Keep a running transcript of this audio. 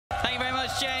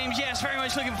James. Yes, very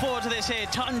much looking forward to this here.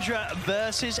 Tundra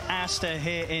versus Aster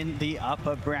here in the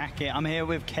upper bracket. I'm here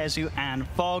with Kezu and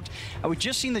Fogged. We've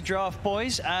just seen the draft,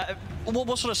 boys.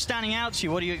 What's sort of standing out to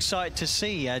you? What are you excited to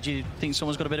see? Do you think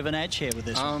someone's got a bit of an edge here with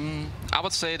this one? I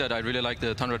would say that I really like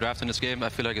the Tundra draft in this game. I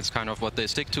feel like it's kind of what they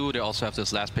stick to. They also have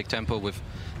this last pick tempo with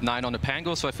 9 on the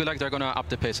Pango, so I feel like they're going to up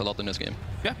the pace a lot in this game.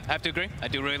 Yeah, I have to agree. I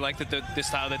do really like the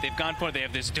style that they've gone for. They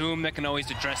have this Doom that can always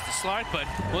address the Slark, but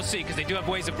we'll see, because they do have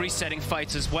ways of resetting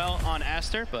fights as well on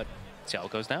Aster, but see how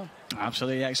it goes down.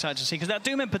 Absolutely excited to see, because that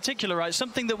Doom in particular, right,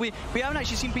 something that we haven't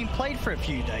actually seen being played for a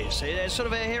few days. It's sort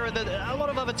of a hero that a lot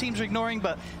of other teams are ignoring,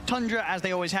 but Tundra, as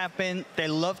they always have been, they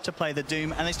love to play the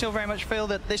Doom, and they still very much feel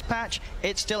that this patch,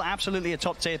 it's still absolutely a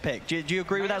top-tier pick. Do you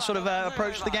agree with that sort of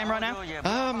approach to the game right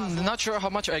now? Not sure how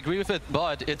much I agree with it,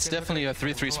 but it's definitely a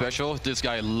 3-3 special. This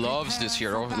guy loves this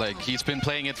hero. Like, he's been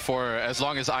playing it for as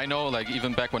long as I know. Like,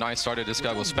 even back when I started, this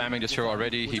guy was spamming this hero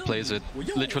already. He plays it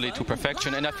literally to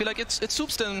perfection, and I feel like it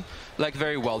suits them like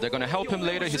very well. They're going to help him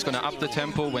later. He's going to up the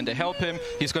tempo. When they help him,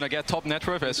 he's going to get top net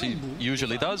worth, as he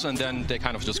usually does, and then they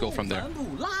kind of just go from there.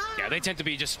 Yeah, they tend to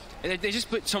be they just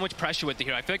put so much pressure with the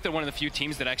hero. I feel like they're one of the few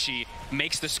teams that actually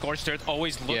makes the Scorched Earth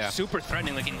always look super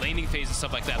threatening, like in laning phase and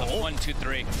stuff like that. Like 1, 2,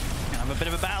 3. Have a bit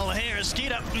of a battle here as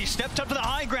Skeeter, he stepped up to the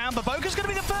high ground, but Boka's going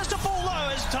to be the first to fall low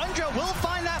as Tundra will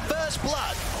find that first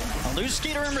blood. I'll lose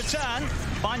Skeeter in return.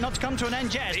 Fine not to come to an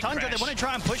end yet. Tundra, they want to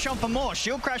try and push on for more.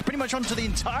 Shield crash pretty much onto the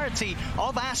entirety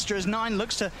of Aster as 9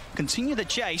 looks to continue the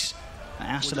chase.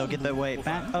 Aster, they'll get their way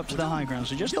back up to the high ground.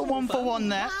 So just a 1-for-1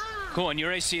 there. Cool, and you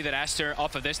already see that Aster,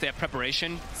 off of this, they have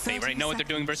preparation. They already know what they're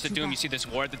doing versus the Doom. You see this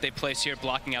ward that they place here,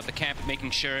 blocking out the camp,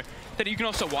 making sure that you can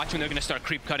also watch when they're going to start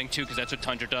creep cutting too, because that's what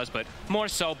Tundra does, but more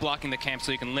so blocking the camp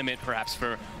so you can limit perhaps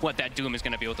for what that Doom is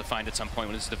going to be able to find at some point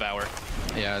when it's Devour.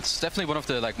 Yeah, it's definitely one of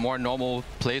the more normal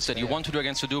plays that you want to do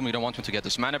against the Doom. You don't want him to get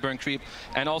this mana burn creep.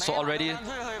 And also already,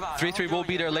 3-3 will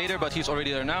be there later, but he's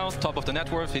already there now, top of the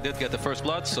net worth. He did get the first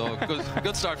blood, so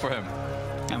good start for him.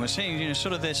 And we're seeing,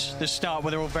 sort of this start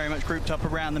where they're all very much grouped up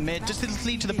around the mid. Does this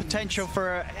lead to the potential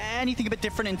for anything a bit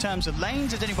different in terms of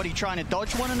lanes? Is anybody trying to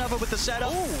dodge one another with the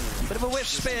setup? Bit of a whiff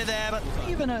spear there, but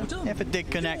even if it did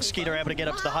connect, Skeeter able to get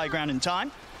up to the high ground in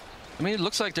time. I mean, it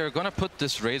looks like they're going to put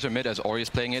this Razor mid as Ori is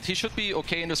playing it. He should be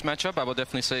okay in this matchup. I would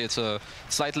definitely say it's a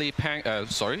slightly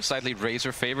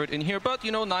Razor favorite in here. But,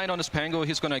 9 on his Pango,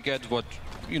 he's going to get what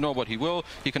he will.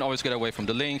 He can always get away from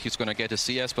the Link. He's going to get his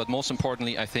CS. But most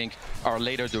importantly, I think, are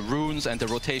later the runes and the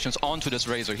rotations onto this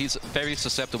Razor. He's very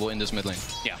susceptible in this mid lane.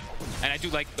 Yeah, and I do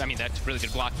like, that's really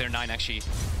good block there. 9 actually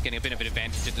getting a bit of an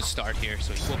advantage at the start here,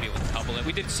 so he will be able to couple it.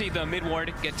 We did see the mid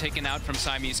ward get taken out from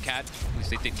Siamese Cat. At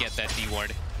least they did get that D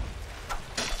ward.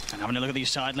 And having a look at these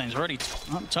side lanes, already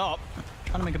up top.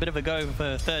 Trying to make a bit of a go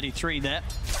for 33 there.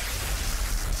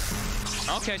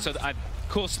 Okay, so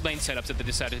cool lane setups that they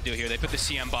decided to do here. They put the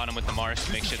CM bottom with the Mars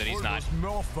to make sure that he's not,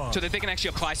 so that they can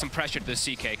actually apply some pressure to the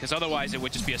CK, because otherwise it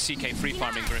would just be a CK free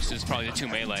farming versus probably the 2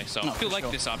 melee. So I do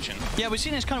like this option. Yeah, we've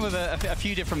seen this kind of with a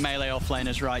few different melee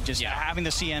offlaners, right? Just having the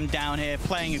CM down here,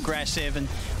 playing aggressive, and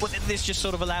this just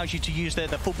sort of allows you to use the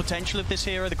full potential of this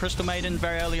hero, the Crystal Maiden,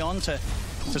 very early on to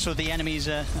sort of the enemy's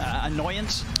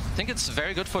annoyance. I think it's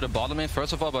very good for the bottom lane,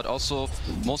 first of all, but also,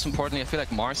 most importantly, I feel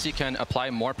like Marcy can apply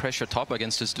more pressure top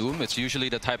against his Doom. It's usually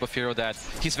the type of hero that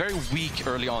he's very weak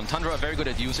early on. Tundra are very good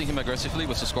at using him aggressively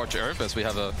with the Scorched Earth, as we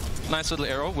have a nice little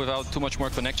arrow without too much more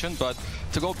connection. But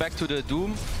to go back to the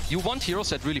Doom, you want heroes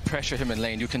that really pressure him in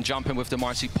lane. You can jump him with the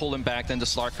Marcy, pull him back, then the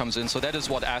Slark comes in. So that is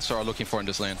what Aster are looking for in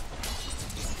this lane.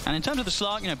 And in terms of the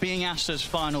Slark, being Aster's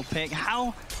final pick,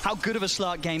 how good of a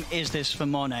Slark game is this for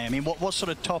Monet? I mean, what's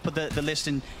sort of top of the list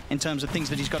in terms of things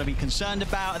that he's got to be concerned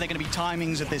about? Are there going to be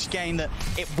timings of this game that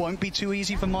it won't be too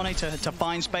easy for Monet to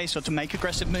find space or to make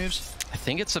aggressive moves? I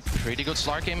think it's a pretty good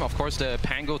Slark game. Of course, the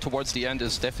Pango towards the end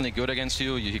is definitely good against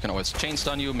you. He can always chain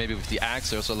stun you, maybe with the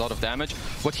axe, there's a lot of damage.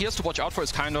 What he has to watch out for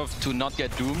is kind of to not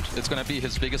get doomed. It's going to be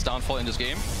his biggest downfall in this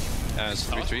game. As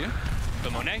 3-3.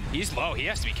 But Monet, he's low. He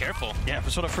has to be careful. Yeah,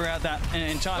 sort of throughout that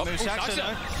entire move.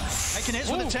 Making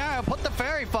hits with the tower, put the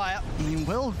fairy fire. He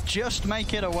will just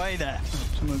make it away there.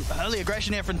 Some early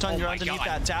aggression here from Tundra underneath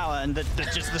that tower, and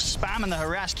just the spam and the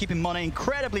harass keeping Monet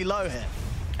incredibly low here.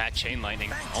 That chain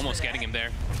lightning, almost getting him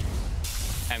there.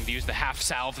 Having to use the half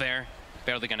salve there.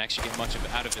 Barely gonna actually get much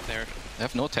out of it there. They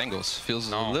have no tangos.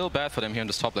 Feels a little bad for them here in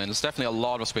this top lane. There's definitely a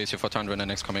lot of space here for Tundra in the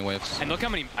next coming waves. And look how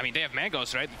many, they have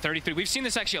Mangos, right? 33. We've seen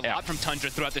this actually a lot from Tundra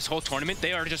throughout this whole tournament.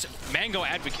 They are just Mango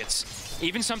advocates.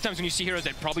 Even sometimes when you see heroes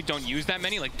that probably don't use that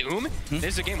many, like Doom, this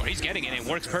is a game where he's getting it, and it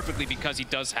works perfectly because he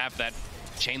does have that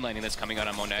chain lightning that's coming out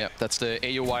on Monet. Yeah, that's the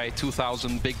AUI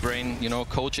 2000 big brain, you know,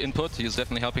 coach input. He's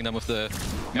definitely helping them with the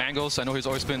mangoes. I know he's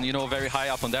always been, you know, very high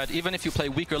up on that. Even if you play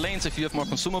weaker lanes, if you have more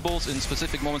consumables in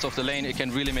specific moments of the lane, it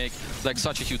can really make like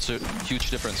such a huge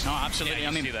difference. No, absolutely. Yeah,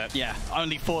 I mean, yeah,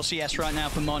 only 4 CS right now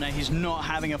for Monet. He's not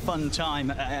having a fun time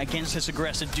against this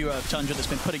aggressive duo of Tundra that's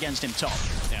been put against him top.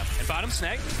 Yeah, and bottom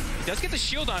snag, he does get the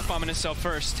shield on bombing himself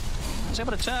first. He's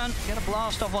able to turn, get a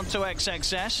blast off onto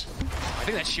XXS. I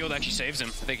think that shield actually saves him.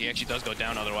 I think he actually does go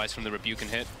down otherwise from the rebuke and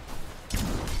hit.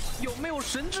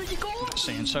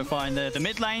 Seeing so far in the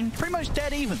mid lane, pretty much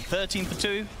dead even. 13 for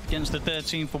 2 against the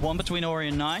 13 for 1 between Ori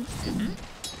and 9.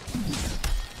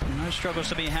 No struggles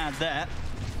to be had there.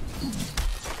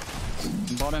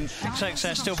 Bottom,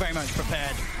 XXS still very much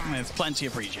prepared with plenty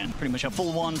of regen. Pretty much a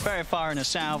full one, very far in a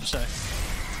salve, so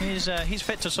he's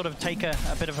fit to sort of take a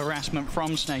bit of harassment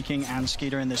from Snaking and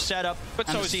Skeeter in this setup. But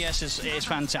and so the CS is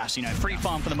fantastic, you know, free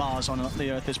farm for the Mars on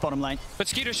this bottom lane. But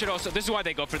Skeeter should also, this is why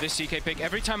they go for this CK pick.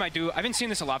 Every time I haven't seen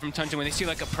this a lot from Tundra, when they see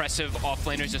like oppressive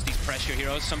off-laners, just these pressure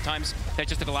heroes sometimes, that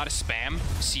just have a lot of spam,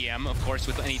 CM, of course,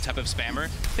 with any type of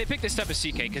spammer. They pick this type of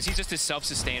CK because he's just a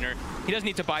self-sustainer. He doesn't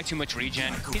need to buy too much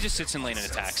regen. He just sits in lane and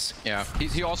attacks. Yeah,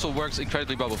 he also works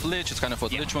incredibly well with Lich. It's kind of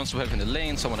what Lich wants to have in the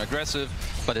lane, someone aggressive,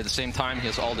 but at the same time, he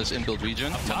has all this inbuilt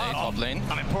regen. Top lane.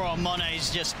 I mean, poor old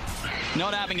Monet's just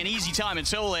not having an easy time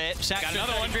at all here. Got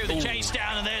another one through the chase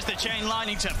down, and there's the chain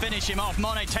lightning to finish him off.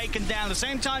 Monet taken down. At the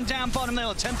same time, down bottom,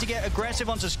 they'll attempt to get aggressive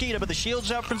onto Skeeter, but the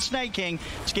shield's up from Snaking.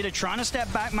 Skeeter trying to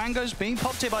step back. Mango's being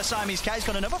popped here by Siamese Cat. He's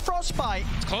got another frostbite.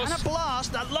 It's close. And a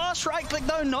blast. That last right click,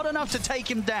 though, not enough to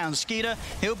take him down. Skeeter,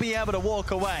 he'll be able to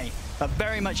walk away. But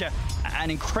very much an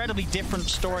incredibly different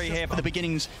story here for the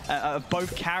beginnings of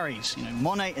both carries. You know,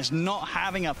 Monet is not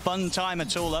having a fun time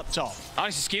at all up top.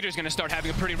 Honestly, Skeeter's going to start having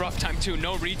a pretty rough time too.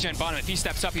 No regen bottom. If he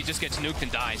steps up, he just gets nuked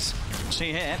and dies.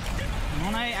 See here,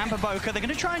 Monet and Baboka, they're going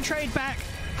to try and trade back.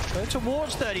 Go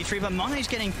towards 33, but Monet's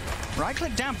getting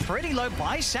right-click down pretty low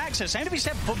by Saxa. Same to be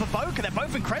stepped for Baboka. They're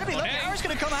both incredibly low. The arrow's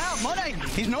going to come out. Monet,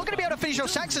 he's not going to be able to finish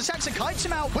off Saxa. Saxa kites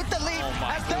him out with the lead.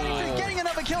 At 33, getting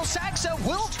another kill. Saxa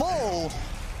will fall.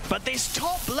 But this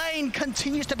top lane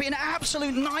continues to be an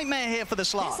absolute nightmare here for the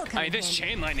Slark. I mean, this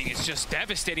chain lightning is just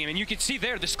devastating. I mean, you can see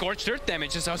there the scorched earth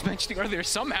damage, as I was mentioning earlier.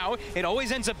 Somehow, it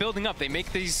always ends up building up. They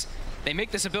make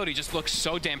this ability just look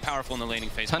so damn powerful in the laning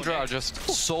phase. Tundra are just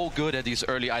so good at these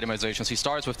early itemizations. He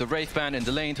starts with the Wraith Band in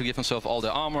the lane to give himself all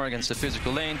the armor against the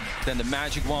physical lane, then the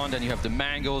Magic Wand, then you have the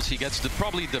Mangoes. He gets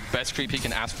probably the best creep he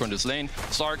can ask for in this lane.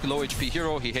 Slark, low HP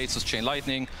hero, he hates his Chain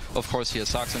Lightning. Of course, he has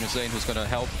Sax in his lane who's going to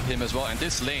help him as well. And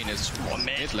this lane is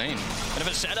mid lane. Bit of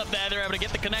a setup there. They're able to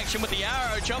get the connection with the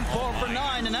arrow. Jump forward for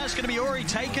 9, and that's going to be Ori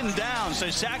taken down. So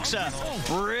Saxa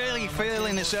really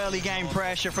feeling this early game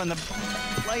pressure from the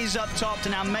plays up top to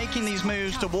now making these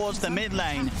moves towards the mid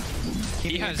lane.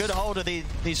 Keeping a good hold of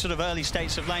these sort of early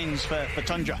states of lanes for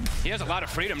Tundra. He has a lot of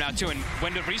freedom now too, and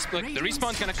when the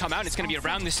respawn's going to come out, it's going to be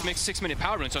around this 6-minute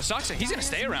power rune. So Saxa, he's going to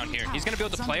stay around here. He's going to be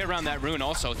able to play around that rune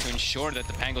also to ensure that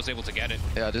the Pango's able to get it.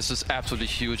 Yeah, this is absolutely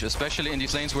huge, especially in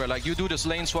these lanes where like you do this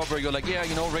lane swap where you're like, yeah,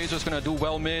 you know, Razor's going to do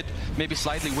well mid, maybe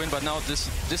slightly win, but now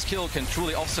this kill can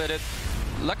truly offset it.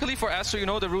 Luckily for Aster, you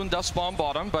know, the rune does spawn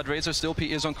bottom, but Razor still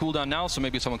is on cooldown now, so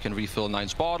maybe someone can refill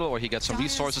Nine's bottle or he gets some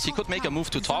resources. He could make a move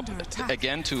to top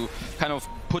again to kind of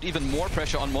put even more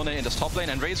pressure on Monet in this top lane,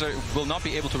 and Razor will not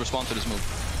be able to respond to this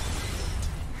move.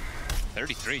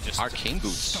 33 just arcane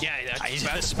boots. Yeah,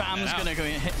 the spam's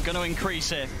going to increase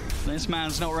here. This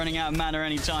man's not running out of mana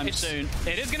anytime soon.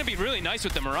 It is going to be really nice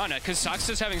with the Mirana because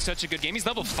Saxa's having such a good game. He's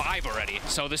level 5 already.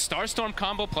 So the Starstorm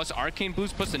combo plus arcane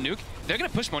boost plus the nuke, they're going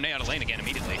to push Monet out of lane again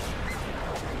immediately.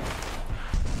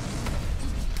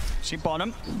 See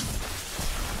bottom.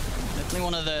 Definitely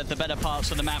one of the better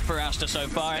parts of the map for Aster so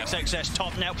far. Yep. XXS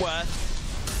top net worth.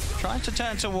 Trying to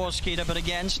turn towards Skeeter, but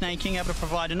again, Snaking able to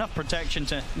provide enough protection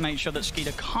to make sure that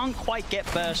Skeeter can't quite get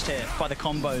burst here by the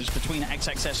combos between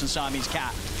XXS and Siamese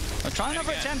Cat. We'll try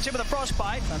another attempt here with a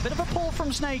frostbite. A bit of a pull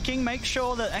from Snaking. Make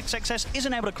sure that XXS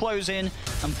isn't able to close in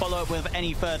and follow up with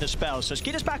any further spells. So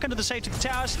Skeeter's back under the safety of the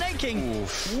tower. Snaking,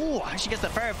 actually gets the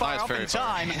fairy fire off in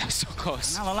time. Yeah, so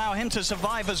close. And that'll allow him to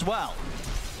survive as well.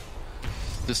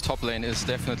 This top lane is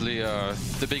definitely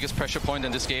the biggest pressure point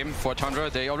in this game for Tundra.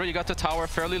 They already got the tower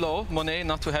fairly low. Monet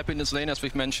not too happy in this lane, as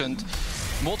we've mentioned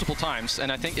multiple times.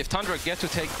 And I think if Tundra get to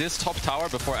take this top tower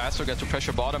before Aster get to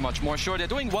pressure bottom much more, sure, they're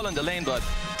doing well in the lane, but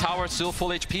tower still full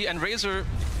HP, and Razor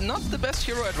not the best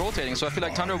hero at rotating. So I feel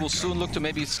like Tundra will soon look to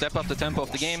maybe step up the tempo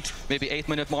of the game, maybe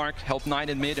 8-minute mark, help 9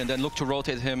 in mid, and then look to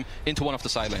rotate him into one of the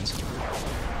side lanes.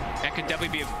 That could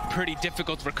definitely be a pretty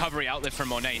difficult recovery outlet for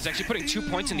Monet. He's actually putting 2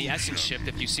 points in the Essence shift,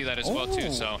 if you see that as well,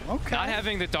 too. So not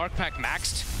having the Dark Pack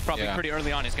maxed probably pretty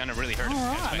early on is going to really hurt him.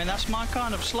 I mean, that's my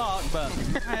kind of slot, but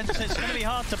it's going to be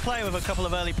hard to play with a couple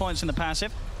of early points in the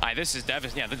passive. This is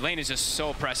devastating. Yeah, the lane is just so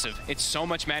oppressive. It's so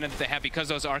much mana that they have because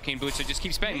those arcane boots. So just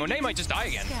keep spending. Monet might just die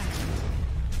again.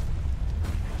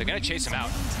 They're going to chase him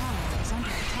out.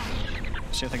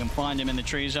 See if they can find him in the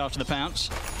trees after the pounce.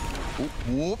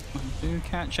 Whoop. Do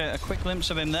catch a quick glimpse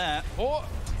of him there.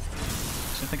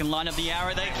 See if they can line up the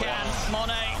arrow. They can.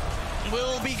 Monet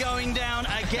will be going down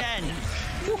again.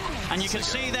 And you can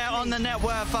see there on the net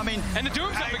worth, I mean... And the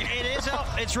Doom's up again. It is up.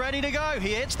 It's ready to go.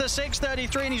 He hits the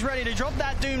 633 and he's ready to drop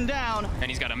that Doom down.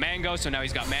 And he's got a Mango, so now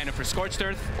he's got mana for Scorched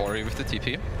Earth. Ori with the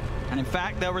TP. And in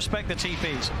fact, they'll respect the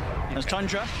TPs. As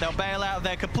Tundra, they'll bail out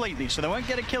there completely. So they won't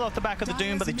get a kill off the back of the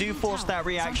Doom, but they do force that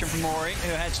reaction from Ori,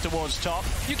 who heads towards top.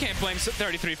 You can't blame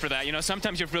 33 for that. You know,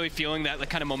 sometimes you're really feeling that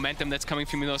kind of momentum that's coming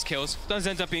from those kills. Does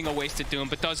end up being a wasted Doom,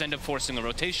 but does end up forcing a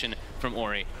rotation from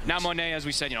Ori. Now Monet, as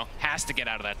we said, you know, has to get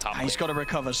out of that top lane. He's got to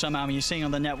recover somehow. I mean, you're seeing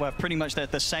on the net worth pretty much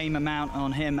the same amount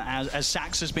on him as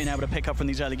Sax has been able to pick up from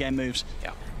these early game moves.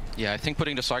 Yeah, I think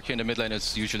putting the Sarky in the mid lane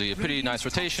is usually a pretty nice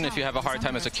rotation if you have a hard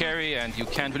time as a carry and you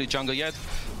can't really jungle yet.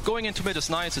 Going into mid is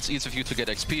nice, it's easy for you to get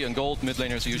XP and gold. Mid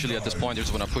laners usually at this point they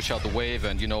just want to push out the wave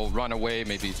and, you know, run away,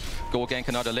 maybe go gank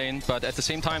another lane. But at the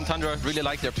same time, Tundra really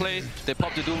like their play. They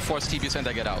pop the Doom, force TPs and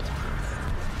they get out.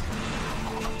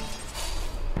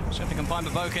 So if they can find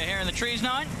Baboka here in the trees,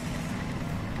 9.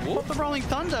 What the Rolling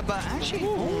Thunder, but actually,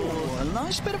 a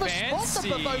nice bit of a spot that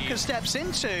Baboka steps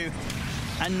into.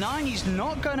 And 9, he's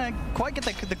not going to quite get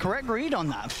the correct read on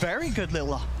that. Very good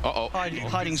little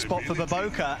hiding spot for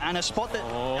Baboka. And a spot that,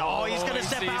 he's going to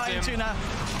step out into now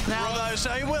though,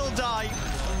 so he will die.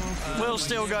 Will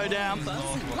still go down.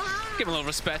 Give him a little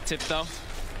respect, Tip, though.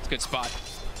 It's a good spot.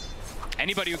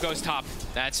 Anybody who goes top,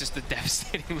 that's just a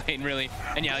devastating lane, really.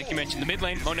 And yeah, like you mentioned, the mid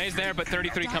lane, Monet's there, but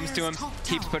 33 comes to him,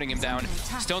 keeps putting him down.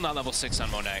 Still not level 6 on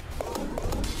Monet.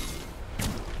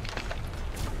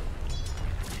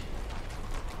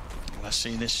 Let's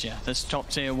see this top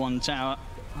tier 1 tower.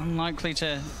 Unlikely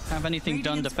to have anything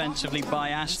done defensively by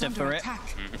Aster for it.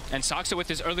 And Soxa with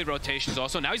his early rotations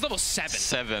also. Now he's level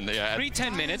 7. Yeah.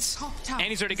 3-10 minutes, and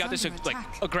he's already got this like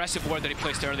aggressive ward that he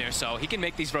placed earlier, so he can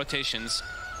make these rotations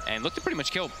and look to pretty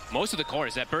much kill most of the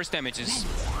cores. That burst damage is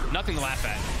nothing to laugh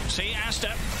at. See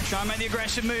Aster try and make the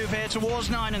aggressive move here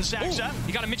towards 9 and Saxa.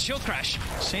 He got a mid-shield crash.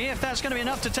 See if that's going to be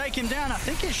enough to take him down. I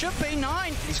think it should be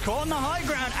 9. He's caught on the high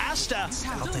ground. Aster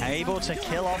able to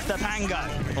kill off the Pango.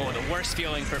 The worst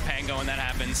feeling for Pango when that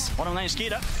happens. Bottom lane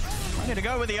Skeeter. Ready to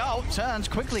go with the ult. Turns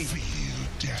quickly.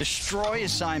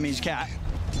 Destroys Siamese Cat.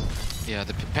 Yeah,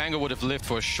 the Pango would have lived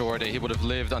for sure. He would have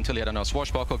lived until he had enough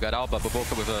Swashbuckle, got out, but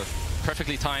Baboka with a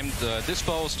perfectly timed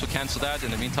dispose to cancel that. In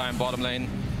the meantime, bottom lane,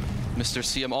 Mr.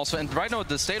 CM also. And right now,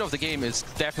 the state of the game is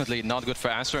definitely not good for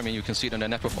Aster. I mean, you can see it on the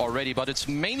network already, but it's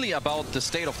mainly about the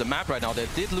state of the map right now. They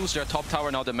did lose their top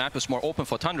tower. Now the map is more open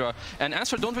for Tundra. And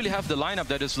Aster don't really have the lineup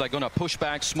that is like going to push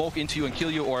back, smoke into you and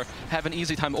kill you, or have an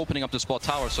easy time opening up the spot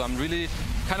tower. So I'm really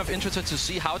kind of interested to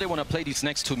see how they want to play these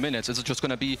next 2 minutes. Is it just going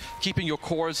to be keeping your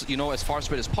cores, you know, as far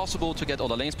spread as possible to get all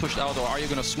the lanes pushed out, or are you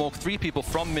going to smoke 3 people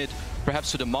from mid,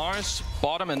 perhaps to the Mars,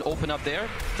 bottom, and open up there?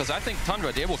 Because I think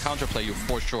Tundra, they will counterplay you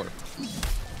for sure.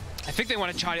 I think they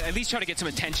want to at least try to get some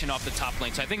attention off the top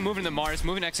lane. So I think moving the Mars,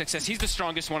 moving XXS, he's the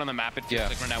strongest one on the map, it feels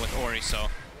like right now with Ori. So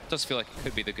it does feel like it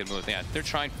could be the good move. Yeah, they're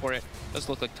trying for it. Does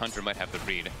look like Tundra might have the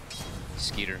read.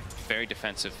 Skeeter, very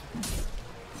defensive.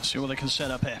 Let's see what they can set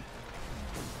up here.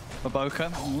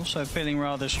 Baboka also feeling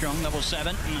rather strong, level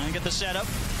 7. And get the setup.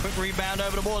 Quick rebound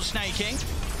over towards Snaking.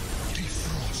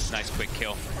 Nice quick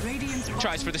kill.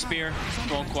 Tries for the spear,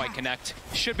 won't quite connect.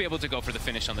 Should be able to go for the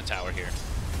finish on the tower here.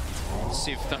 Let's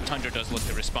see if Tundra does look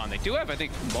to respond. They do have, I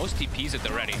think, most TPs at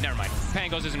the ready. Never mind.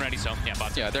 Pangos isn't ready, so yeah,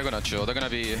 bot. Yeah, they're gonna chill. They're gonna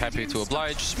be happy to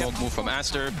oblige. Smoke move from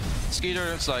Aster.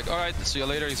 Skeeter, it's like, all right, see you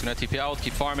later. He's gonna TP out,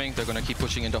 keep farming. They're gonna keep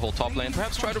pushing in the whole top lane.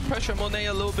 Perhaps try to pressure Monet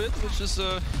a little bit, which is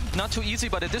not too easy.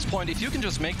 But at this point, if you can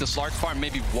just make the Slark farm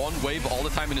maybe 1 wave all the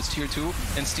time in his tier 2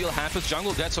 and steal half his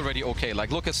jungle, that's already okay.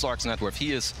 Like, look at Slark's net worth.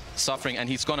 He is suffering and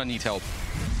he's gonna need help.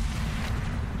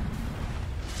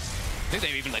 I think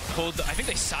they've even like pulled. I think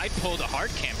they side pulled a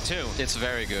hard camp too. It's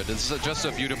very good. It's just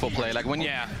a beautiful play. Like when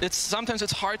sometimes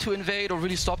it's hard to invade or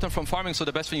really stop them from farming. So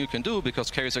the best thing you can do,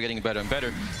 because carries are getting better and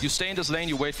better, you stay in this lane,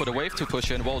 you wait for the wave to push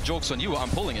in. Well, joke's on you. I'm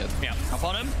pulling it. Yeah. Up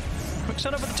on him. Quick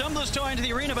setup with the Tumblers tie into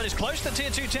the arena, but it's close to the tier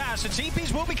 2 tower, so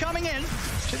TPs will be coming in.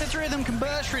 So the three of them can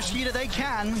burst for a Skeeter, they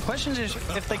can. The question is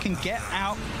if they can get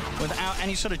out without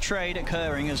any sort of trade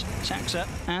occurring, as Saxa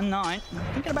and 9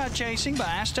 thinking about chasing, but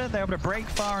Aster, they're able to break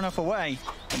far enough away,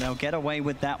 and they'll get away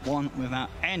with that one without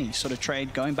any sort of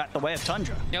trade going back the way of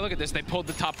Tundra. Yeah, look at this. They pulled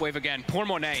the top wave again. Poor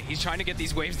Monet. He's trying to get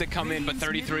these waves that come in, but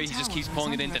 33, he just keeps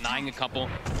pulling it in, denying a couple.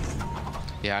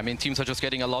 Yeah, I mean, teams are just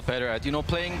getting a lot better at,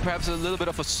 playing perhaps a little bit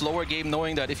of a slower game,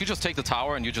 knowing that if you just take the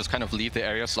tower and you just kind of leave the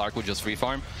area, Slark would just free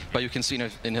farm. But you can see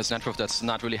in his network that's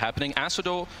not really happening. Aster,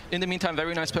 though, in the meantime,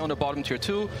 very nice play on the bottom tier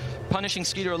 2, punishing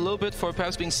Skeeter a little bit for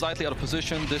perhaps being slightly out of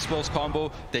position. This Rose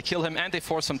combo, they kill him and they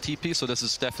force some TP, so this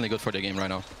is definitely good for the game right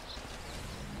now.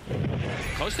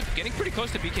 Getting pretty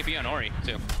close to BKB on Ori,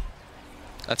 too.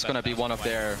 That's going to be one of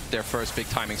their first big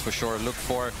timings for sure. Look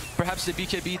for perhaps the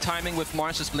BKB timing with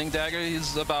Mars's Blink Dagger.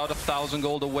 He's about 1,000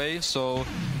 gold away, so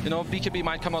BKB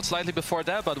might come out slightly before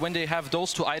that, but when they have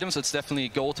those two items, it's definitely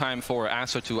goal time for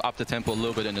Aster to up the tempo a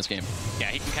little bit in this game. Yeah,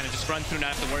 he can kind of just run through,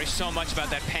 not have to worry so much about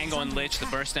that Pango and Lich, the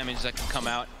burst damage that can come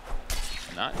out.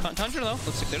 Not Tundra, though.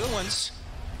 Looks like they're the ones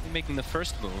making the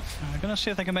first move. We're going to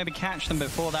see if they can maybe catch them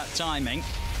before that timing.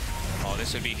 Oh,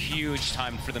 this would be a huge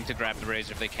time for them to grab the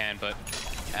Razor if they can, but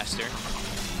Aster,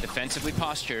 defensively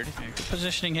postured. Good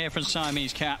positioning here from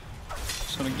Siamese Cat.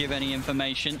 Just want to give any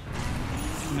information.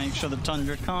 Make sure that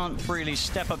Tundra can't freely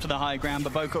step up to the high ground,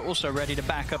 but Boca also ready to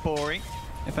back up Ori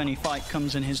if any fight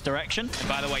comes in his direction. And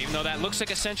by the way, even though that looks like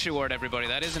a Sentry Ward, everybody,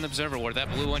 that is an Observer Ward.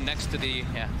 That blue one next to the,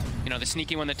 the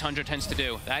sneaky one that Tundra tends to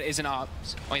do. That is an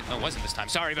wait, no, it wasn't this time.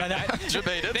 Sorry about that.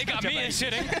 They got me in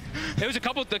shitting. There was a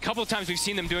couple of times we've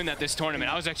seen them doing that this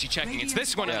tournament. I was actually checking. It's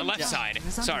this one on the left side.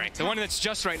 Sorry, the one that's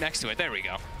just right next to it. There we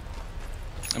go.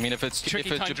 I mean, if it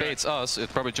debates us, it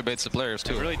probably debates the players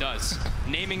too. It really does.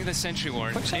 Naming the Sentry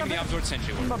Ward, naming the Absorbed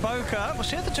Sentry Ward. Boca, we'll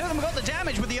see if the two of them got the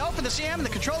damage with the ult for the CM and the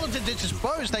controller to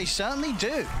dispose. They certainly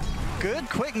do. Good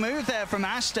quick move there from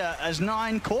Aster as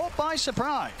 9 caught by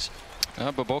surprise.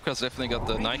 But Boca's definitely got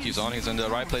the Nikes on. He's in the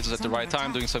right places at the right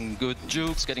time, doing some good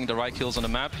jukes, getting the right kills on the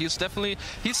map. He's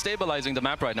stabilizing the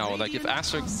map right now. Like, if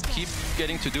Aster keep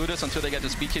getting to do this until they get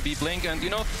this BKB blink and,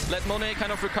 let Monet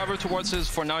kind of recover towards his,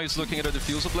 for now he's looking at a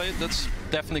diffusal blade, that's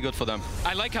definitely good for them.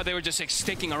 I like how they were just like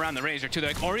sticking around the Razor too.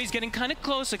 They're like, Ori's getting kind of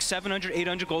close, like 700,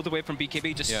 800 gold away from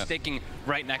BKB, just sticking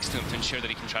right next to him to ensure that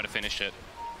he can try to finish it.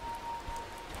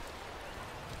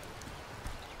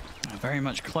 Very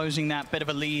much closing that bit of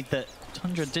a lead that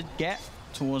Tundra did get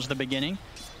towards the beginning.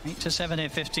 8 to 7 here,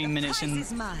 15 minutes in.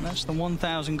 That's the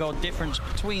 1,000 gold difference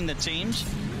between the teams.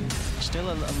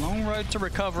 Still a long road to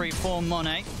recovery for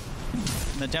Monet.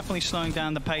 They're definitely slowing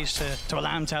down the pace to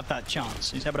allow him to have that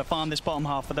chance. He's able to farm this bottom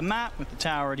half of the map with the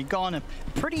tower already gone. A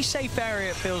pretty safe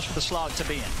area it feels for the Slark to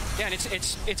be in. Yeah, and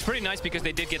it's pretty nice because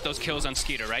they did get those kills on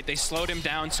Skeeter, right? They slowed him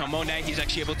down, so Monet, he's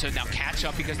actually able to now catch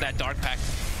up because of that Dark Pack.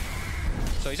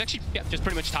 So he's actually, just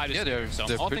pretty much tied his so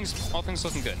all things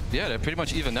looking good. Yeah, they're pretty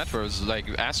much even networks. Like,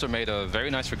 Aster made a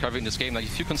very nice recovery in this game. Like,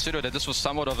 if you consider that this was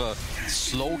somewhat of a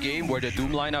slow game where the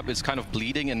Doom lineup is kind of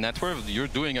bleeding in network, you're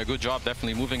doing a good job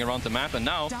definitely moving around the map. And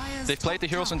now they've played the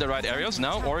heroes in the right areas.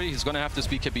 Now Ori is going to have this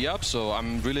BKB up, so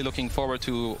I'm really looking forward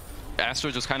to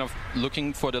Aster just kind of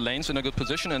looking for the lanes in a good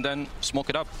position and then smoke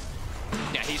it up.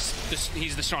 Yeah,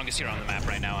 he's the strongest hero on the map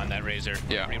right now on that Razor.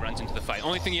 Yeah. When he runs into the fight.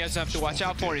 Only thing he has to have to watch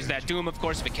out for is that Doom, of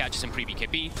course, if it catches him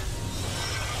pre-BKB.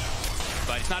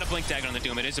 But it's not a Blink Dagger on the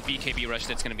Doom. It is a BKB rush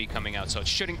that's going to be coming out, so it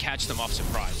shouldn't catch them off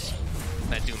surprise.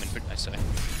 That Doom, I say.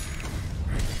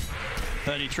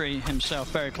 33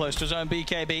 himself very close to his own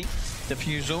BKB.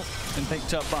 Diffusal been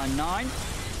picked up by 9.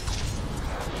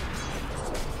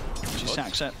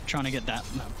 Saxa trying to get that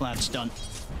Vlad's done.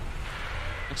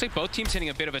 Looks like both teams hitting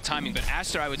a bit of a timing, but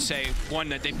Aster, I would say, one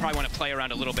that they probably want to play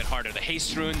around a little bit harder. The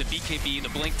Haste Rune, the BKB, the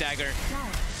Blink Dagger.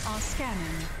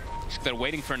 They're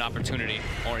waiting for an opportunity,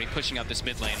 or pushing out this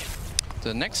mid lane.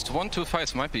 The next 1-2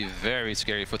 fights might be very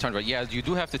scary for Tundra. Yeah, you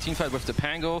do have the team fight with the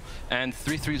Pango and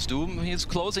 3-3's Doom. He's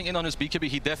closing in on his BKB.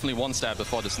 He definitely wants that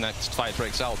before this next fight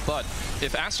breaks out. But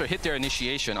if Aster hit their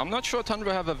initiation, I'm not sure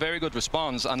Tundra have a very good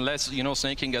response unless,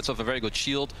 Snake King gets off a very good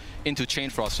shield into Chain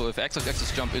Frost. So if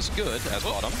XXX's jump is good as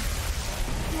bottom.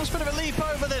 Almost a bit of a leap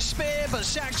over the spear, but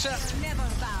Saxa,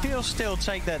 he'll still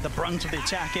take the brunt of the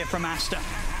attack here from Aster.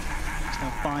 They'll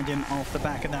find him off the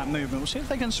back of that movement. We'll see if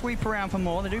they can sweep around for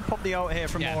more. They do pop the ult here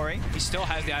from Mori. He still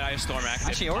has the Eye of Storm active.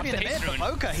 Actually, already in the mid for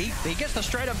Boca. He gets the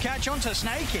straight up catch onto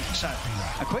Snaking. So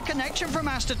a quick connection from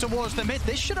Aster towards the mid.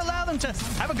 This should allow them to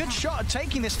have a good shot at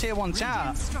taking this tier 1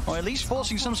 tower, or at least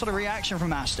forcing some sort of reaction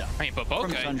from Aster. I mean, but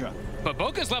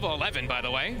Boca's level 11, by the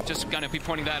way. Just gonna be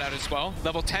pointing that out as well.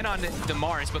 Level 10 on the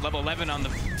Mars, but level 11 on the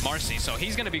Marcy. So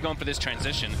he's gonna be going for this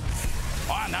transition.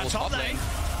 Oh, and that's top lane.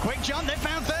 Quick jump, they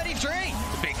found 33.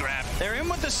 Big grab. They're in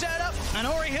with the setup, and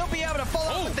Ori, he'll be able to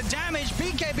follow up with the damage.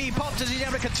 BKB popped as he's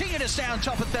able to continue to stay on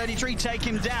top of 33, take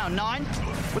him down. 9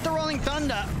 with the Rolling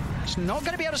Thunder. He's not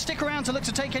going to be able to stick around to look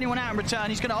to take anyone out in return.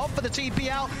 He's going to opt for the TP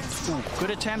out. Ooh, good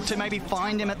attempt to maybe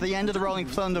find him at the end of the Rolling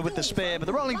Thunder with the spear, but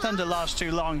the Rolling Thunder lasts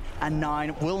too long, and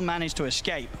 9 will manage to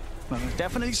escape. Well, we're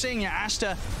definitely seeing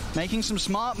Aster making some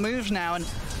smart moves now,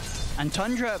 and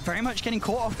Tundra very much getting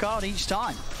caught off guard each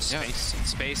time.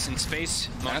 Space.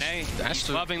 Monet, he's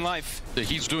loving life.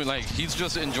 He's doing, he's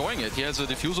just enjoying it. He has a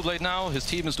diffuser blade now. His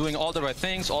team is doing all the right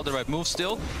things, all the right moves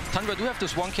still. Tundra do have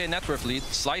this 1k net worth lead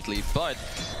slightly, but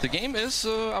the game is,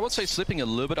 I would say, slipping a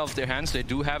little bit out of their hands. They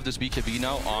do have this BKB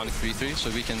now on 3-3, so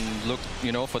we can look,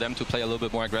 for them to play a little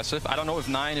bit more aggressive. I don't know if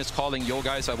 9 is calling, yo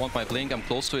guys, I want my blink, I'm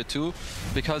close to it too,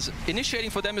 because initiating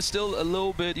for them is still a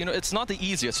little bit, it's not the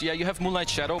easiest. Yeah, you have Moonlight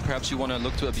Shadow, perhaps you want to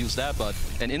look to abuse that, but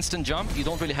an instant jump, you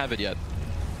don't really have it yet.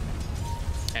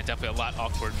 And definitely a lot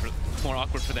more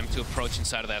awkward for them to approach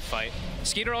inside of that fight.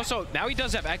 Skeeter also, now he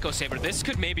does have Echo Saber. This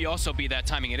could maybe also be that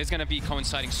timing. It is going to be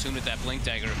coinciding soon with that Blink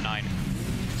Dagger of 9.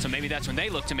 So maybe that's when they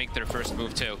look to make their first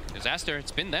move too. Because Aster,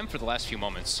 it's been them for the last few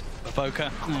moments. Boca,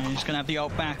 he's going to have the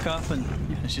ult back up, and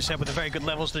as you said, with the very good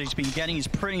levels that he's been getting, he's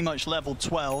pretty much level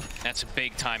 12. That's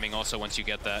big timing also once you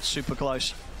get that. Super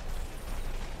close.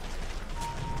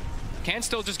 Can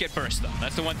still just get burst though.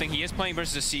 That's the one thing. He is playing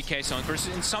versus a CK, so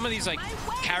in some of these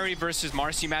carry versus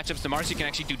Marcy matchups, the Marcy can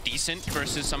actually do decent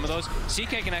versus some of those.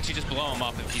 CK can actually just blow him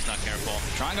up if he's not careful.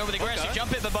 Trying over the aggressive jump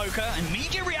hit for Boca.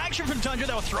 Immediate reaction from Tundra.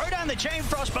 They'll throw down the Chain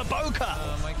Frost, but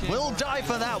Boca will die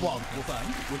for that one.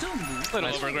 A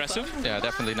little over aggressive. Yeah,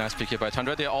 definitely nice pick here by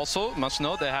Tundra. They also must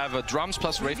know they have a drums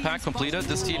plus Wraith Pack completed.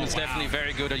 This team is definitely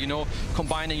very good at,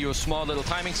 combining your small little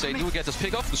timings. They do get this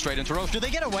pick up straight into row. Do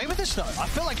they get away with this though? I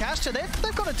feel like Aster,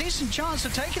 they've got a decent chance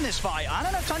of taking this fight. I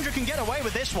don't know if Tundra can get away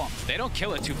with this one. They don't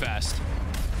kill it too fast.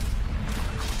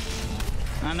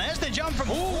 And there's the jump from...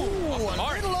 Ooh, a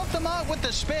little off the mark with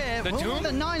the spear.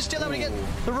 The 9 still able to get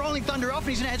the Rolling Thunder off, and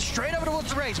he's going to head straight over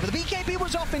towards the race. But the BKB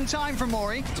was off in time from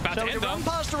Mori. It's about to we run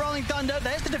past the Rolling Thunder.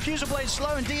 There's the Diffuser Blade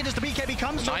slow indeed as the BKB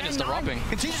comes. 9 is dropping.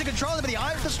 Continues to control it, but the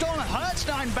Eye of the Storm hurts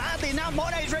 9 badly. Now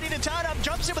Monet's ready to turn up,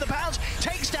 jumps in with the pounds,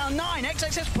 takes down 9.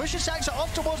 XXS pushes Saxa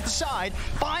off towards the side.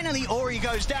 Finally, Ori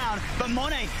goes down, but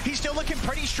Monet, he's still looking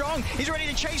pretty strong. He's ready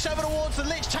to chase over towards the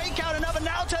Lich, take out another,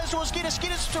 now turns towards Skeeter.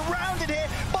 Skeeter's surrounded here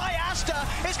by Aster.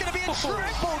 It's going to be a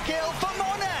triple kill for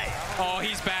Monet. Oh,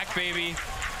 he's back, baby.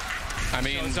 I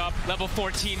mean, shows up, level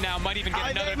 14 now, might even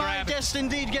get another grab. Yes,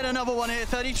 indeed, get another one here.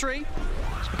 33.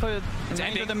 It's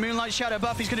ending. The Moonlight Shadow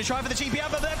buff. He's going to try for the TP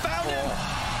out, but they've found him.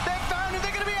 They've found him.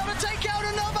 They're going to be able to take out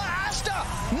another Aster.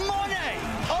 Monet,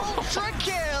 ultra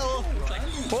kill.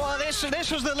 Well,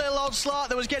 this was the little old slut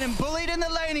that was getting bullied in the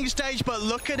laning stage, but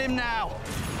look at him now.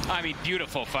 I mean,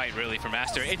 beautiful fight, really, from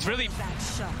Aster. It's really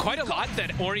quite a lot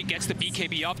that Ori gets the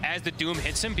BKB up as the Doom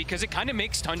hits him, because it kind of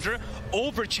makes Tundra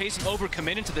over-chase and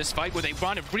over-commit into this fight where they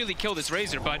want to really kill this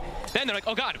Razor, but then they're like,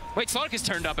 oh god, wait, Slark has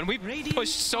turned up, and we've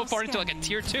pushed so far into like a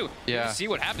tier 2. Yeah. We'll see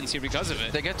what happens here because of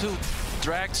it. They get to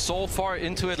drag so far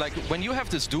into it. Like, when you have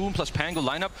this Doom plus Pango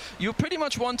lineup, you pretty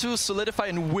much want to solidify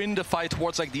and win the fight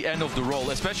towards like the end of the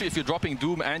roll, especially if you're dropping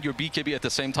Doom and your BKB at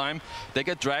the same time. They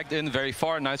get dragged in very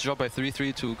far. Nice job by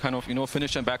 3-3 to kind of,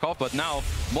 finish and back off. But now,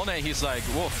 Monet, he's like,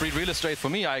 whoa, free real estate for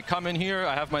me. I come in here,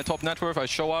 I have my top net worth, I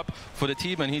show up for the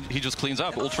team, and he just cleans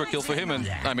up. Ultra kill for him, and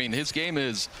I mean, his game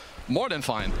is more than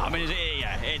fine. I mean,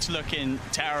 it's looking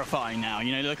terrifying now.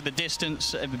 Look at the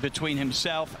distance between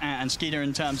himself and Skeeter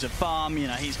in terms of farm.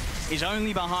 He's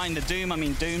only behind the Doom. I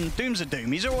mean, Doom's a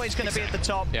Doom. He's always going to be at the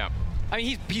top. Yeah. I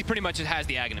mean, he pretty much has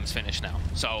the Aghanims finish now.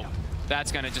 So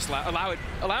that's going to just allow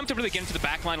him to really get into the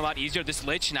backline a lot easier. This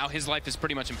Lich, now his life is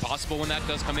pretty much impossible when that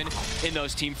does come in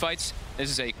those team fights. This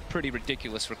is a pretty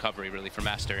ridiculous recovery, really, from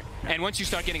Aster. And once you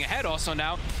start getting ahead also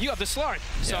now, you have the Slark.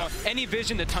 So any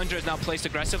vision that Tundra is now placed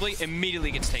aggressively immediately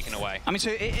gets taken away. I mean,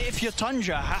 so if you're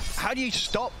Tundra, how do you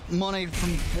stop Monet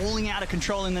from falling out of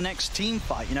control in the next team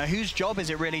fight? You know, whose job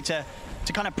is it really to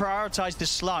kind of prioritize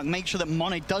this Slark, make sure that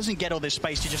Monet doesn't get all this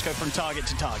space to just go from target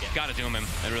to target? Gotta doom him.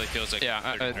 It really feels like. Yeah,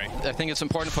 I think it's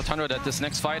important for Tundra that this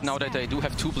next fight, now that they do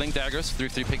have 2 Blink Daggers,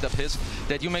 3-3 picked up his,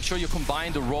 that you make sure you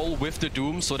combine the roll with the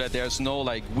Doom so that there's no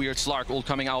like weird Slark ult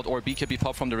coming out or BKB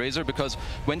pop from the Razor, because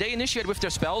when they initiate with their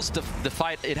spells, the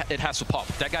fight, it has to pop.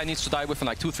 That guy needs to die within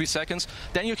like 2-3 seconds.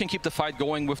 Then you can keep the fight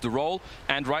going with the roll.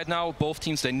 And right now, both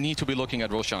teams, they need to be looking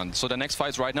at Roshan. So the next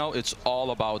fights right now, it's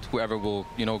all about whoever will,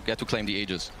 you know, get to claim the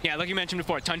Aegis. Yeah, like you mentioned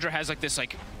before, Tundra has like this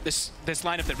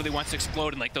lineup that really wants to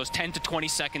explode in like those 10 to 20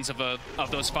 seconds of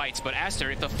those fights. But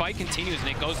Aster, if the fight continues and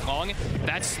it goes long,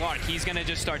 that's Slark. He's gonna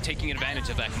just start taking advantage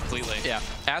of that completely. Yeah,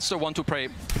 Aster want to play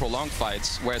prolonged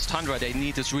fights, whereas Tundra, they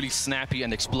need this really snappy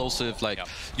and explosive, like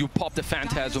you pop the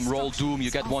Phantasm, roll Doom,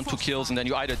 you get 1-2 kills, and then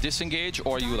you either disengage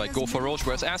or you like go for Roche.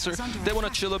 Whereas Aster, they want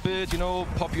to chill a bit, you know,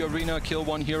 pop your arena, kill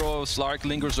 1 hero, Slark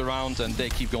lingers around, and they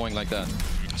keep going like that.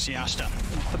 See Aster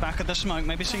off the back of the smoke,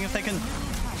 maybe seeing if they can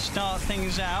start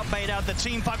things out, bait out the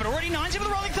team fight, but already 9's with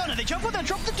the Rolling Thunder. They jump with them,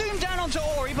 drop the Doom down onto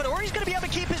Ori, but Ori's going to be able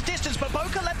to keep his distance, but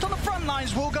Boca left on the front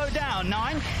lines will go down.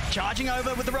 9 charging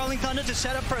over with the Rolling Thunder to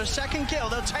set up for a second kill.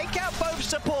 They'll take out both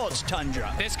supports,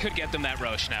 Tundra. This could get them that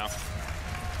Roche now.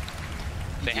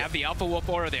 They have the Alpha Wolf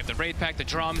Aura, they have the Wraith Pack, the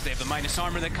drums, they have the minus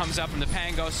armor that comes up from the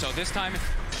Pango, so this time...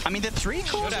 I mean, the 3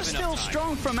 cores are still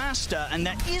strong from Aster, and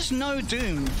there is no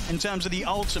Doom in terms of the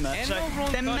ultimate, and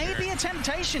so there may be a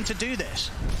temptation to do this.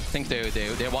 I think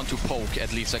they want to poke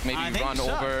at least, like maybe run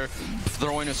over,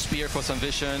 throw in a spear for some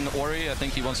vision. Ori, I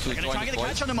think he wants to join the try and get the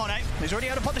catch on the Monet. He's already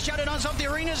able to put the Shadow Dance off. The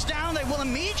arena's down. They will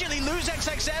immediately lose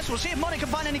XXS. We'll see if Monet can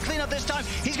find any cleanup this time.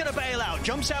 He's going to bail out.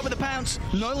 Jumps out with a pounce.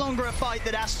 No longer a fight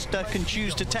that Aster can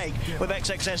choose to take, with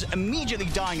XXS immediately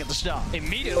dying at the start.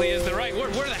 Immediately is the right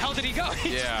word. Where the hell did he go?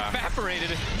 He just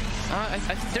evaporated.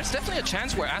 There's definitely a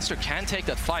chance where Aster can take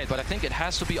that fight, but I think it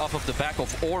has to be off of the back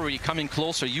of Ori coming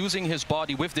closer, using his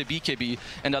body with the BKB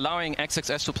and allowing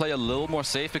XXS to play a little more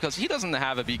safe, because he doesn't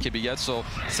have a BKB yet, so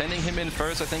sending him in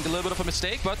first, I think a little bit of a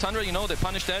mistake, but Tundra, you know, they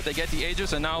punish that, they get the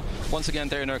Aegis, and now, once again,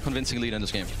 they're in a convincing lead in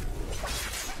this game.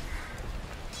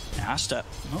 Aster,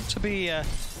 not to be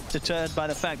deterred by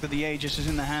the fact that the Aegis is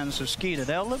in the hands of Skeeter.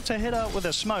 They'll look to hit up with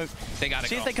a smoke. They gotta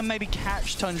see if they can maybe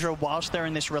catch Tundra whilst they're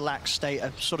in this relaxed state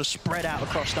of sort of spread out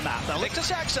across the map. They'll look to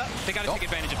Saxa. They gotta take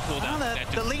advantage of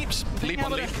cooldown. The leaps. Leap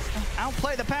on leap.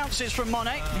 Outplay the pounces from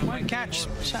Monet. He won't catch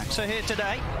Saxa here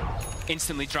today.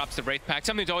 Instantly drops the Wraith Pack.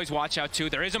 Something to always watch out too.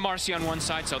 There is a Marcy on one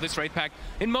side, so this Wraith Pack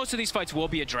in most of these fights will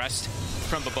be addressed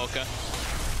from Baboka.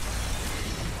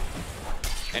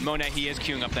 And Monet, he is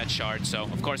queuing up that shard, so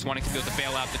of course wanting to be able to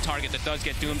bail out the target that does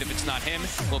get doomed. If it's not him,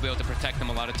 we'll be able to protect them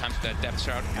a lot of times with that depth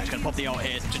shroud. He's going to pop the ult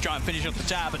here to try and finish up the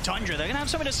tab, but Tundra, they're going to have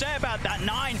something to say about that.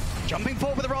 9 jumping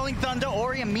forward with the Rolling Thunder.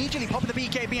 Ori immediately popping the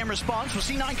BKB in response. We'll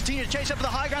see 9 continue to chase up for the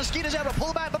high ground. Skeeter's able to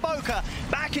pull back Baboka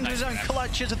back into his own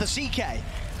clutches of the CK.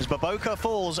 As Baboka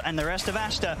falls and the rest of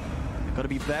Aster, they've got to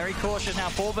be very cautious now.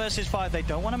 4 versus 5. They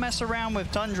don't want to mess around with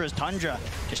Tundra's. Tundra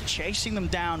just chasing them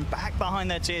down back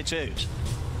behind their tier 2s.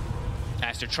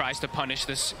 Aster tries to punish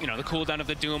this, you know, the cooldown of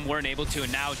the Doom, weren't able to,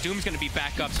 and now Doom's going to be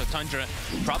back up, so Tundra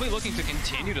probably looking to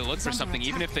continue to look for something,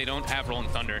 even if they don't have Rolling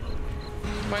Thunder.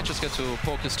 Might just get to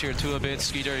poke his tier 2 a bit.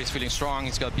 Skeeter, he's feeling strong.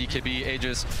 He's got BKB,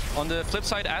 Aegis. On the flip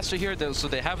side, Aster here, so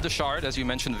they have the shard, as you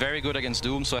mentioned, very good against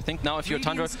Doom. So I think now if you're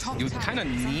Tundra, you kind of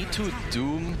need to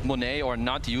Doom Monet or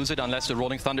not use it unless the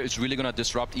Rolling Thunder is really going to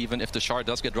disrupt, even if the shard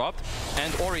does get dropped.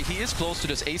 And Ori, he is close to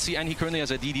this AC, and he currently has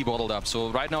a DD bottled up. So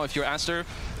right now, if you're Aster,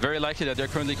 very likely that they're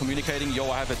currently communicating, yo,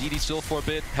 I have a DD still for a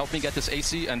bit, help me get this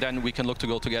AC, and then we can look to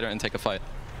go together and take a fight.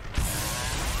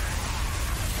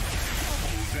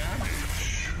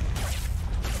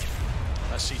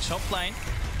 Let's see, top lane,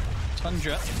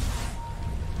 Tundra.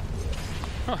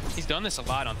 Huh, he's done this a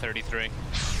lot on 33.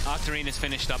 Octarine is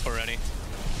finished up already.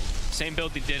 Same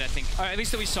build he did, I think, or at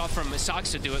least that we saw from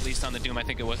Saxa do, at least on the Doom, I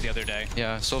think it was the other day.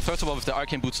 Yeah, so first of all, with the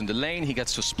Arcane Boots in the lane, he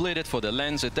gets to split it for the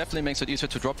lens. It definitely makes it easier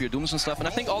to drop your Dooms and stuff. And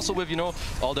I think also with, you know,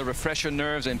 all the refresher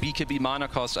nerves and BKB mana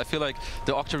costs, I feel like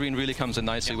the Octarine really comes in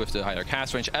nicely with the higher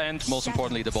cast range and, most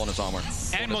importantly, the bonus armor.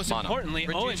 And most importantly,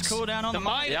 reduced cooldown on the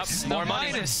minus. Yep, more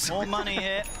money. More money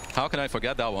here. How can I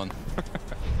forget that one?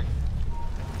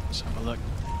 Let's have a look.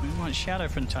 We want Shadow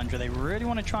from Tundra. They really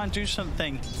want to try and do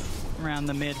something around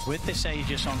the mid with this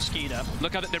Aegis on Skeeter.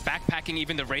 Look how they're backpacking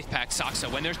even the Wraith Pack Saxa.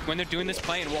 When they're doing this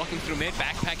play and walking through mid,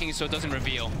 backpacking so it doesn't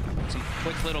reveal. Some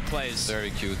quick little plays. Very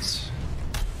cute.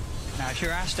 Now, if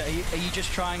you're Aster, are you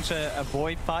just trying to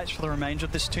avoid fights for the remainder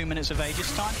of this 2 minutes of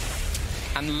Aegis time?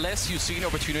 Unless you see an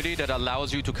opportunity that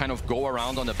allows you to kind of go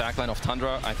around on the backline of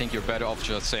Tundra, I think you're better off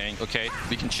just saying, okay,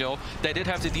 we can chill. They did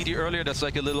have the DD earlier. That's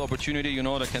like a little opportunity, you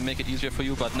know, that can make it easier for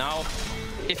you. But now,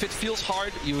 if it feels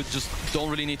hard, you just don't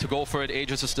really need to go for it.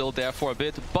 Aegis is still there for a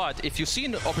bit. But if you see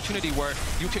an opportunity where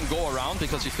you can go around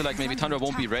because you feel like maybe Tundra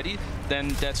won't be ready, then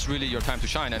that's really your time to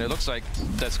shine. And it looks like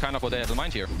that's kind of what they have in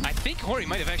mind here. I think Hori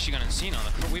might have actually gone unseen on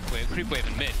the creep wave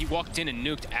in mid. He walked in and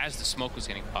nuked as the smoke was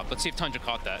getting popped. Let's see if Tundra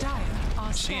caught that.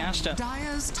 See, Aster, they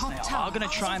are going to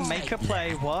try and make a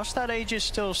play whilst that Aegis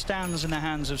still stands in the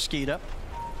hands of Skeeter.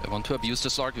 They want to abuse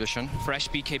this Lark vision. Fresh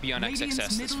BKB on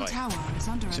XXS this fight.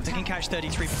 So if they can catch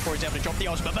 33 before he's able to drop the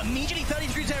ultimate, but immediately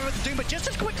 33 is able to do, but just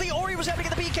as quickly Ori was able to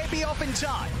get the BKB off in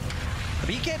time.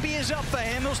 The BKB is up for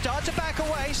him. He'll start to back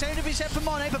away. Same to be said for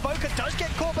Monet. Baboka does get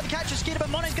caught by the catch of Skeeter, but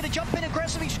Monet's going to jump in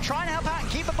aggressively to try and help out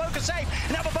and keep Baboka safe.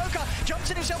 And now Baboka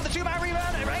jumps in himself with a 2-man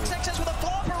rebound. XXS with a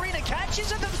flop. Arena catches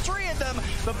the 3 of them.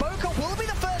 Baboka will be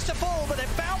the first to fall, but they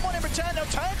found one in return. They'll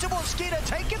turn towards Skeeter,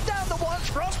 take him down the once.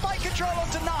 Frostbite control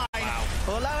onto 9. Wow.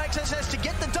 Will allow XXS to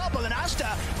get the double, and Aster,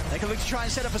 they can look to try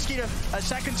and set up for Skeeter a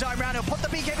second time round. He'll put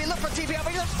the BKB, look for TP up.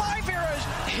 He's got 5 heroes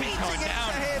beating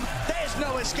into him. There's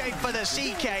no escape for the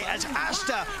CK as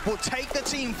Aster will take the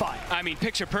team fight. I mean,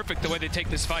 picture perfect the way they take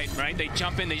this fight, right? They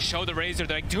jump in, they show the Razor,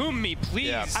 they're like, doom me, please.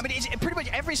 Yeah. I mean, it's pretty much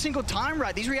every single time,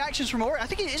 right? These reactions from Ori, I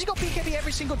think he's got BKB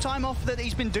every single time off that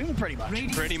he's been doing pretty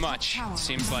much. Pretty much.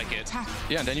 Seems like it.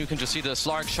 Yeah, and then you can just see the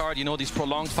Slark shard, you know, these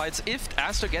prolonged fights. If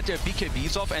Aster get their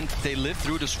BKBs off and they live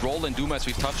through this roll and Doom as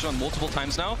we've touched on multiple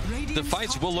times now, the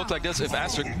fights will look like this if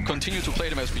Aster continue to play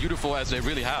them as beautiful as they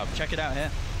really have. Check it out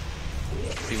here.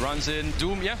 He runs in.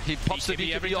 Doom, yeah, he pops the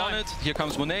BKB on it. Here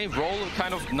comes Monet. Roll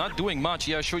kind of not doing much.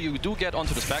 Yeah, sure, you do get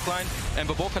onto this backline. And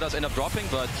Baboka does end up dropping,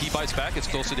 but he bites back. It's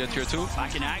close to their tier 2.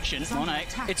 Back in action. Monet,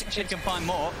 it can find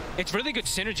more. It's really good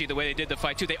synergy the way they did the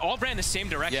fight, too. They all ran the same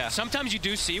direction. Yeah. Sometimes you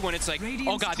do see when it's like,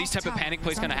 oh, God, these type of panic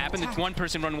plays going to happen. It's one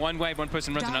person run one way, one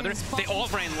person runs another. They all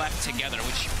ran left together,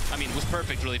 which, I mean, was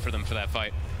perfect, really, for them for that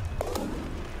fight.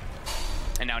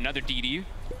 And now another DD.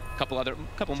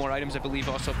 Couple more items, I believe,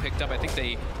 also picked up. I think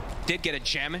they did get a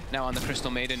gem now on the Crystal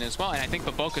Maiden as well, and I think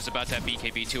Baboka's about to have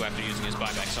BKB too after using his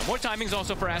buyback. So more timings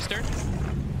also for Aster.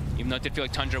 Even though it did feel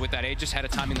like Tundra with that Aegis had a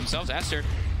timing themselves, Aster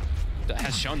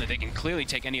has shown that they can clearly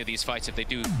take any of these fights if they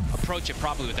do approach it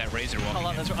properly with that Razor walking. I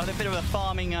like that. A bit of a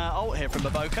farming ult here from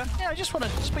Baboka. Yeah, I just want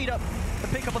to speed up the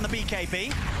pickup on the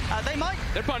BKB. They might.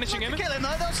 They're punishing him. Kill him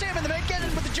though. They'll see him in the mid, get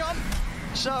him with the jump.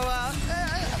 So,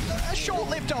 a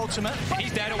short-lived ultimate. But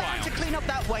he's dead a while. To clean up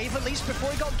that wave at least before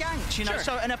he got ganked, you know. Sure.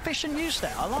 So, an efficient use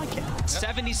there. I like it.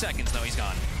 70 seconds, though, he's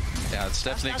gone. Yeah, it's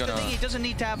definitely that's gonna... the thing. He doesn't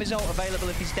need to have his ult available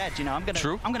if he's dead, you know. I'm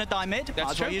gonna die mid. That's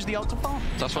Might as well use the ult to farm.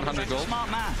 That's 100 gold.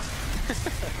 Smart man.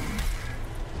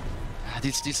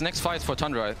 These next fights for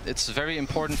Tundra, it's very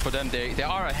important for them. They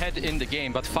are ahead in the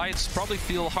game, but fights probably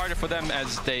feel harder for them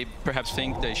as they perhaps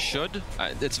think they should.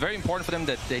 It's very important for them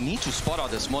that they need to spot out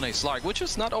this Monet Slark, which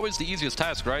is not always the easiest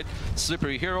task, right?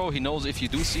 Slippery hero, he knows if you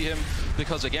do see him,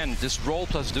 because again, this roll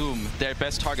plus Doom, their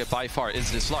best target by far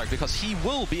is this Slark, because he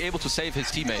will be able to save his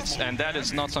teammates, and that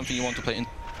is not something you want to play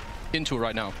into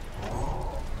right now.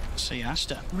 See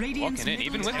Aster walking in,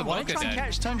 even with the Baboka dead.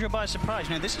 Catch Tundra by surprise.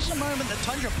 Now, this is a moment that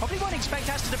Tundra probably won't expect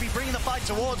Aster to be bringing the fight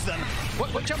towards them.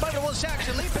 We'll jump over towards Sax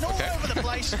and leaping all over the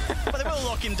place, but they will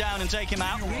lock him down and take him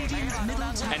out.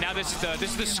 And now this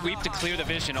is the sweep to clear the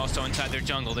vision also inside their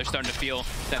jungle. They're starting to feel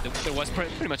that there was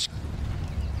pretty much,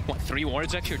 what, 3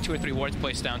 wards actually, or 2 or 3 wards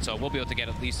placed down, so we'll be able to get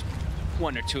at least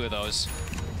 1 or 2 of those.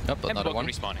 Yep, another one.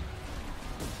 Respawning.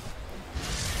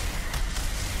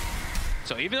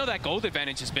 So even though that gold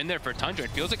advantage has been there for Tundra,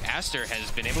 it feels like Aster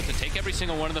has been able to take every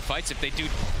single one of the fights if they do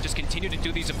just continue to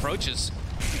do these approaches.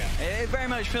 Yeah. It very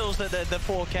much feels that the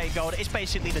 4K gold, it's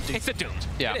basically the Doom. It's the Doom.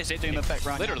 Yeah. It is the Doom effect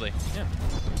right literally. now. Yeah.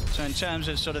 So in terms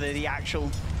of sort of the actual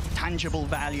tangible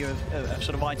value of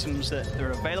sort of items that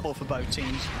are available for both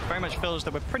teams, very much feels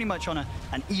that we're pretty much on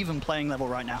an even playing level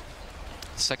right now.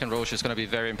 Second Roche is going to be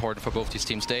very important for both these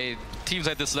teams. Teams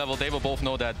at this level, they will both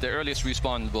know that the earliest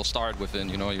respawn will start within,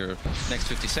 you know, your next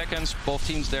 50 seconds. Both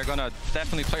teams, they're going to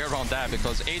definitely play around that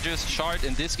because Aegis, Shard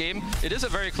in this game, it is a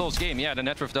very close game. Yeah, the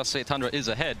network does say Tundra is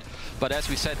ahead, but as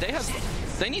we said,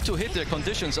 they need to hit their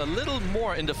conditions a little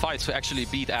more in the fights to actually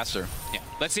beat Aster. Yeah.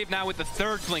 Let's see if now with the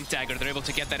 3rd Blink Dagger, they're able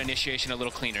to get that initiation a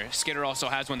little cleaner. Skitter also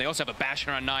has one. They also have a Basher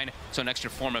on 9, so an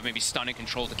extra form of maybe stunning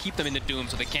control to keep them in the Doom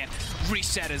so they can't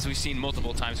reset as we've seen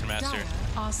multiple times from Aster. Dire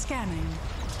are scanning.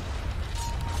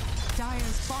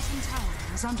 Dire's bottom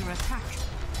tower is under attack.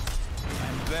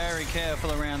 I'm very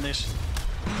careful around this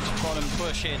Bottom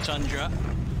push here, Tundra.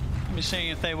 We're seeing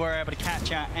if they were able to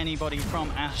catch out anybody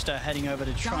from Aster heading over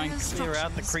to try and clear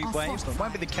out the creep waves, but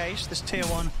won't be the case. This tier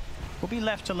 1 will be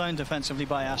left alone defensively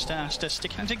by Aster. Aster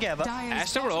sticking together.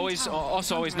 Aster will always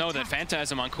know that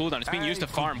Phantasm on cooldown is being used to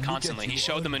farm constantly. He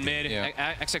showed them in mid.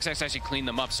 Yeah. XXX actually cleaned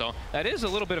them up, so that is a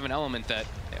little bit of an element that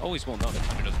they always will know that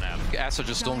Tundra doesn't have. Aster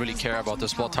just don't really care about the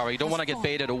spot tower. You don't want to get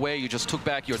baited away. You just took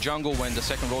back your jungle when the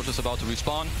second roach is about to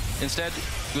respawn. Instead,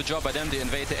 good job by them. They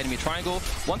invade the enemy triangle.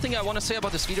 One thing I want to say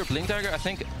about the Skeeter Blink Dagger, I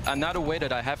think another way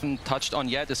that I haven't touched on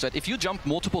yet is that if you jump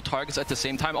multiple targets at the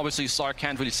same time, obviously Sar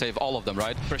can't really save all of them,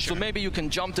 right? For sure. So maybe you can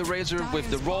jump the Razor with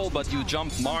the roll, but you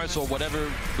jump Mars or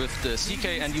whatever with the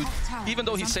CK, and you, even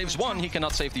though he saves one, he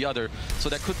cannot save the other. So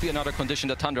that could be another condition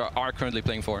that Tundra are currently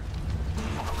playing for.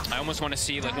 I almost want to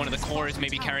see like one of the cores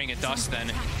maybe carrying a dust then.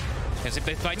 Because if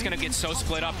the fight's going to get so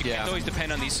split up, you can't always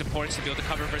depend on these supports to be able to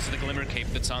cover versus the Glimmer Cape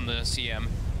that's on the CM.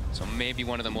 So maybe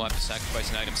one of them will have to sacrifice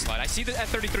an item slot. I see that at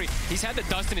 33. He's had the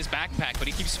dust in his backpack, but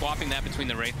he keeps swapping that between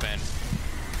the Wraith Band.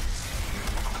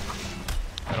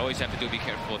 But always have to be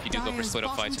careful if you do go for split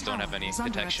up fights and don't have any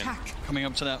detection. Coming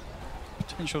up to that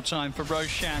potential time for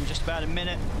Roshan, just about a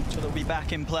minute until they'll be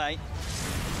back in play.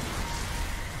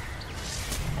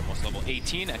 Almost level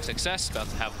 18, XXS, about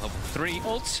to have level 3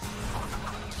 ults.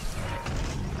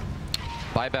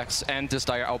 Buybacks and this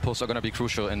Dire Outpost are going to be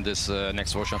crucial in this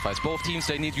next Roshan fights. Both teams,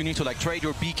 you need to like trade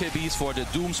your BKBs for the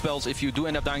Doom spells. If you do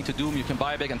end up dying to Doom, you can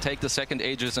buy back and take the second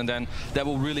Aegis, and then that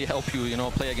will really help you,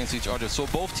 play against each other. So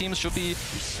both teams should be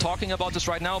talking about this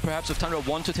right now. Perhaps if Tundra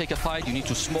want to take a fight, you need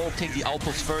to smoke, take the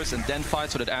Outpost first, and then fight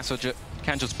so that Aster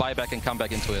can just buy back and come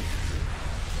back into it.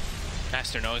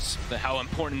 Aster knows how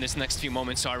important this next few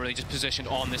moments are, really just positioned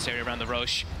all in this area around the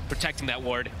Roche, protecting that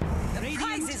ward.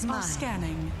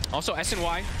 Scanning. Also,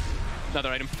 SNY, another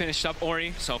item finished up,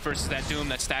 Ori. So versus that Doom,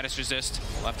 that status resist.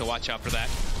 We'll have to watch out for that.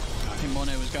 I think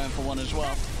Mono was going for one as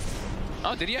well.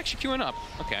 Oh, did he actually queue it up?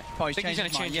 Okay. Oh, I think he's going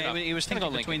to change it up. He was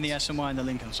thinking between the SNY and the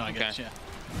Lincoln side, I guess, yeah.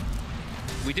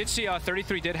 We did see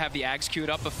 33 did have the Ags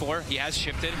queued up before. He has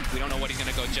shifted. We don't know what he's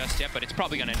going to go just yet, but it's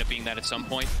probably going to end up being that at some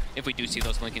point if we do see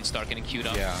those Lincolns start getting queued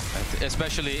up. Yeah,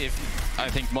 especially if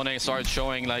I think Monet starts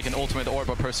showing like an ultimate orb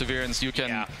of perseverance, you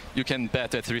can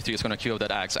bet that 33 is going to queue up that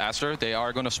Ags. Aster, they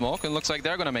are going to smoke, and looks like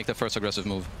they're going to make the first aggressive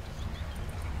move.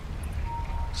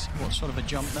 See what sort of a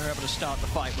jump they're able to start the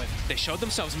fight with. They showed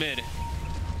themselves mid.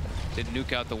 Did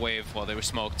nuke out the wave while they were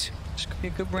smoked. This could be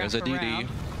a good round. There's a DD.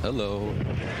 Hello.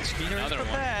 Skeeter is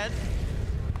prepared.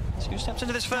 2 steps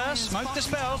into this first. Smoke the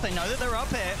spells. They know that they're up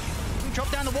here.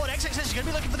 Drop down the ward. XXS is going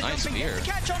to be looking for the jumping. To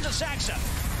catch on to Saxa.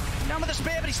 Down with the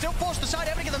spear, but he's still forced aside.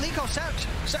 Able to get the leak off.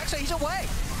 Saxa, he's away.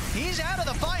 He's out of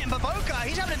the fight, and Baboka,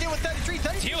 he's having to deal with 33.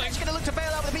 33 is going to look to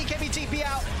bail out with the BKB TP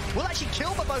out. Will actually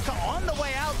kill Baboka on the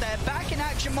way out there. Back in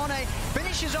action, Monet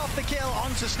finishes off the kill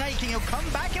onto Snake, and he'll come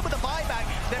back in with a buyback.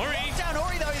 They've locked down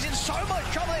Ori, though. He's in so much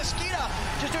trouble there. Skeeter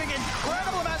just doing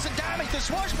incredible amounts of damage. The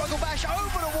swashbuckle bash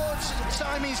over towards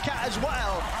Siamese Cat as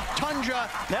well. Tundra,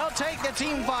 they'll take the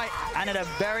team fight, and at a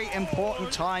very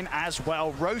important time as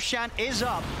well. Roshan is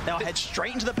up. They'll head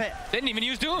straight into the pit. They didn't even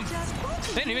use Doom.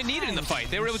 They didn't even need it in the fight.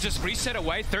 They were able to just reset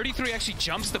away. 33 actually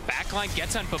jumps the backline,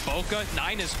 gets on Baboka,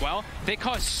 9 as well. They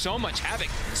caused so much havoc.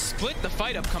 Split the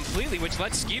fight up completely, which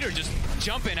lets Skeeter just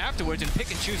jump in afterwards and pick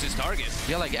and choose his target.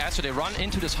 Yeah, like Aster, they run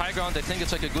into this high ground. They think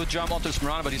it's like a good jump onto this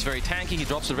Mirana, but he's very tanky. He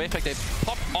drops the Wraith Pack. They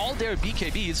pop all their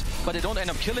BKBs, but they don't end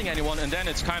up killing anyone. And then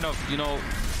it's kind of,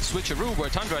 switcheroo where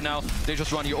Tundra now, they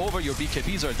just run you over. Your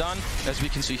BKBs are done. As we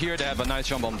can see here, they have a nice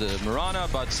jump on the Mirana,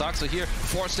 but Saxa here,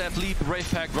 4-step leap,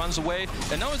 Wraith Pack runs away.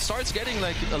 And now it starts getting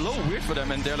like a little weird for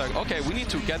them, and they're like, okay, we need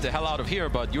to get the hell out of here,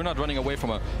 but you're not running away from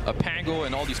a Pango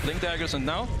and all these Blink Daggers. And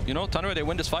now, Tundra, they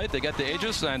win this fight, they get the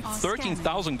Aegis, and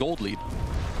 13,000 gold lead.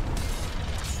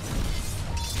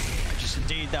 Just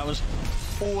indeed, that was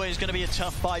always going to be a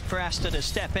tough fight for Aster to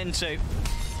step into.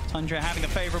 Tundra having the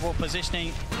favorable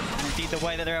positioning, and indeed the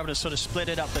way that they're able to sort of split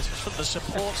it up. The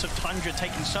supports of Tundra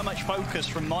taking so much focus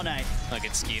from Monet. Look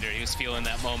at Skeeter, he was feeling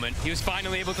that moment. He was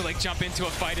finally able to jump into a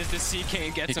fight as the CK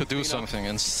and get He could do something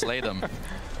and slay them.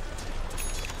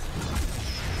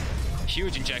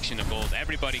 Huge injection of gold.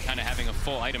 Everybody kind of having a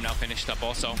full item now finished up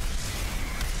also.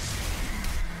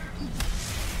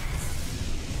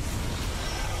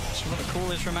 So what the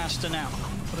call is from Aster now.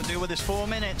 What to do with this 4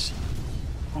 minutes.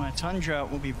 Well, Tundra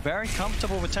will be very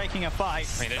comfortable with taking a fight.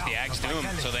 I mean, there's the Axe Doom,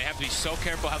 so they have to be so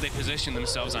careful how they position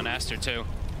themselves on Aster too.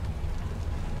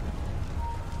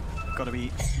 Got to be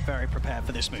very prepared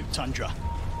for this move. Tundra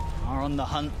are on the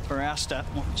hunt for Aster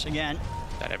once again.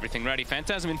 Got everything ready.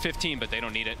 Phantasm in 15, but they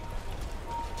don't need it.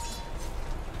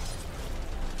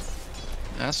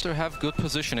 Aster have good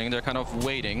positioning. They're kind of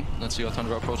waiting. Let's see how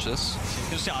Tundra approach this.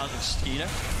 Skeeter.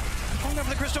 Trying to go for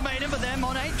the Crystal Maiden, but then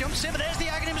Monet jumps in, but there's the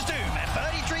Aghanim's Doom. At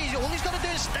 33, all he's got to do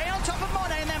is stay on top of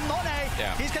Monet, and then Monet,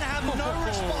 he's going to have no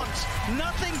response.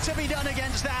 Nothing to be done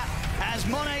against that, as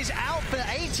Monet's out for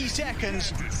 80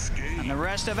 seconds. And the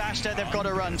rest of Aster, they've got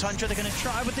to run. Tundra, they're going to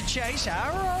try with the chase.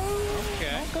 Arrow,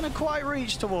 not going to quite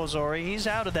reach towards Ori. He's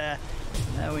out of there.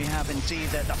 There we have indeed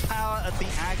the power of the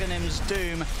Aghanim's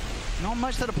Doom. Not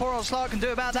much that a poor old Slark can do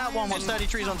about that one once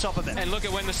 33's on top of it. And look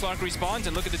at when the Slark respawns,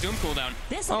 and look at the Doom cooldown.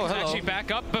 It's actually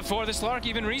back up before the Slark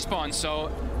even respawns.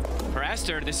 So for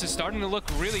Aster, this is starting to look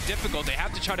really difficult. They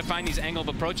have to try to find these angle of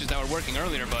approaches that were working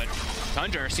earlier, but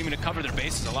Tundra are seeming to cover their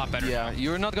bases a lot better. Yeah,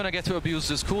 you're not going to get to abuse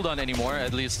this cooldown anymore,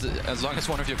 at least as long as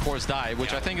one of your cores die,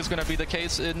 which I think is going to be the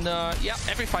case in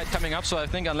every fight coming up. So I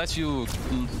think unless you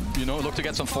look to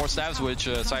get some 4 stabs, which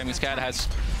Siamese Cat has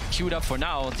queued up for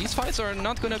now, these fights are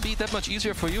not going to be that much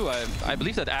easier for you. I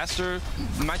believe that Aster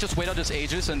might just wait out his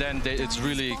Aegis, and then it's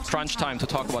really crunch time to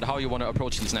talk about how you want to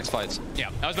approach these next fights. Yeah,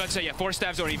 I was about to say, 4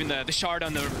 stabs or even the shard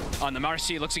on the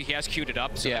Marcy. Looks like he has queued it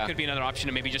up, so that could be another option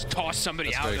to maybe just toss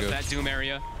somebody out of that Doom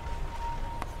area.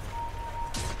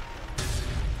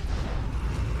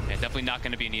 Yeah, definitely not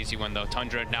going to be an easy one though.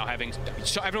 Tundra now having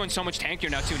everyone's so much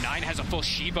tankier now too. 9 has a full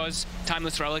Shiva's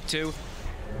Timeless Relic too.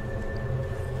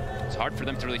 It's hard for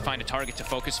them to really find a target to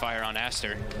focus fire on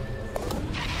Aster.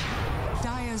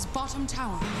 Dire's bottom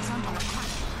tower is under attack.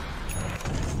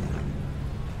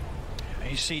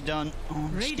 AC done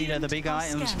on Skeeter, the big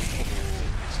items.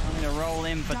 Starting to roll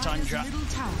in for Tundra.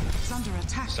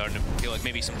 Starting to feel like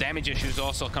maybe some damage issues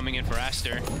also coming in for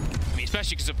Aster. I mean,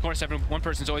 especially because, of course, one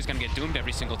person's always going to get doomed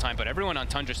every single time, but everyone on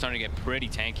Tundra is starting to get pretty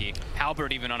tanky.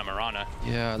 Halberd even on a Mirana.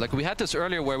 Yeah, like we had this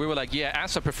earlier where we were like, yeah,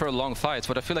 Aster prefer long fights,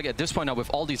 but I feel like at this point now with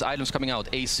all these items coming out,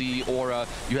 AC, Aura,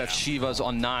 you have Shivas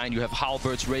on 9, you have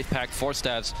Halberds, Wraith Pack, 4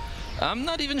 stabs. I'm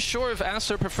not even sure if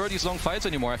Aster prefer these long fights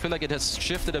anymore. I feel like it has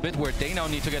shifted a bit where they now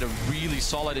need to get a really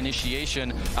solid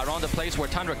initiation around a place where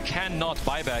Tundra cannot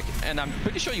buyback. And I'm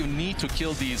pretty sure you need to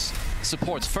kill these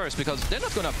supports first because they're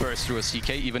not going to burst through a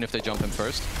CK even if they jump in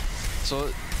first. So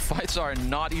fights are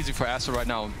not easy for Aster right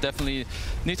now. Definitely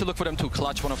need to look for them to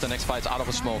clutch one of the next fights out of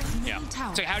a smoke. Yeah.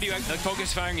 So how do you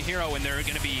focus firing a hero when they're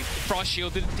going to be frost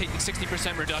shielded, taking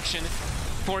 60% reduction?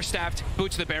 4 staffed,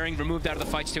 boots the bearing, removed out of the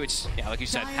fights too. It's, like you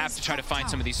said, have to try to find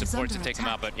some of these supports and take them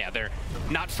out, but yeah, they're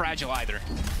not fragile either.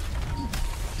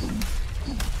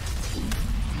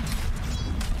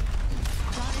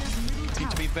 It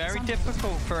to be very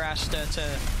difficult for Aster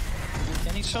to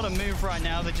make any sort of move right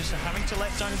now. They're just having to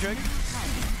let Tundra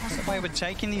get away with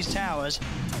taking these towers.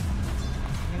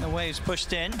 And the waves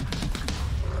pushed in.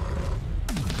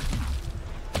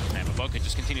 And Maboka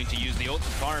just continuing to use the ult to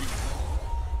farm.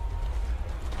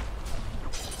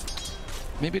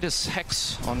 Maybe this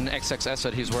Hex on XXS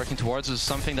that he's working towards is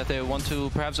something that they want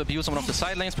to perhaps abuse on one of the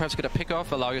side lanes, perhaps get a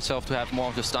pick-off, allow yourself to have more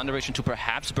of the stun duration to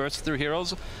perhaps burst through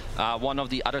heroes. One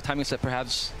of the other timings that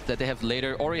perhaps that they have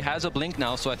later. Ori has a blink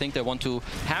now, so I think they want to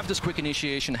have this quick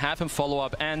initiation, have him follow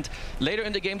up, and later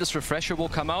in the game this refresher will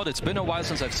come out. It's been a while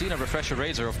since I've seen a refresher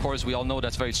Razor. Of course, we all know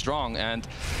that's very strong, and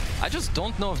I just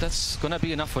don't know if that's going to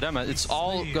be enough for them. It's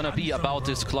all going to be about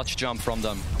this clutch jump from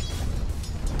them.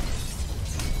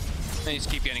 They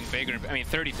just keep getting bigger. I mean,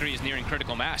 33 is nearing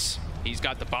critical mass. He's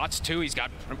got the bots too. He's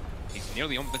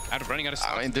nearly running out of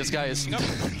slots. I mean, this guy is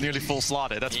nearly full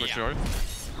slotted, that's for sure.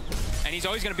 And he's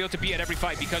always going to be able to be at every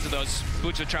fight because of those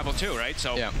boots of travel too, right?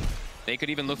 So they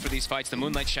could even look for these fights. The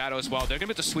Moonlight Shadow as well. They're going to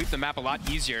be able to sweep the map a lot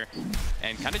easier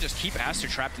and kind of just keep Aster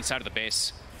trapped inside of the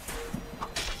base.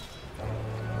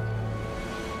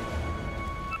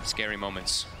 Scary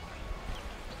moments.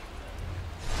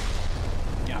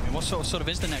 Yeah, I mean, what sort of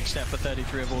is the next step for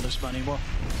 33 of all this money? What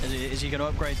is he going to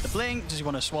upgrade the blink? Does he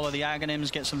want to swallow the Aghanims,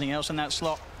 get something else in that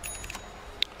slot?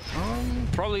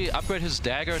 Probably upgrade his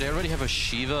dagger. They already have a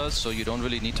Shiva, so you don't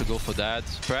really need to go for that.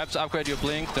 Perhaps upgrade your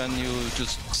blink, then you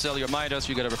just sell your Midas,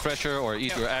 you get a refresher, or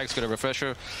eat your Aghs, get a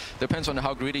refresher. Depends on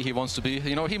how greedy he wants to be.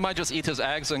 You know, he might just eat his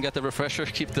Aghs and get the refresher,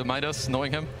 keep the Midas,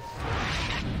 knowing him.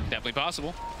 Definitely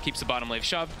possible. Keeps the bottom lane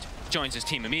shoved, joins his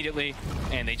team immediately,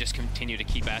 and they just continue to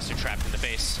keep Aster trapped in the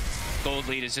base. Gold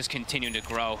lead is just continuing to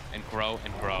grow and grow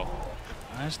and grow.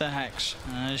 There's the Hex.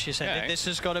 As you said, this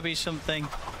has got to be something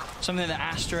that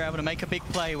Aster are able to make a big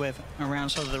play with around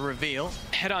sort of the reveal.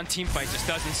 Head-on team fight just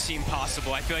doesn't seem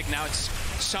possible. I feel like now it's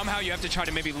somehow you have to try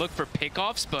to maybe look for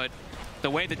pickoffs, but the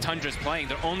way that Tundra is playing,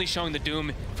 they're only showing the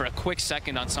Doom for a quick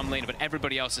second on some lane, but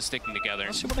everybody else is sticking together.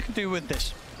 Let's see what they can do with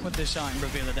this item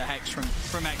reveal of the Hex from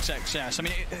XXS. I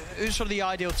mean, who's sort of the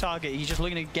ideal target? Are you just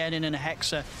looking to get in and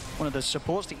Hexa one of the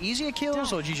supports, the easier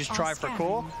kills, or do you just try for a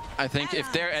core? I think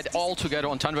if they're at all together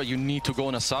on Tundra, you need to go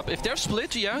on a sub. If they're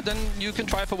split, yeah, then you can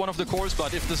try for one of the cores,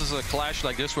 but if this is a clash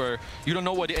like this where you don't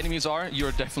know where the enemies are,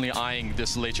 you're definitely eyeing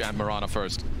this Lich and Mirana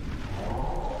first.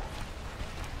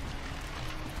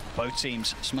 Both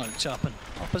teams smoked up on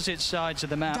opposite sides of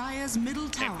the map. Dire's middle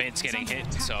tower. Mid's getting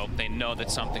hit, so they know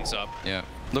that something's up. Yeah,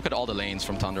 look at all the lanes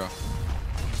from Tundra.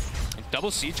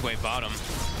 Double siege wave bottom.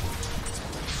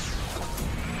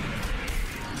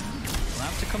 We'll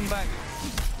have to come back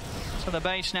to the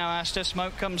base now. Aster,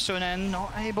 smoke comes to an end.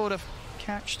 Not able to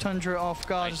catch Tundra off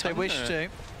guard as they wish to.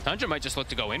 Tundra might just look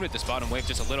to go in with this bottom wave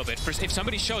just a little bit. First, if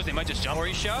somebody shows, they might just jump. Or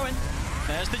he's showing.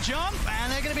 There's the jump,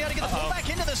 and they're going to be able to get the pull back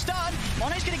into the stun.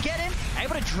 Mone's going to get him,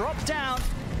 able to drop down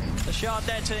the shard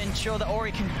there to ensure that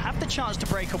Ori can have the chance to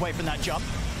break away from that jump.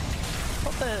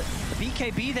 Got the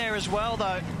BKB there as well,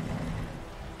 though.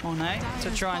 Monet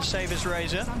to try and save his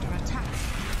Razor.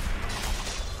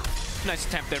 Nice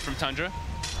attempt there from Tundra.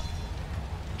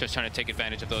 Just trying to take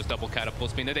advantage of those double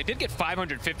catapults being there. They did get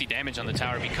 550 damage on the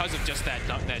tower because of just that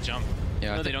jump.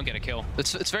 Yeah, no, they don't get a kill.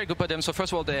 It's very good by them. So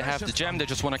first of all, they have the gem. They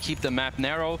just want to keep the map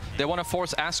narrow. They want to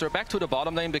force Aster back to the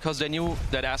bottom lane because they knew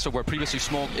that Aster were previously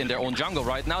smoked in their own jungle,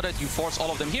 right? Now that you force all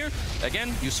of them here,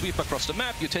 again, you sweep across the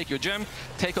map, you take your gem,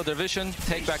 take out their vision,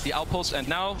 take back the outpost, and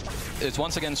now it's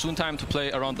once again soon time to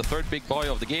play around the third big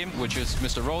boy of the game, which is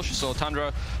Mr. Roche. So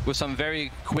Tundra with some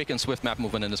very quick and swift map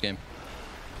movement in this game.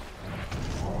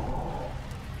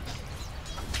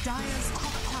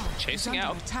 Chasing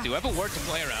out. Do have a ward to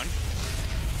play around.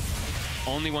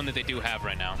 Only one that they do have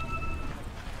right now.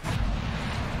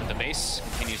 But the base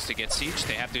continues to get sieged.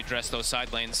 They have to address those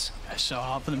side lanes. It's so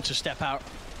hard for them to step out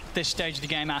this stage of the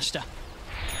game, Aster.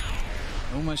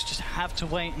 Almost just have to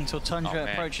wait until Tundra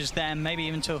approaches them, maybe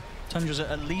even until Tundra's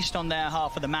at least on their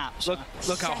half of the map. So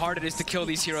look how hard it is to kill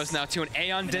these heroes now too. An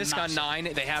Aeon Disc on 9,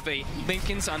 they have a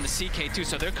Linken's on the CK too,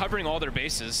 so they're covering all their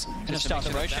bases. Just to make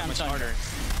sure that much harder.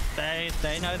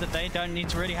 They know that they don't need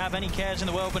to really have any cares in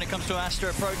the world when it comes to Aster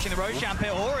approaching the Roshan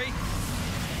pit. Ori,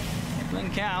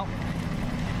 blink out.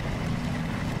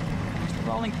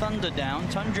 Rolling Thunder down.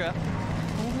 Tundra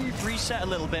will reset a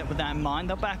little bit with that in mind.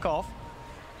 They'll back off.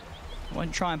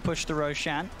 Won't try and push the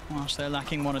Roshan whilst they're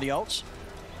lacking one of the ults.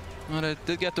 Well, they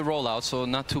did get the rollout, so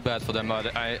not too bad for them.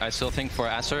 But I still think for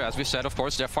Aster, as we said, of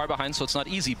course, they're far behind, so it's not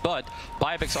easy. But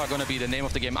buybacks are going to be the name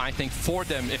of the game, I think, for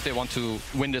them if they want to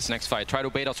win this next fight. Try to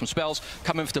bait out some spells,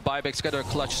 come in with the buybacks, get a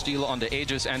clutch steal on the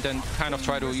Aegis, and then kind of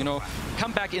try to, you know,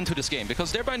 come back into this game.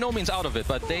 Because they're by no means out of it,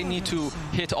 but they need to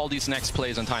hit all these next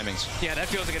plays and timings. Yeah, that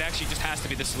feels like it actually just has to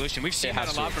be the solution. We've seen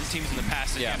that a lot from teams in the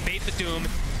past. Yeah, bait the Doom,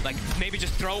 like maybe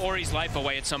just throw Ori's life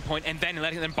away at some point, and then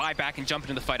letting them buy back and jump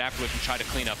into the fight afterwards and try to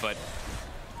clean up. But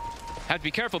have to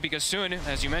be careful because soon,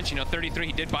 as you mentioned, 33,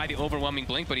 he did buy the overwhelming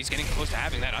blink, but he's getting close to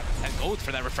having that gold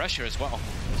for that refresher as well.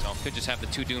 So could just have the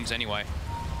 2 Dooms anyway.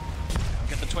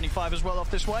 Get the 25 as well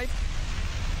off this wave.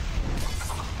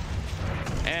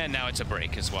 And now it's a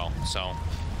break as well, so.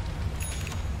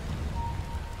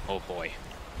 Oh boy.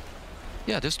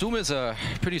 Yeah, this Doom is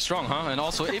pretty strong, huh? And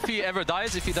also, if he ever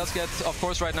dies, if he does get, of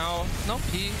course, right now, no,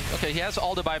 he has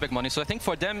all the buyback money. So I think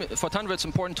for them, for Tundra, it's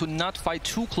important to not fight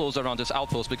too close around this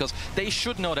outpost because they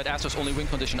should know that Aster's only win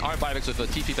condition are buybacks with a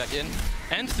TP back in.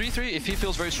 And 3-3, if he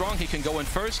feels very strong, he can go in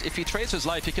first. If he trades his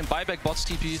life, he can buy back bots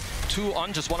TP 2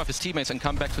 on just one of his teammates and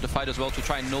come back to the fight as well to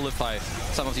try and nullify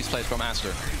some of these plays from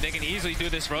Aster. They can easily do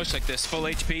this Roche like this, full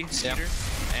HP, Skeeter,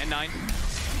 and 9.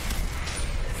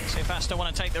 See if Aster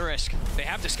want to take the risk. They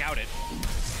have to scout it.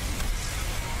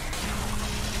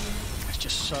 It's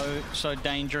just so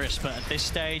dangerous, but at this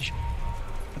stage,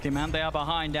 with the amount they are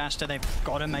behind Aster, they've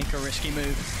got to make a risky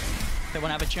move. They want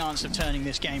to have a chance of turning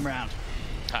this game round.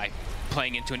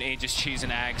 Playing into an Aegis Cheese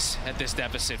and Ags at this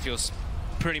deficit feels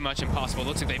pretty much impossible.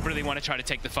 Looks like they really want to try to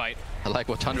take the fight. I like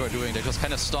what Tundra are doing. They just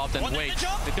kind of stopped and wait.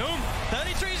 The Doom.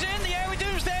 33's in. The AoE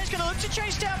Doom's there. He's going to look to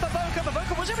chase down Baboka.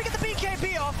 Baboka was able to get the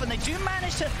BKB off, and they do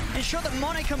manage to ensure that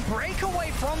Monet can break away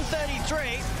from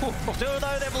 33. Still,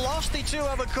 though, they've lost the 2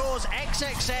 other cores,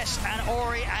 XXS and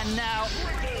Ori, and now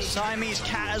Siamese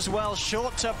Cat as well,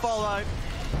 short to follow.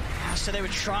 So they were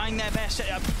trying their best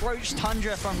to approach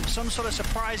Tundra from some sort of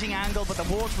surprising angle, but the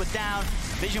wards were down,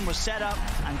 vision was set up,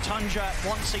 and Tundra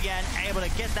once again able to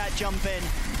get that jump in.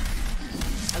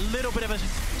 a little bit of a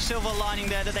silver lining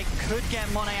there that they could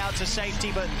get Monet out to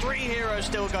safety, but 3 heroes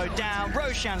still go down.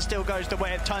 Roshan still goes the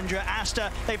way of Tundra. Aster,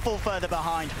 they fall further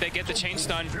behind. They get the chain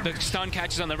stun. The stun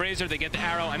catches on the Razor. They get the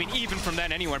arrow. I mean, even from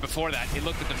then, anywhere before that, it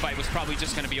looked like the fight was probably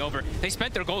just going to be over. They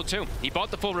spent their gold, too. He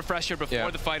bought the full refresher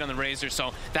before the fight on the Razor,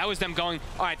 so that was them going,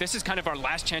 all right, this is kind of our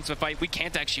last chance of a fight. We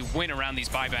can't actually win around these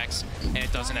buybacks, and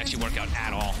it doesn't actually work out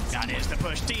at all. That is the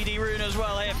push. DD Rune as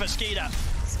well here for Skeeter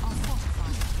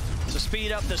to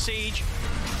speed up the siege.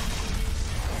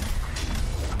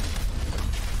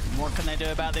 What can they do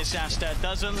about this Aster?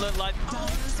 Doesn't look like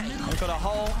they've got a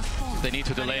whole... They need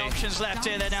to delay. Options left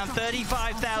here. They're down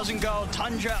 35,000 gold.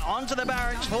 Tundra onto the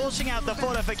barracks, forcing out the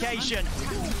fortification.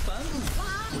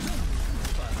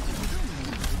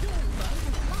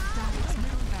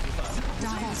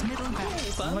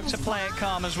 Look to play it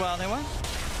calm as well. They won't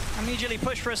immediately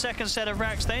push for a second set of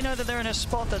racks. They know that they're in a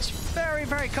spot that's very,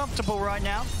 very comfortable right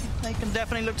now. They can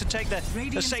definitely look to take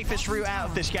the safest route out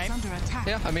of this game.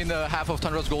 Yeah, I mean, half of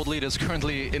Tundra's gold lead is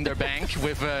currently in their bank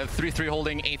with 3-3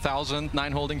 holding 8,000,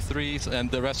 9 holding 3s,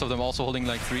 and the rest of them also holding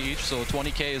like 3 each. So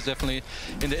 20k is definitely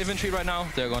in the inventory right now.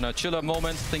 They're going to chill a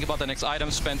moment, think about the next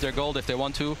item, spend their gold if they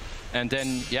want to. And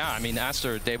then, yeah, I mean,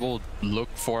 Aster, they will look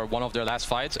for one of their last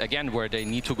fights, again, where they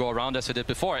need to go around as they did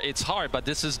before. It's hard, but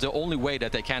this is the only way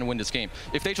that they can win this game.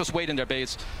 If they just wait in their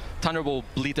base, Tundra will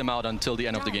bleed them out until the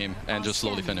end of the game and just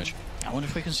slowly finish. I wonder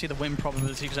if we can see the win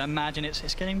probability, because I imagine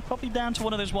it's getting probably down to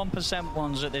one of those 1%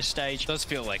 ones at this stage. It does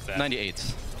feel like that.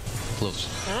 98. Close.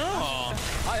 Oh,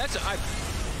 that's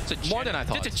a more than I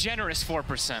thought. That's a generous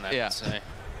 4%, I would say.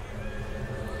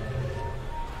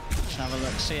 Let's have a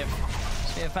look, see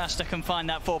if Aster can find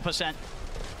that 4%.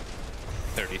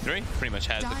 33 pretty much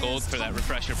has the gold for that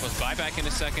refresher plus buyback in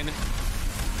a second.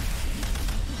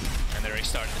 And they're already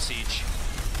starting the siege.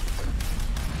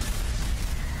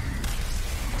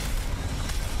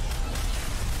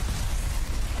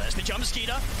 There's the jump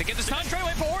Skeeter. They get the stun straight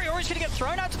away for Ori. Ori's going to get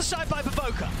thrown out to the side by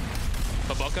Baboka.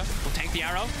 Baboka will tank the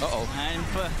arrow. Uh-oh. And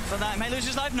for that, he may lose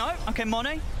his life. No. Okay,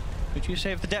 Monet. Would you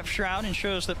say if the Depth Shroud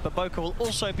ensures that Baboka will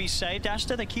also be saved?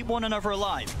 Aster, they keep one another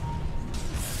alive.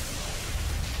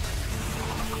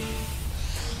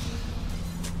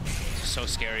 So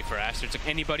scary for Aster. It's like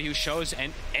anybody who shows,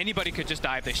 and anybody could just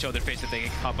die if they show their face that they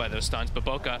get caught by those stuns.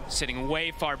 Baboka sitting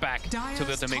way far back to be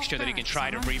able to make sure that he can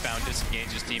try to rebound, disengage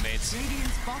his teammates.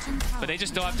 But they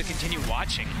just still have to continue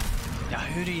watching. Now,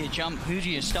 who do you jump? Who do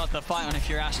you start the fight on if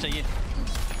you're Aster? You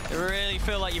really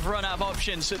feel like you've run out of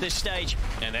options at this stage.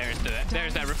 And there's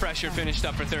that refresher finished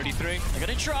up for 33. They're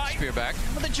going to try. Spear back.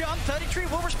 For the jump, 33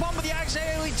 will respond with the Axe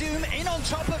AoE Doom in on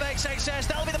top of XXS.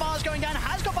 That'll be the Mars going down.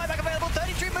 Has got buyback available.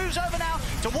 33 moves over now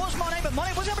towards Monet, but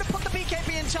Monet was able to put the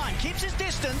BKB in time. Keeps his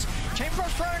distance.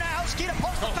 Chainfrost thrown out. Skeeter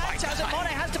pops the Phantasm.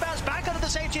 Monet has to bounce back under the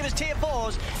safety of his tier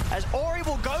 4s as Ori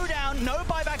will go down. No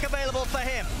buyback available for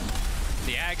him.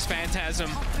 The Axe Phantasm.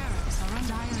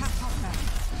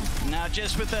 Now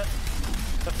just with the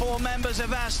 4 members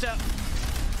of Aster,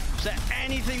 is there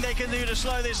anything they can do to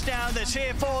slow this down? The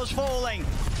tier 4's falling.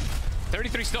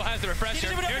 33 still has the refresher.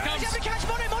 Here it comes. He's able to catch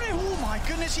Monet. Oh my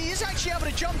goodness, he is actually able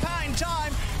to jump out in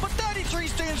time, but 33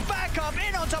 Doom's back up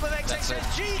in on top of XXS.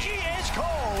 GG is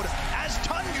called as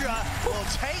Tundra will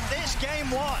take this game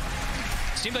 1.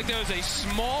 Seemed like there was a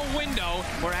small window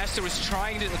where Aster was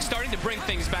starting to bring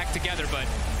things back together, but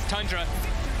Tundra,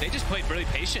 they just played really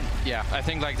patient. Yeah, I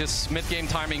think like this mid-game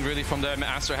timing really from them,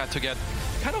 Aster had to get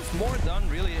kind of more done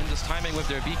really in this timing with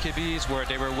their BKBs where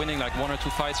they were winning like 1 or 2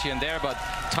 fights here and there, but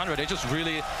Tundra, they just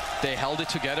really, they held it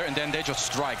together and then they just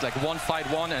strike, like one fight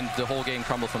won and the whole game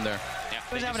crumbled from there. Yeah,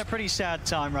 he was having a pretty sad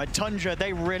time, right? Tundra,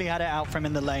 they really had it out for him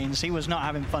in the lanes. He was not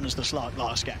having fun as the slot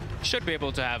last game. Should be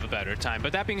able to have a better time.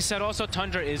 But that being said, also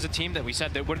Tundra is a team that we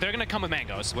said that they're going to come with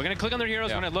mangoes. We're going to click on their heroes.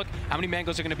 We're going to look how many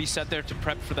mangoes are going to be set there to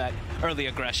prep for that early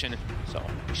aggression. So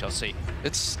we shall see.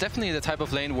 It's definitely the type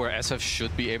of lane where SF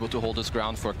should be able to hold its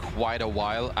ground for quite a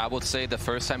while. I would say the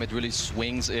first time it really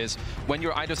swings is when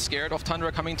you're either scared of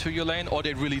Tundra coming to your lane or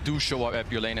they really do show up at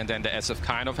your lane and then the SF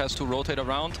kind of has to rotate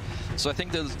around. So I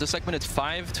think the segmented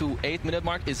 5 to 8 minute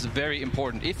mark is very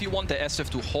important. If you want the SF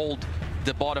to hold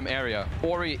the bottom area,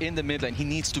 Ori in the mid lane, he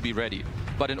needs to be ready.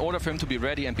 But in order for him to be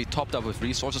ready and be topped up with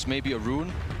resources, maybe a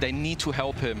rune, they need to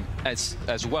help him as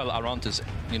well around this,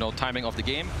 you know, timing of the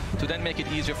game to then make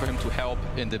it easier for him to help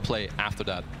in the play after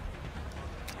that.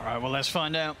 All right, well, let's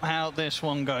find out how this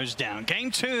one goes down.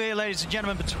 Game 2 here, ladies and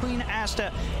gentlemen, between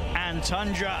Aster and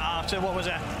Tundra after what was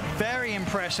a very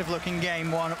impressive looking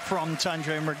game one from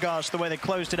Tundra in regards to the way they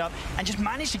closed it up and just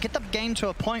managed to get the game to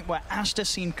a point where Aster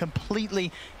seemed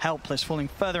completely helpless, falling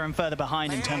further and further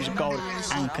behind in terms of gold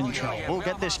and control. We'll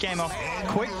get this game off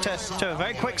quick to a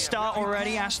very quick start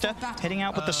already. Aster hitting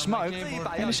out with the smoke.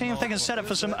 Maybe seeing if they can set up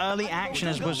for some early action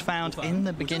as was found in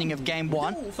the beginning of game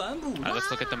one. All right,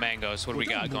 let's look at the mangoes. What do we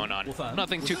got going on?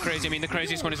 Nothing too crazy. I mean, the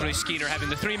craziest one is really Skeeter having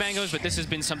the 3 mangoes, but this has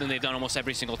been something they've done almost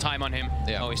every single time on him.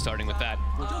 Yeah. Always starting with that.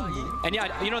 And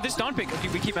yeah, you know, this Dawn pick,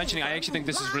 we keep mentioning, I actually think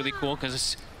this is really cool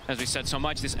because, as we said so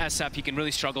much, this SF, he can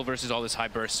really struggle versus all this high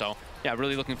burst. So yeah,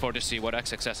 really looking forward to see what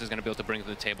XXS is going to be able to bring to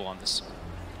the table on this.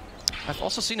 I've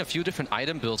also seen a few different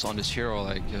item builds on this hero,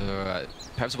 like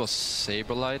perhaps it was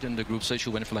Saberlight in the group stage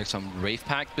who went for like some Wraith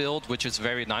Pack build, which is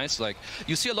very nice. Like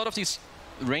you see a lot of these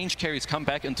range carries come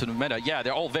back into the meta. Yeah,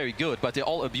 they're all very good, but they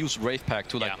all abuse Wraith Pack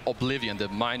to like oblivion. The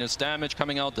minus damage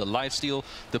coming out, the lifesteal,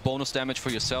 the bonus damage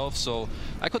for yourself. So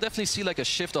I could definitely see like a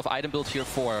shift of item build here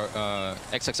for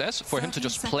XXS, for him to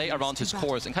just play around his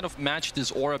cores and kind of match this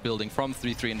aura building from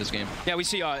 3-3 in this game. Yeah, we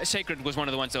see Sacred was one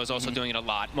of the ones that was also doing it a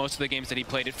lot. Most of the games that he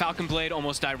played it, Falcon Blade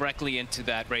almost directly into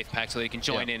that Wraith Pack so that he can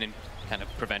join in and kind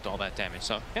of prevent all that damage.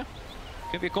 So yeah,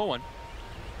 could be a cool one.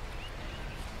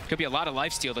 Could be a lot of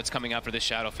lifesteal that's coming out for this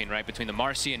Shadow Fiend, right? Between the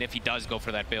Marcy and if he does go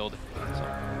for that build. So.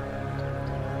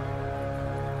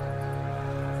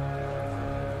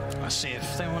 Let's see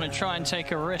if they want to try and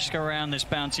take a risk around this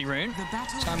bounty rune.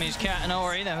 Tommy's Cat and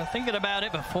Ori, they were thinking about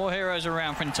it, but 4 heroes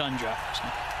around from Tundra. So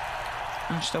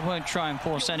Aster won't try and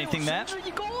force anything there.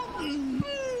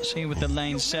 See with the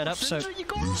lane set up, so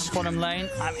bottom lane,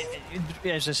 I mean,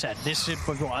 as I said, this is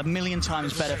a million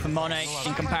times better for Monet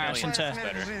in comparison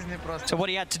to what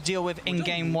he had to deal with in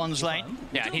game one's lane.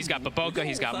 Yeah, and he's got Baboka,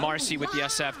 he's got Marcy with the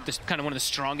SF, this kind of one of the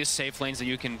strongest safe lanes that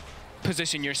you can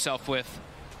position yourself with.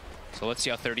 So let's see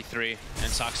how 33 and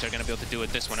Sox are going to be able to do it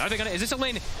this one. Are they going to, is this a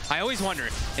lane, I always wonder,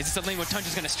 is this a lane where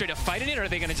Tundra's going to straight up fight in it, or are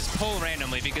they going to just pull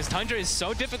randomly? Because Tundra is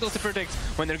so difficult to predict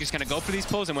when they're just going to go for these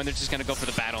pulls and when they're just going to go for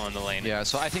the battle in the lane. Yeah,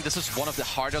 so I think this is one of the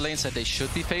harder lanes that they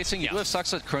should be facing. You do have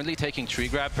Soxa currently taking tree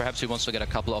grab, perhaps he wants to get a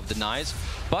couple of denies.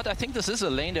 But I think this is a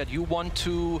lane that you want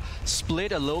to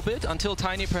split a little bit until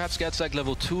Tiny perhaps gets like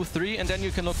level 2, 3, and then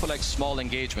you can look for like small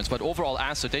engagements. But overall,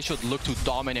 Aster, they should look to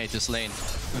dominate this lane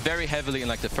very heavily in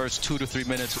like the first 2 to 3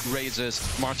 minutes.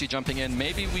 Raises, Marcy jumping in.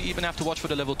 Maybe we even have to watch for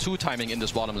the level 2 timing in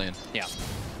this bottom lane. Yeah.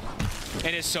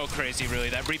 It is so crazy,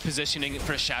 really, that repositioning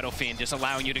for Shadow Fiend, just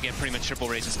allowing you to get pretty much triple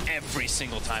raises every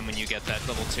single time when you get that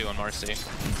level 2 on Marcy.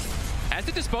 Has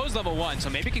to dispose level 1,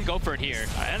 so maybe can go for it here.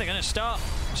 They're going to start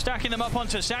stacking them up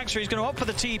onto Saxer. He's going to opt for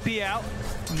the TP out.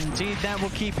 And indeed, that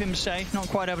will keep him safe. Not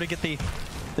quite able to get the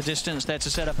distance there to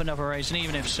set up another raise, and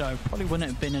even if so, probably wouldn't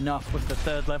have been enough with the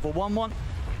 3rd level 1-1.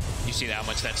 You see how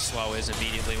much that slow is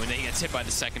immediately. When he gets hit by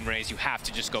the 2nd raise, you have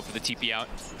to just go for the TP out.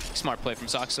 Smart play from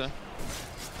Soxa.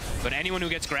 But anyone who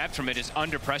gets grabbed from it is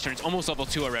under pressure. It's almost level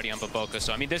 2 already on Baboka.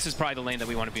 So, I mean, this is probably the lane that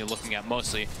we want to be looking at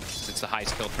mostly, since it's the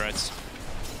highest kill threats.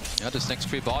 Yeah, this next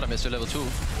tree bottom is the level 2.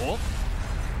 Oh.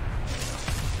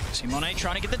 Simone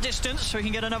trying to get the distance so he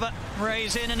can get another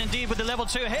raise in, and indeed with the level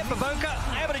 2 hit,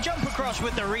 Baboka able to jump across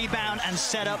with the rebound and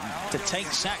set up to take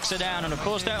Saxa down. And of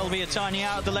course that will be a Tiny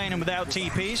out of the lane and without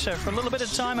TP, so for a little bit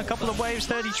of time, a couple of waves,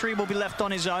 33 will be left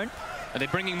on his own. Are they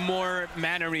bringing more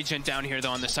mana regen down here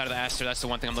though on the side of the Aster? That's the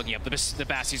one thing I'm looking at. The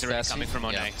Bassie's already coming from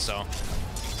Monet, so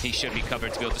he should be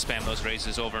covered to be able to spam those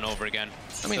raises over and over again.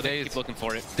 I mean, so they keep looking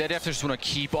for it. They definitely just want to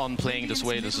keep on playing this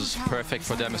way. This is perfect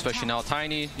for them, especially now.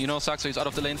 Tiny, you know, Saxa is out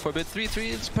of the lane for a bit. 3-3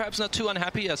 is perhaps not too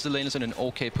unhappy as the lane is in an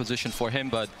okay position for him.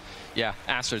 But yeah,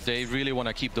 Aster, they really want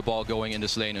to keep the ball going in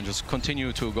this lane and just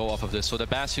continue to go off of this. So the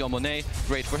Bassi on Monet,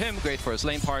 great for him, great for his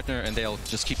lane partner, and they'll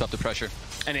just keep up the pressure.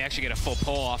 And they actually get a full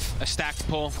pull off, a stacked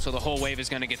pull. So the whole wave is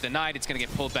going to get denied. It's going to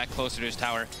get pulled back closer to his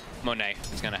tower. Monet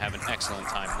is going to have an excellent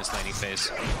time in this laning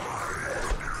phase.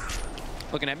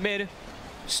 Looking at mid,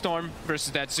 Storm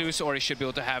versus that Zeus, or he should be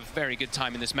able to have very good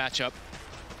time in this matchup.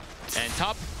 And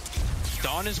top,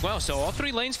 Dawn as well. So all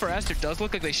 3 lanes for Aster does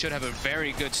look like they should have a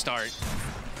very good start.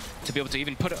 To be able to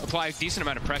even apply a decent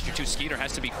amount of pressure to Skeeter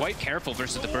has to be quite careful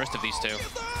versus the burst of these 2.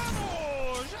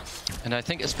 And I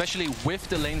think especially with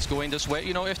the lanes going this way,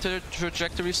 you know, if the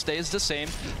trajectory stays the same,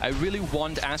 I really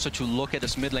want Aster to look at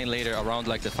this mid lane later around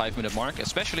like the 5-minute mark,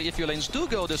 especially if your lanes do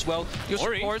go this well. Your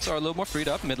supports are a little more freed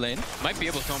up mid lane. Might be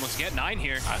able to almost get 9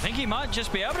 here. I think he might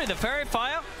just be able to. The Fairy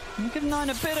Fire, give 9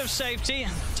 a bit of safety.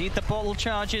 Indeed, the bottle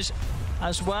charges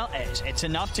as well. It's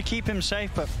enough to keep him safe,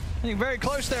 but I think very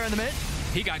close there in the mid.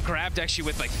 He got grabbed actually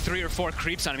with like 3 or 4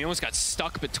 creeps on him. He almost got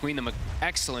stuck between them.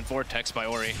 Excellent vortex by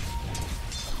Ori.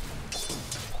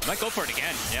 Might go for it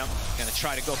again. Yeah, gonna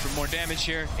try to go for more damage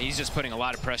here. He's just putting a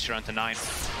lot of pressure onto 9.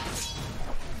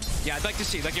 Yeah, I'd like to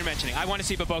see, like you're mentioning, I want to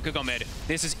see Baboka go mid.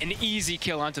 This is an easy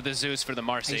kill onto the Zeus for the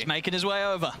Marcy. He's making his way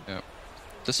over. Yeah.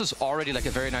 This is already like a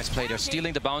very nice play. They're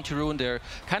stealing the bounty rune. They're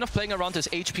kind of playing around this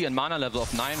HP and mana level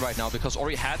of 9 right now because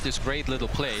Ori had this great little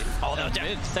play. Oh,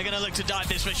 they're going to look to dive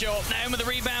this for sure. Now with the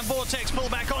rebound, Vortex pull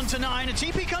back onto 9. A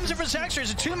TP comes in for Saxter.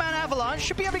 It's a 2-man avalanche.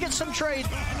 Should be able to get some trade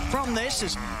from this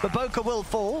as Baboka will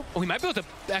fall. Oh, he might be able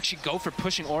to actually go for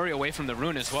pushing Ori away from the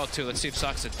rune as well, too. Let's see if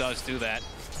Saxter does do that.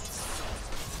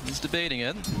 He's debating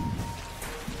it.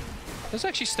 Let's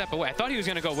actually step away. I thought he was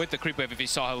going to go with the creep wave if he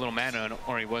saw how little mana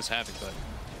Ori was having, but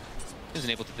he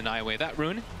wasn't able to deny away that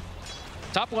rune.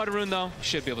 Top water rune, though,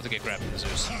 should be able to get grabbed from the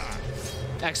Zeus.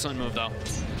 Excellent move, though.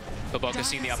 Baboka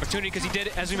seeing the opportunity because he did,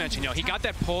 as we mentioned, he got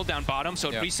that pull down bottom, so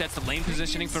it resets the lane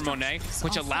positioning for Monet,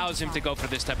 which allows him to go for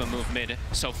this type of move mid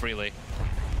so freely.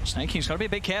 Snake King's got to be a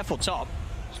bit careful top.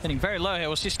 He's getting very low here.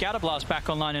 We'll see Scatterblast back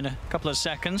online in a couple of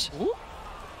seconds. Ooh.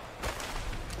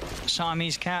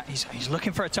 Siamese Cat, he's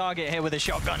looking for a target here with a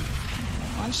shotgun.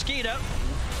 On Skeeter.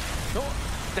 Oh,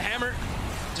 the hammer,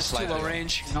 just too low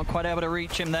range. Not quite able to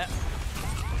reach him there.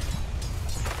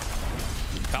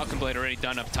 Falcon Blade already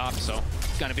done up top, so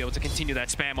gonna be able to continue that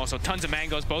spam. Also, tons of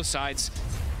mangoes both sides.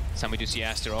 This time we do see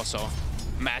Aster also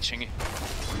matching.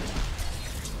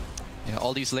 Yeah,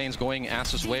 all these lanes going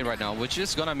Aster's way right now, which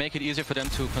is gonna make it easier for them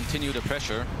to continue the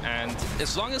pressure. And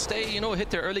as long as they,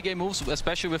 hit their early game moves,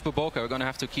 especially with Baboka, we're gonna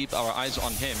have to keep our eyes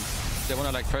on him. They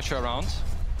wanna like pressure around.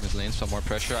 Mid lane, some more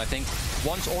pressure. I think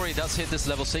once Ori does hit this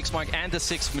level 6 mark and the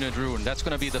 6-minute rune, that's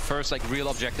gonna be the first like real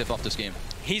objective of this game.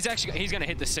 He's gonna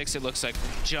hit the 6, it looks like,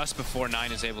 just before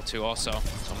 9 is able to also.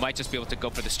 So might just be able to go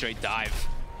for the straight dive.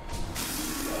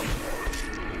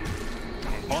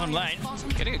 Bottom lane.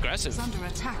 Getting aggressive. Under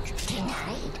attack.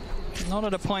 Not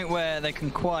at a point where they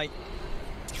can quite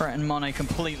threaten Monet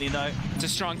completely, though. It's a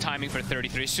strong timing for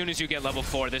 33. As soon as you get level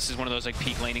 4, this is one of those like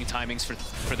peak laning timings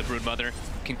for the Broodmother.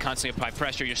 You can constantly apply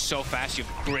pressure. You're so fast. You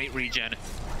have great regen.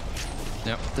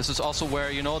 Yeah, this is also where,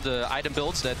 the item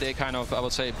builds that they kind of, I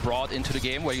would say, brought into the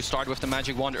game, where you start with the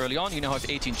magic wand early on. You now have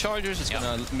 18 chargers. It's going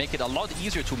to make it a lot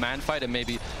easier to man fight and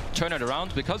maybe turn it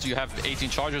around because you have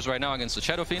 18 chargers right now against the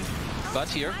Shadow Fiend. But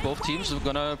here, both teams are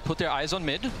going to put their eyes on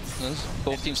mid.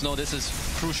 Both teams know this is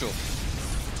crucial.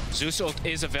 Zeus ult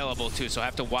is available too, so I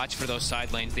have to watch for those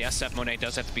side lanes. The SF Monet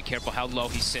does have to be careful how low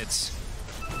he sits.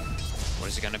 What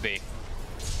is it going to be?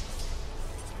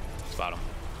 It's bottom.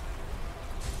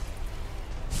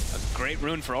 A great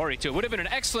rune for Ori too. It would have been an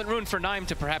excellent rune for Naim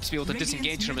to perhaps be able to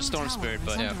disengage from a Storm Spirit,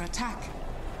 but yeah. Attack.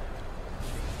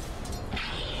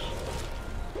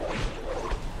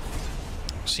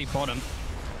 See bottom.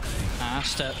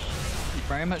 Aster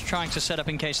very much trying to set up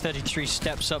in case 33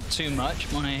 steps up too much.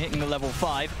 Monet hitting the level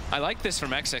 5. I like this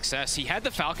from XXS. He had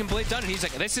the Falcon Blade done, and he's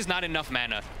like, this is not enough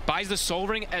mana. Buys the Soul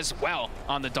Ring as well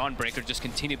on the Dawnbreaker. Just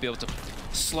continue to be able to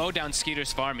slow down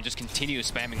Skeeter's farm and just continue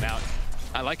spamming out.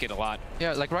 I like it a lot.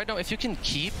 Yeah, like right now, if you can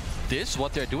keep this,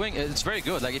 what they're doing, it's very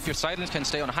good. Like if your Silence can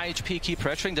stay on high HP, keep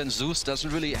pressuring, then Zeus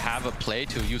doesn't really have a play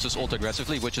to use his ult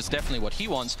aggressively, which is definitely what he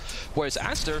wants. Whereas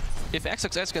Aster, if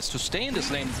XXS gets to stay in this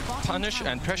lane, punish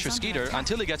and pressure Skeeter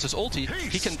until he gets his ulti,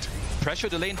 he can pressure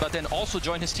the lane, but then also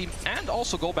join his team and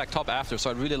also go back top after. So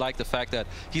I really like the fact that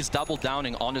he's double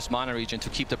downing on his mana region to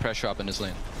keep the pressure up in his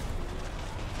lane.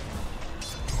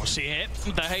 We'll see it.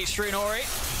 The haste rune Ori.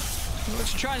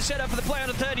 Looks to try and set up for the play on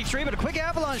the 33, but a quick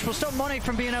avalanche will stop Monet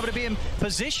from being able to be in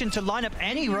position to line up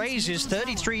any raises.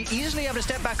 33 easily able to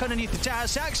step back underneath the tower.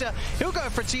 Saxa, he'll go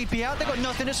for a TP out. They've got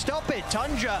nothing to stop it.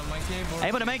 Tundra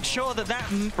able to make sure that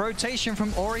that rotation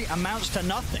from Ori amounts to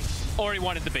nothing. Ori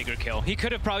wanted the bigger kill. He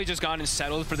could have probably just gone and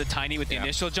settled for the tiny with the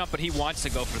initial jump, but he wants to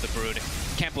go for the Brood.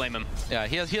 Can't blame him. Yeah,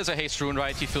 he has a haste rune,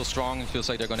 right? He feels strong. He feels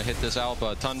like they're going to hit this out,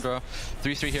 but Tundra,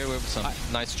 3-3 here with some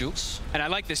nice jukes. And I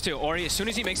like this too. Ori, as soon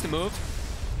as he makes the move,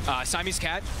 Siamese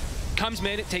Cat comes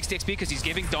mid, takes the XP because he's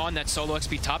giving Dawn that solo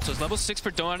XP top. So his level 6 for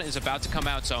Dawn is about to come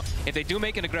out. So if they do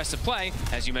make an aggressive play,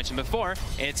 as you mentioned before,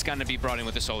 it's going to be brought in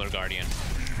with the Solar Guardian.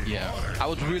 Yeah, I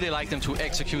would really like them to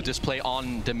execute this play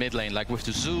on the mid lane, like with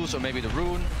the Zeus or maybe the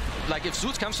rune. Like if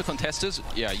Zeus comes to contest this,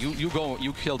 yeah, you go,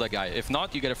 you kill that guy. If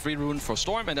not, you get a free rune for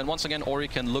Storm, and then once again Ori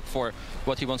can look for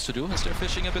what he wants to do as they're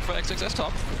fishing a bit for XXS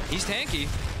top. He's tanky.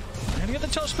 And we get the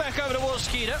toss back over towards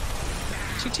Skeeter.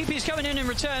 So TP's coming in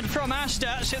return from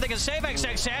Aster. See if they can save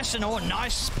XXS. And oh,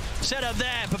 nice setup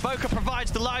there. Baboka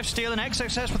provides the lifesteal, and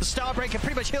XXS with the Starbreaker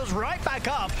pretty much heals right back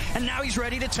up. And now he's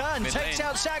ready to turn. Takes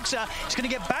out Saxa. He's going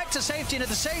to get back to safety, and at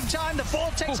the same time, the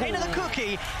 4 takes into the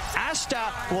cookie. Aster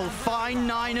will find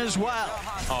 9 as well.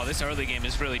 Oh, this early game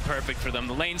is really perfect for them.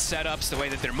 The lane setups, the way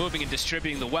that they're moving and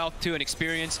distributing the wealth to an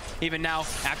experience. Even now,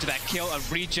 after that kill, a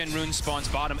regen rune spawns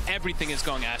bottom. Everything is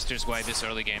going Aster's way this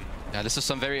early game. Yeah, this is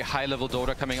some very high-level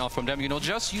Dota coming out from them. You know,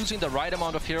 just using the right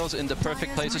amount of heroes in the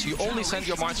perfect places. You only send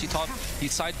your Marcy top, he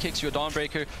sidekicks your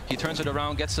Dawnbreaker, he turns it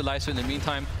around, gets the Lysa in the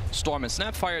meantime. Storm and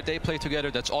Snapfire, they play together.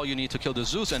 That's all you need to kill the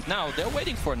Zeus. And now they're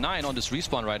waiting for 9 on this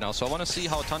respawn right now. So I want to see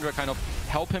how Tundra kind of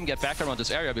help him get back around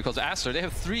this area, because Aster, they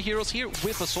have 3 heroes here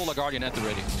with a Solar Guardian at the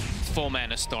ready. Full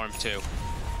mana Storm too.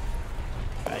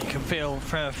 You can feel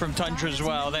from Tundra as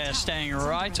well. They're staying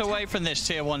right away from this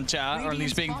tier 1 tower, or at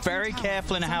least being very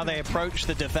careful in how they approach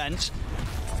the defense.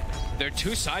 Their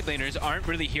 2 side laners aren't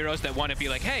really heroes that want to be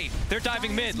like, hey, they're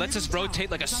diving mid, let's just rotate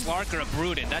like a Slark or a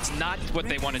Bruden. That's not what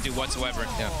they want to do whatsoever.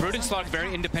 Yeah. Bruden and Slark,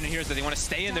 very independent heroes that they want to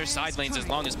stay in their side lanes as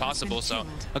long as possible. So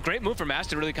a great move from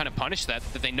Aster to really kind of punish that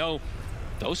they know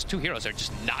those 2 heroes are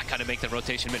just not going to make the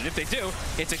rotation mid. And if they do,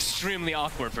 it's extremely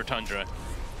awkward for Tundra.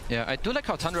 Yeah, I do like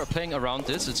how Tundra are playing around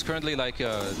this. It's currently like,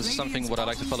 this is something what I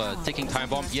like to call a ticking time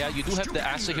bomb. Yeah, you do have the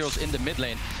Aster heroes in the mid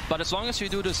lane, but as long as you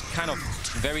do this kind of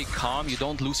very calm, you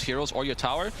don't lose heroes or your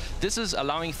tower, this is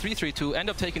allowing 3-3 to end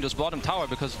up taking this bottom tower,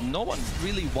 because no one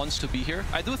really wants to be here.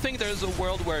 I do think there's a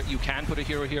world where you can put a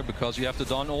hero here because you have the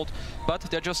Dawn ult, but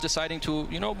they're just deciding to,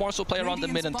 you know, more so play around the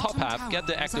mid and top half, get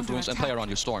the active runes and play around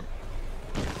your Storm.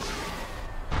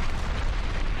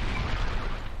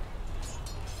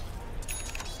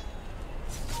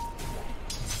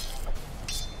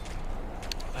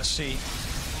 Let's see.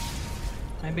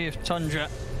 Maybe if Tundra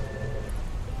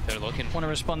they're looking want to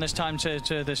respond this time to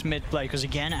this mid play, because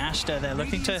again, Aster, they're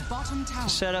looking to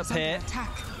set up here.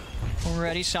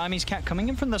 Already, Siamese Cat coming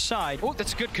in from the side. Oh,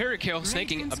 that's a good courier kill.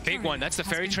 Snaking a big one. That's the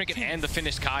Fairy Trinket and the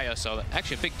finished Kaya. So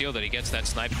actually a big deal that he gets that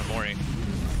snipe from Mori.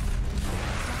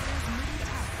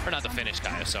 Or not the finished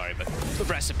Kaya, sorry, but the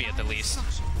recipe at the least.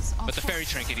 But the Fairy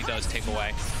Trinket he does take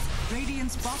away.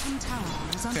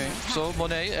 Okay, so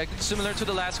Monet, similar to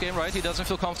the last game, right? He doesn't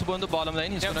feel comfortable in the bottom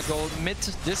lane. He's gonna go mid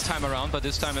this time around, but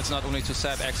this time it's not only to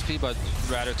save XP, but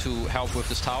rather to help with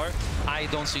this tower. I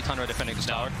don't see Tundra defending this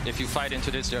tower. If you fight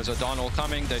into this, there's a Dawn ult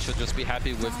coming. They should just be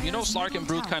happy with, you know, Slark and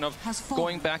Brute kind of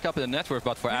going back up in the network,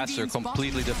 but for Aster,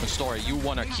 completely different story. You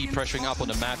want to keep pressuring up on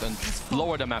the map and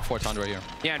lower the map for Tundra here.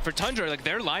 Yeah, and for Tundra, like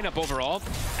their lineup overall,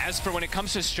 as for when it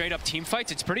comes to straight up team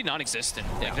fights, it's pretty non-existent.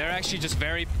 Yeah. Like, they're actually just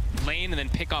very lane and then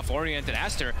pick off oriented.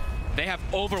 Aster, they have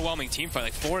overwhelming team fight.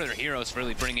 Like 4 of their heroes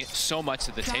really bring it so much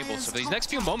to the table. So for these next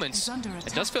few moments,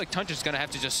 it does feel like Tundra's gonna have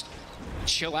to just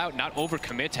chill out, not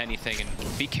overcommit to anything, and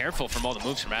be careful from all the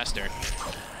moves from Aster.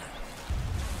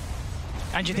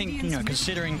 And do you think, you know,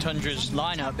 considering Tundra's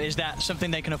lineup, is that something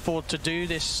they can afford to do?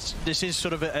 This is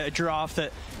sort of a draft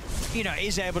that, you know,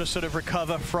 is able to sort of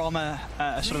recover from a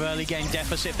sort of early game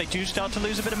deficit if they do start to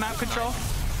lose a bit of map control?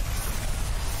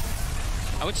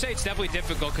 I would say it's definitely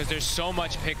difficult because there's so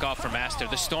much pick-off from Aster.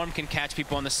 The Storm can catch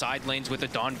people on the side lanes with a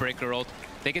Dawnbreaker ult.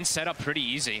 They can set up pretty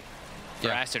easy for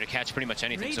Aster to catch pretty much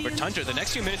anything. So for Tundra, the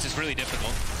next few minutes is really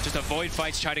difficult. Just avoid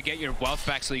fights, try to get your wealth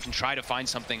back so you can try to find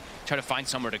something, try to find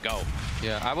somewhere to go.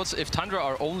 Yeah, I would say if Tundra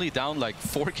are only down like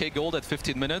 4k gold at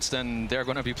 15 minutes, then they're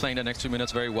going to be playing the next 2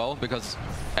 minutes very well, because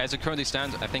as it currently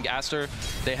stands, I think Aster,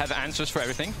 they have answers for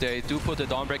everything. They do put the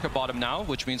Dawnbreaker bottom now,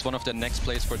 which means one of the next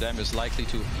plays for them is likely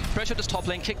to pressure this top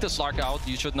lane, kick the Slark out.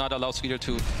 You should not allow Skeeter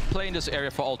to play in this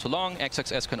area for all too long.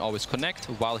 XXS can always connect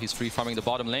while he's free farming the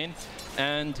bottom lane.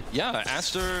 And yeah,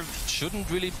 Aster shouldn't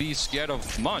really be scared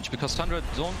of much, because Tundra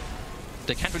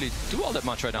they can't really do all that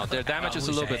much right now. Their damage is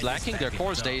a little bit lacking. Their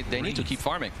cores, they need to keep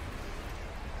farming.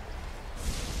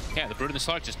 Yeah, the Brute and the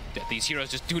Slark, these heroes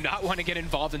just do not want to get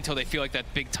involved until they feel like that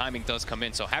big timing does come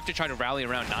in. So have to try to rally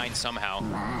around 9 somehow.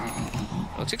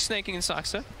 Looks like Snaking and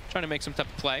Saxa trying to make some type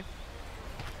of play.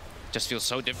 Just feels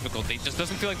so difficult. It just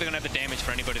doesn't feel like they're gonna have the damage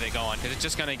for anybody they go on, because it's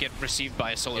just gonna get received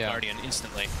by a Solar Guardian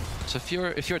instantly. So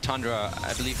if you're Tundra,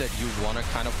 I believe that you wanna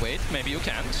kind of wait. Maybe you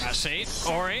can't. I see.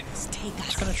 Ori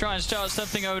just gonna try and start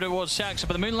something over towards Saxa,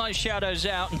 but the Moonlight Shadow's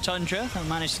out, and Tundra have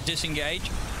managed to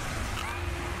disengage.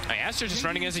 Aster's just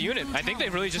running as a unit. I think they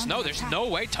really just know there's no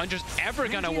way Tundra's ever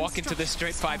gonna walk into this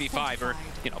straight 5v5 or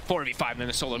 4v5 and then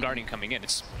the Solar Guardian coming in.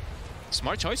 It's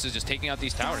smart choices, just taking out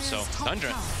these towers. So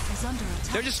Tundra,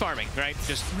 they're just farming, right?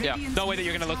 Just no way that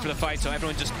you're gonna look for the fight. So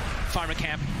everyone just farm a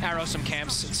camp, arrow some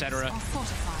camps, etc.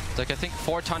 Like, I think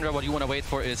for Tundra, what you want to wait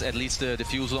for is at least the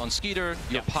defusal on Skeeter,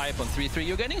 your pipe on 3-3.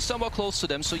 You're getting somewhat close to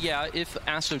them, so yeah, if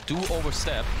Aster do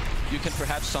overstep, you can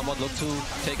perhaps somewhat look to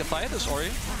take a fight as Ori,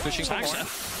 fishing for more.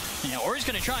 Yeah, Ori's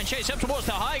going to try and chase up towards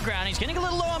the high ground. He's getting a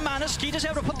little low on mana. Skeeter's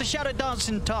able to put the Shadow Dance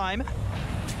in time.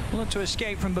 Look to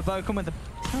escape from Babokum with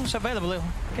the house available. He'll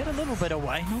get a little bit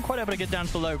away. Not quite able to get down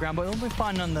to the low ground, but he'll be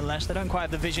fine nonetheless. They don't quite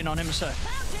have the vision on him, so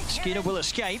Skeeter will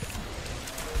escape.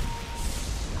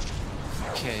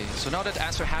 Okay, so now that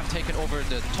Aster have taken over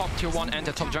the top tier 1 and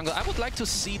the top jungle, I would like to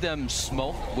see them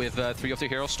smoke with 3 of their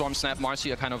heroes, Storm, Snap, Marcy,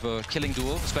 a kind of a killing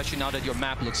duo, especially now that your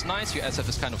map looks nice, your SF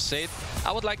is kind of safe.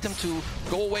 I would like them to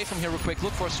go away from here real quick,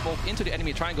 look for a smoke into the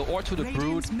enemy triangle or to the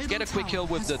Brood, get a quick kill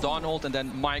with the Dawn ult and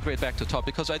then migrate back to top,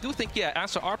 because I do think, yeah,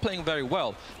 Aster are playing very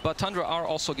well, but Tundra are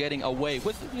also getting away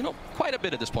with, you know, quite a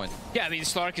bit at this point. Yeah, I mean,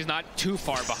 Slark is not too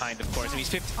far behind, of course. I mean, he's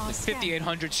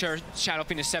 5,800, sure, Shadow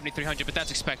Fiend is 7,300, but that's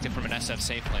expected from an SF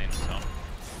safe lane, so.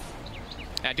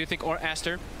 I do think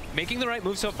Aster making the right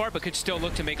move so far, but could still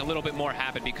look to make a little bit more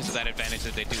happen because of that advantage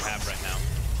that they do have right now.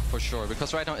 For sure,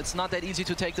 because right now it's not that easy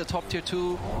to take the top tier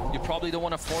 2. You probably don't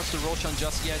want to force the Roshan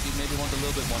just yet. You maybe want a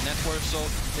little bit more net worth. So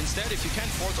instead, if you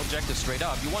can't force objectives straight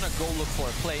up, you want to go look for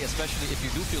a play, especially if you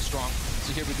do feel strong.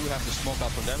 So here we do have the smoke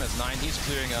out from them as 9. He's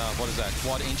clearing, what is that,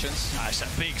 quad Ancients. Nice,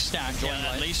 a big stand, yeah,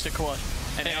 at least a quad.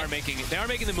 And they are making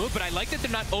the move, but I like that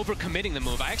they're not overcommitting the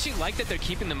move. I actually like that they're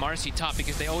keeping the Marcy top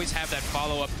because they always have that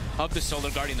follow-up of the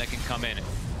Solar Guardian that can come in.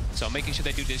 So making sure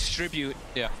they do distribute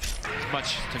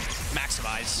much to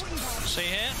maximize. See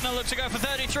here, no look to go for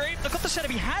 33. Look at the setup.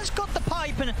 He has got the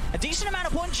pipe and a decent amount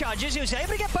of one charges. He was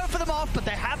able to get both of them off, but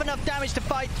they have enough damage to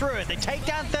fight through it. They take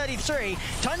down 33.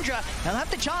 Tundra, they'll have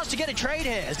the chance to get a trade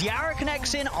here as the arrow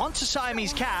connects in onto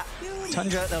Siamese Cat.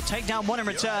 Tundra, they'll take down one in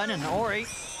return, and Ori,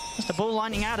 that's the bull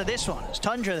lining out of this one. As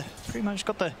Tundra pretty much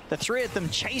got the 3 of them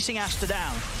chasing Aster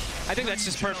down. I think that's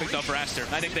just perfect though for Aster.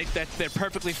 I think they're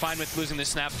perfectly fine with losing the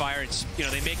Snapfire. It's, you know,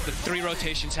 they make the 3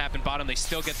 rotations happen bottom, they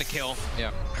still get the kill.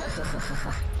 Yeah.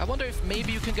 I wonder if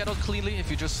maybe you can get out cleanly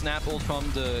if you just snap ult from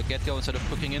the get-go instead of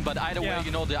cooking in, but either way,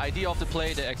 you know, the idea of the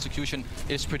play, the execution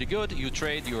is pretty good. You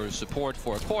trade your support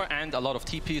for a core and a lot of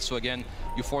TP, so again,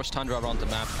 you force Tundra around the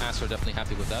map. Aster definitely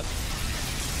happy with that.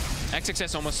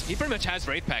 XXS almost, he pretty much has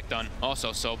Wraith Pact done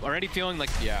also, so already feeling like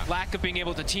lack of being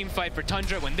able to team fight for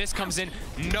Tundra. When this comes in,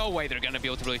 no way they're going to be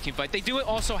able to really team fight. They do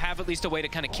also have at least a way to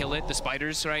kind of kill it. The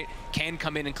spiders, right, can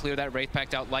come in and clear that Wraith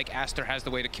Pact out, like Aster has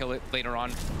the way to kill it later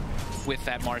on with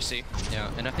that Marcy. Yeah,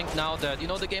 and I think now that, you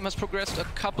know, the game has progressed a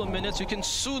couple minutes, you can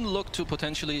soon look to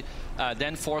potentially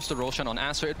then force the Roshan on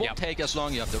Aster. It won't take as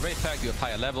long. You have the Wraith Pact, you have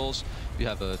higher levels, you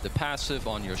have the passive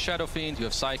on your Shadow Fiend, you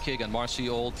have Psychic and Marcy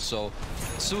ult, so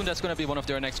soon that's going to be one of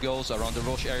their next goals around the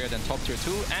Roche area, then top tier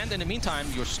 2. And in the meantime,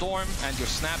 your Storm and your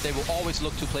Snap, they will always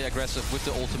look to play aggressive with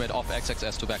the ultimate of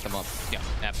XXS to back them up. Yeah,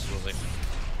 absolutely.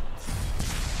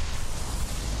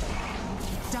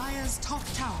 Dire's top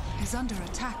tower is under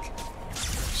attack.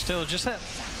 Still just that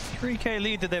 3k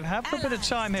lead that they've had for a bit of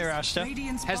time here, Aster.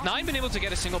 Has 9 been able to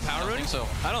get a single power rune? I think so.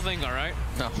 I don't think, all right.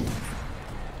 No.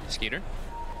 Skeeter.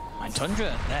 And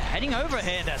Tundra, they're heading over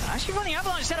here. They're actually running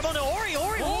Avalanche set up onto Ori.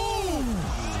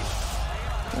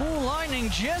 Oh, lightning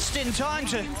just in time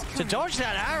to dodge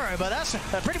that arrow, but that's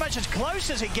pretty much as close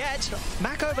as it gets.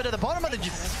 Back over to the bottom of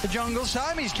the jungle.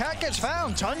 Siamese Cat gets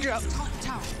found. Tundra.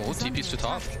 Oh, TP's to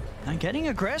top. And getting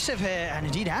aggressive here, and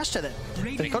indeed Aster,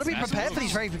 they've got to be prepared for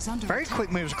these very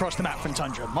quick moves across the map from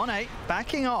Tundra. Monet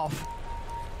backing off.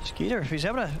 Skeeter, if he's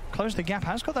able to close the gap,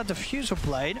 has got that diffusal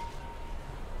blade.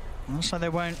 Also, they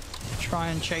won't try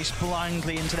and chase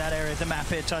blindly into that area of the map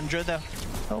here, Tundra.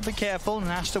 They'll be careful, and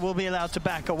Aster will be allowed to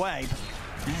back away.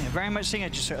 Yeah, very much seeing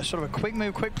it, just a sort of a quick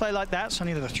move, quick play like that.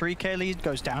 Suddenly the 3k lead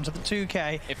goes down to the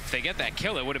 2k. If they get that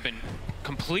kill, it would have been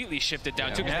completely shifted down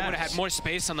too, because they would have had more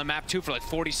space on the map too for like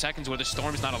 40 seconds where the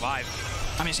Storm's not alive.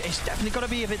 I mean, it's definitely got to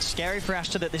be a bit scary for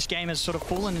Aster that this game has sort of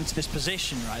fallen into this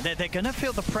position, right? They're going to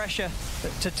feel the pressure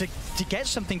to get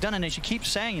something done, and as you keep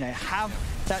saying, you know, have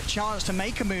that chance to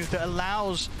make a move that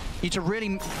allows you to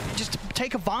really just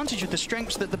take advantage of the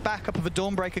strengths that the backup of a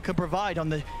Dawnbreaker could provide on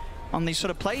these sort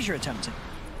of plays you're attempting.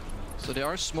 So they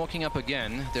are smoking up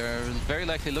again. They're very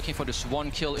likely looking for this 1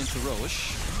 kill into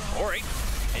Roche. Ori,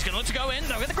 he's going to look to go in.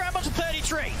 They'll get the grab onto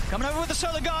 33. Coming over with the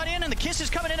Solar Guardian, and the kiss is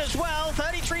coming in as well.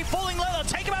 33 falling low. They'll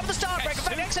take him out with the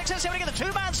Starbreaker. In fact, XXS able to get the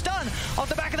 2-man stun off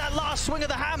the back of that last swing of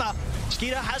the hammer.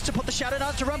 Skeeter has to put the Shadow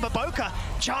Dart to run, but Boca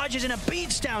charges in and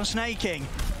beats down Snaking.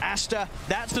 Aster,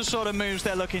 that's the sort of moves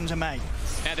they're looking to make.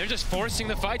 Yeah, they're just forcing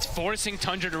the fights, forcing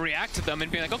Tundra to react to them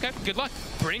and being like, okay, good luck.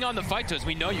 Bring on the fight to us.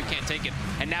 We know you can't take it.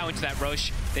 And now into that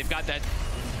Roche. They've got that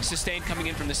sustain coming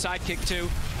in from the sidekick too.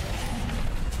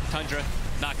 Tundra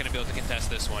not going to be able to contest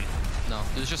this one. No,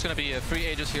 there's just going to be 3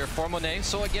 Aegis here for Monet.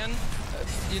 So again,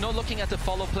 you know, looking at the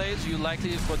follow plays, you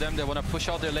likely for them, they want to push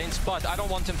out their lanes, but I don't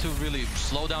want them to really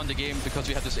slow down the game because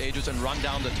you have this Aegis and run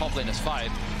down the top lane as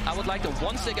 5. I would like them,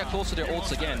 once they get close to their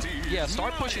ults again, yeah,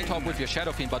 start pushing top with your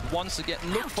Shadow Fiend, but once again,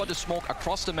 look for the smoke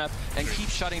across the map and keep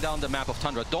shutting down the map of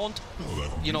Tundra. Don't,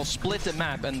 you know, split the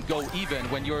map and go even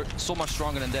when you're so much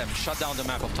stronger than them. Shut down the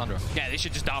map of Tundra. Yeah, they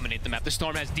should just dominate the map. The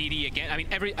Storm has DD again. I mean,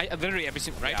 literally every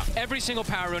single, right? Yeah. Every single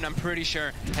power rune, I'm pretty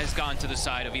sure, has gone to the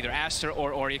side of either Aster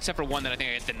or Ori, except for one that I think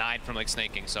I get denied from like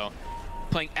snaking. So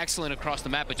playing excellent across the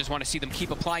map, but just want to see them keep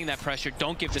applying that pressure.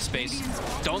 Don't give the space.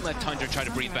 Don't let Tundra try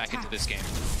to breathe back into this game.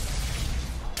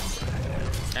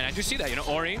 And I do see that, you know,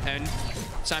 Ori and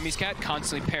Siamese Cat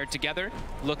constantly paired together,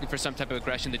 looking for some type of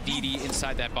aggression. The DD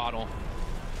inside that bottle.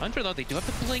 Tundra, though, they do have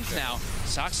the blink now.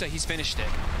 Saksa, he's finished it.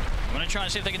 I'm going to try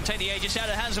and see if they can take the Aegis out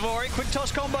of the hands of Ori. Quick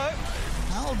toss combo.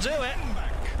 That'll do it.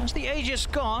 As the Aegis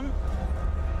gone,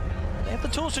 they have the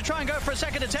tools to try and go for a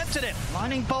second attempt at it.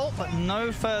 Lightning Bolt, but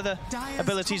no further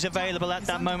abilities available at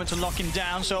that moment to lock him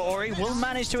down. So Ori will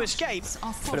manage to escape,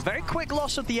 but a very quick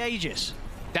loss of the Aegis.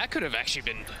 That could have actually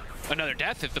been another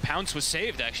death if the Pounce was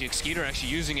saved, actually. Skeeter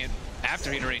actually using it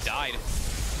after he'd already died.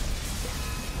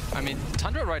 I mean,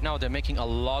 Tundra right now, they're making a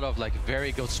lot of like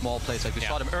very good small plays. Like we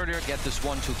saw them earlier, get this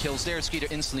 1-2 kills there. Skeeter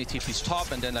instantly TP's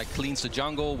top and then like cleans the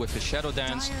jungle with his Shadow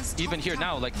Dance. Even here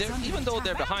now, like they're, even though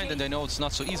they're behind and they know it's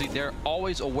not so easy, they're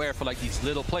always aware for like these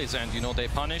little plays. And you know, they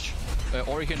punish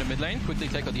Ori here in the mid lane, quickly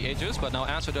take out the Aegis, but now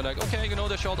Aster, they're like, okay, you know,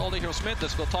 they showed all the heroes mid,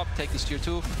 let's go top, take this tier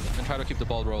 2 and try to keep the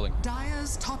ball rolling.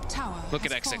 Dire's top tower. Look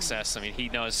at XXS. I mean, he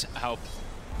knows how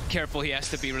careful he has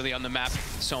to be really on the map.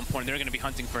 So important. They're going to be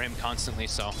hunting for him constantly,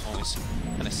 so always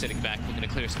kind of sitting back, looking to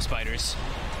clear some spiders,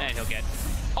 and he'll get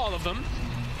all of them.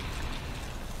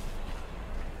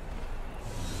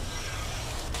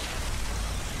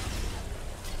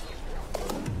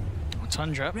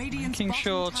 Tundra making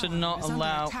sure to not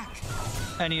allow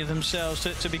any of themselves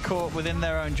to be caught within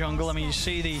their own jungle. I mean, you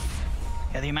see the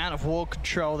amount of ward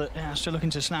control that still looking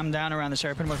to slam down around this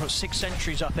area. Pretty much got 6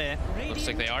 sentries up here. Looks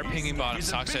like they are pinging bottom.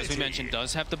 Saksa, as we mentioned,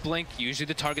 does have the blink. Usually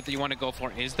the target that you want to go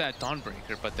for is that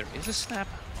Dawnbreaker, but there is a snap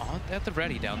at the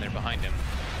ready down there behind him.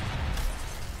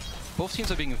 Both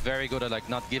teams are being very good at like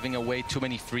not giving away too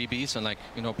many freebies and like,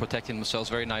 you know, protecting themselves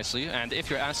very nicely. And if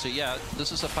you're Aster, yeah,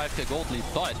 this is a 5k gold lead,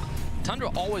 but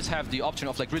Tundra always have the option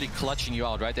of like really clutching you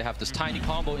out, right? They have this tiny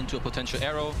combo into a potential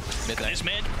arrow. It's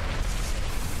mid.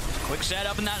 Quick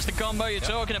setup, and that's the combo you're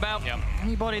talking about.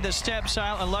 Anybody that steps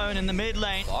out alone in the mid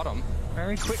lane bottom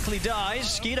very quickly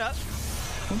dies. Skeeter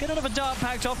will get another dart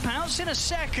packed off. Pounce in a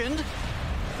second.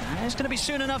 And it's going to be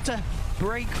soon enough to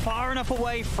break far enough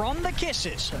away from the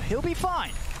kisses, so he'll be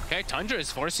fine. Okay, Tundra is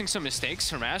forcing some mistakes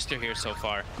from Aster here so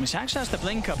far. I mean, Sax has the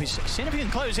blink up. He's seeing if he can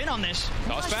close in on this.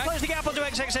 Toss back. Close the gap onto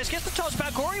XXS. Gets the toss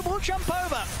back. Ori will jump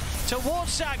over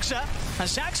towards Saxa. And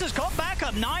Saxa's got back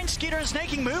up. 9 Skeeter and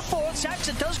snaking move forward.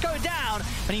 Saxa does go down,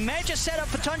 but he may just set up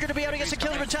for Tundra to be able to get the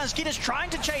kill in return. Skeeter's trying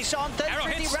to chase on.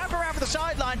 30-50 wrap around for the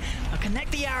sideline. Connect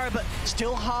the arrow, but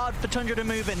still hard for Tundra to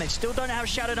move in. They still don't have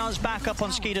Shadow Dance back up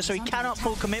on Skeeter, so he cannot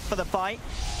full commit for the fight.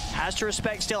 Has to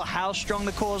respect still how strong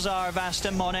the cores are of Aster.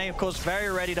 Monet, of course, very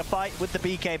ready to fight with the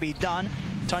BKB done.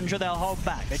 Tundra, they'll hold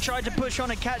back. They tried to push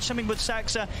on and catch something with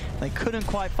Saxa. They couldn't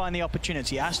quite find the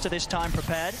opportunity. Aster this time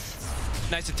prepared.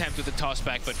 Nice attempt with the toss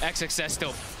back, but XXS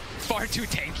still far too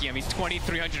tanky. I mean,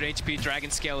 2300 HP, Dragon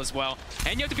Scale as well.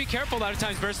 And you have to be careful a lot of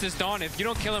times versus Dawn. If you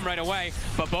don't kill him right away,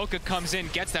 Baboka comes in,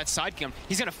 gets that side kill,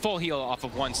 he's gonna full heal off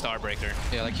of 1 Starbreaker.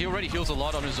 Yeah, like he already heals a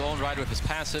lot on his own, right, with his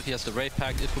passive. He has the Wraith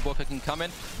Pact if Baboka can come in.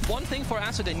 One thing for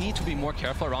Aster, they need to be more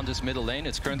careful around this middle lane.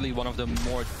 It's currently one of the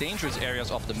more dangerous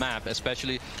areas of the map,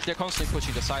 especially they're constantly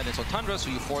pushing the side lanes on Tundra, so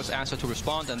you force Aster to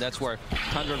respond, and that's where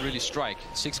Tundra really strike.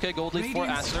 6k gold lead for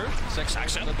Aster.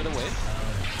 Saxa a little bit away.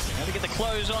 Have to get the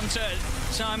close onto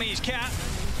Siamese Cat.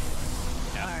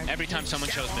 Yeah, every time someone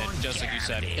shows mid, just like you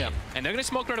said. Yeah. And they're going to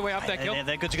smoke right away off that kill.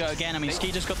 They're good to go again. I mean,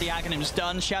 Skeeter's got the Aghanims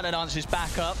done. Shadow Dance is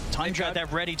back up. Tundra, they're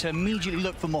ready to immediately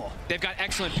look for more. They've got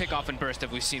excellent pick-off and burst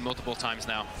that we've seen multiple times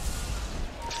now.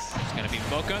 It's going to be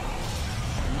Baboka.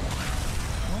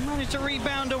 Well, managed to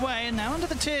rebound away, and now under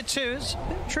the tier 2. It's a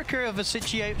bit trickier of a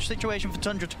situation for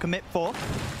Tundra to commit for.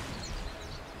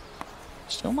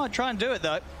 Still might try and do it,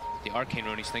 though. The Arcane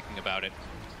Rune, he's thinking about it.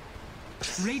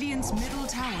 Radiant's middle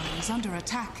tower is under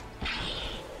attack.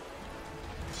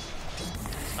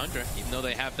 Tundra, even though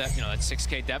they have that, you know, that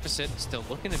 6k deficit, still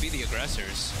looking to be the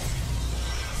aggressors.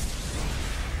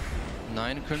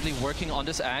 Nine currently working on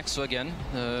this axe, so again,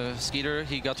 Skeeter,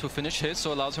 he got to finish his,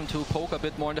 so allows him to poke a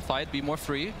bit more in the fight, be more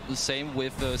free. The same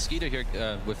with Skeeter here,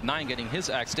 with Nine getting his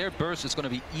axe. Their burst is going to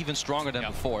be even stronger than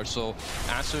before, so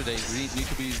Aster, they really need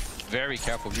to be very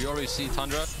careful. We already see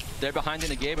Tundra, they're behind in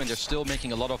the game, and they're still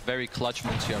making a lot of very clutch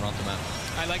moves here around the map.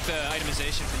 I like the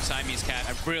itemization from Siamese Cat.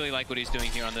 I really like what he's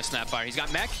doing here on the Snapfire. He's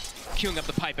got Mech queuing up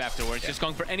the pipe afterwards, just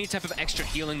going for any type of extra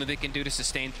healing that they can do to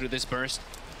sustain through this burst.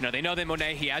 You know, they know that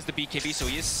Monet, he has the BKB, so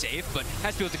he is safe, but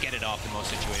has to be able to get it off in most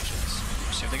situations.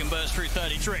 See if they can burst through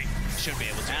 33. Should be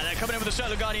able to. And they're coming in with the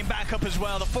Solar Guardian backup as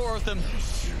well. The four of them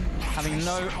having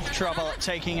no trouble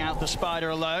taking out the Spider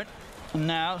alone. And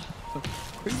now, the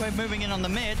creep wave moving in on the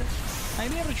mid.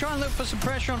 Maybe able to try and look for some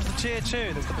pressure onto the tier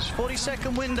 2. They've got this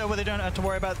 40-second window where they don't have to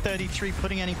worry about 33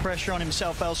 putting any pressure on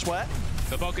himself elsewhere.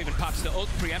 Baboka even pops the ult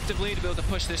preemptively to be able to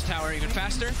push this tower even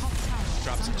faster.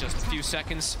 Drops in just a few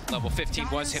seconds. Level 15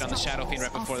 was hit on the Shadow Fiend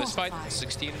right before this fight.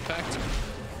 16, in fact.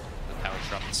 The tower's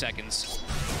dropped in seconds.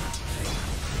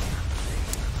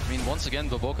 I mean, once again,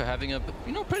 Baboka having a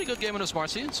pretty good game in this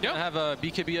Marcy. It's gonna have a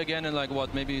BKB again in like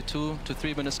what, maybe 2 to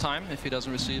 3 minutes time if he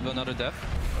doesn't receive another death.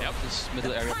 This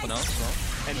middle area for now.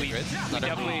 So and we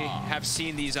definitely have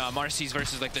seen these Marcys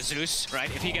versus like the Zeus,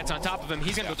 right? If he gets on top of him,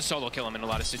 he's gonna be able to solo kill him in a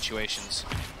lot of situations.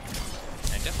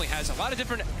 And definitely has a lot of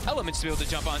different elements to be able to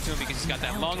jump onto him because he's got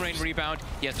that long range rebound.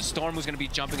 He has the Storm who's gonna be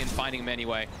jumping and finding him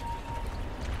anyway.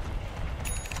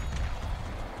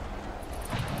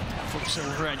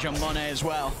 Silver Edge on Monet as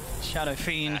well. Shadow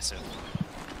Fiend. Massive.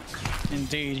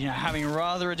 Indeed, having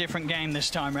rather a different game this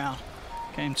time round.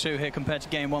 Game 2 here compared to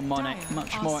Game 1, Monet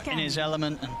much more in his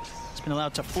element and has been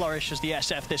allowed to flourish as the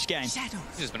SF this game. He's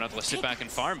just been able to sit back and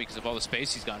farm because of all the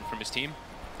space he's gotten from his team.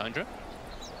 Tundra.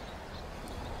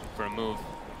 For a move.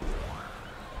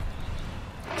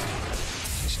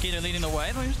 Skeeter leading the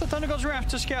way. The Thunder Gods Wrath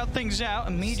to scout things out,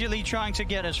 immediately trying to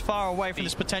get as far away from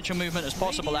this potential movement as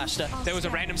possible, Aster. There was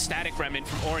a random static remnant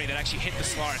from Ori that actually hit the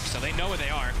Slark, so they know where they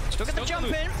are. Still get the jump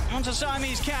in onto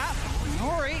Siamese Cat.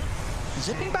 Ori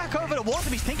zipping back over towards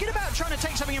him. He's thinking about trying to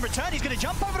take something in return. He's going to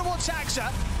jump over towards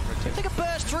Saxa. They can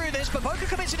burst through this. Baboka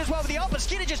commits it as well with the ult, but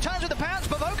Skeeter just turns with the pounce.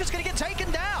 Baboka's going to get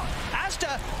taken down.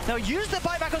 Aster, they'll use the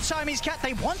buyback on Siamese Cat.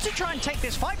 They want to try and take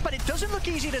this fight, but it doesn't look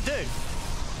easy to do.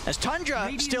 As Tundra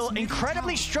still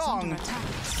incredibly strong.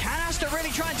 Can Aster really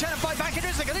try and turn a fight back into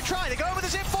this? They're going to try. They go over the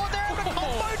zip forward there.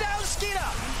 Combo down Skeeter.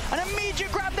 An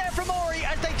immediate grab there from Ori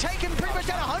as they take him pretty much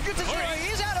down 100 to 0.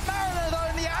 He is out of Mariner though,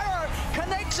 and the arrow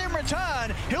connects in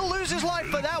return. He'll lose his life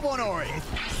for that one, Ori.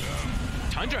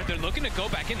 Tundra, they're looking to go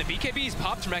back in. The BKB's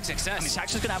popped from XXS. I mean,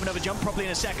 Saxon's going to have another jump probably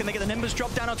in a second. They get the Nimbus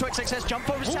drop down onto XXS. Jump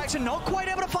over Saxon. Not quite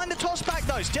able to find the toss back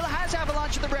though. Still has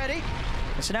Avalanche at the ready.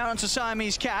 It's now onto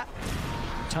Siamese Cat.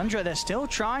 Tundra, they're still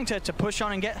trying to push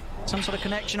on and get some sort of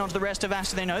connection onto the rest of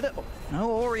Aster. They know that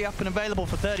no Ori up and available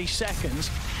for 30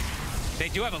 seconds. They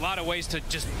do have a lot of ways to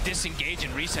just disengage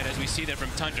and reset, as we see there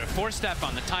from Tundra. 4-step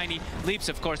on the Tiny, leaps,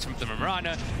 of course, from the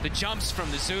Mirana, the jumps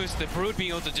from the Zeus, the Brood being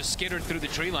able to just skitter through the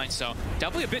tree line. So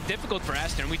definitely a bit difficult for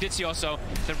Aster. And we did see also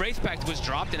the Wraith Pact was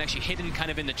dropped and actually hidden kind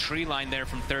of in the tree line there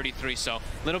from 33. So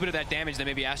a little bit of that damage that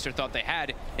maybe Aster thought they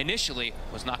had initially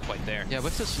was not quite there. Yeah,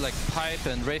 with this like pipe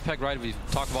and Wraith Pact, right, we've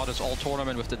talked about this all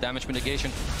tournament with the damage mitigation.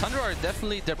 Tundra are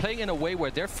definitely, they're playing in a way where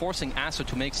they're forcing Aster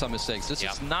to make some mistakes. This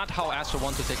is not how Aster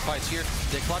wants to take fights here.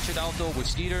 They clutch it out though with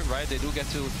Skeeter, right? They do get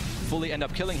to fully end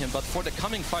up killing him, but for the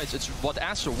coming fights, it's what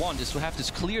Aster wants is to have this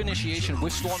clear initiation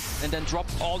with Storm and then drop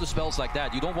all the spells like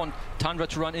that. You don't want Tundra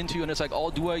to run into you and it's like,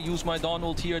 oh, do I use my Dawn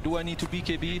ult here? Do I need to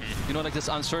BKB? You know, like this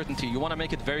uncertainty. You want to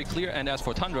make it very clear, and as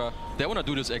for Tundra, they want to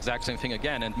do this exact same thing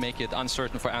again and make it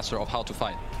uncertain for Aster of how to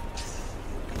fight.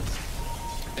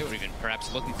 They were even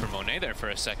perhaps looking for Monet there for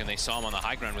a second. They saw him on the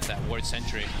high ground with that Ward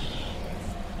Sentry.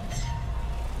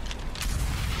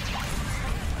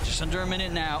 Just under a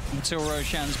minute now until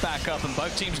Roshan's back up, and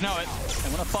both teams know it. They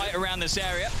want to fight around this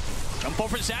area. Jump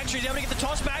off from Saxon, he's able to get the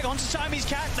toss back onto Siamese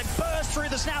Cat. They burst through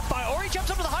the Snapfire. Ori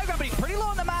jumps up to the high ground, but he's pretty low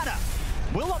on the mana.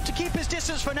 Will opt to keep his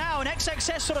distance for now, and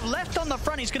XXS sort of left on the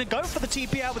front. He's going to go for the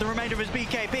TP out with the remainder of his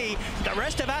BKB. The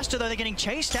rest of Aster, though, they're getting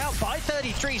chased out by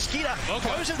 33. Skeeter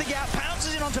closes the gap,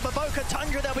 pounces in onto Baboka.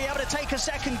 Tundra, they'll be able to take a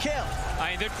second kill.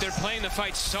 They're playing the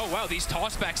fight so well. These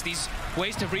tossbacks, these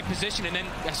ways to reposition, and then,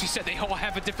 as you said, they all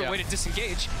have a different way to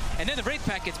disengage. And then the Wraith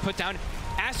Pact gets put down.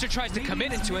 Aster tries to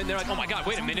commit into it, and they're like, oh my god,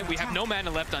 wait a minute, we have no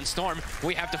mana left on Storm.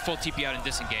 We have to full TP out and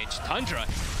disengage. Tundra,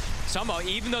 somehow,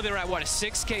 even though they're at, what, a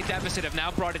 6K deficit, have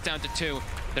now brought it down to 2.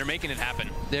 They're making it happen.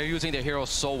 They're using their heroes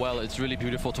so well. It's really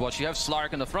beautiful to watch. You have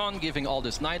Slark in the front, giving all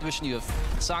this night vision. You have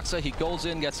Saxa. He goes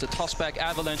in, gets the toss back,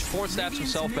 avalanche, 4-stabs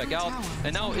himself back out.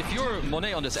 And now, if you're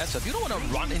Monet on this Aster, you don't want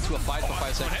to run into a fight for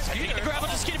 5 seconds. Skeeter grab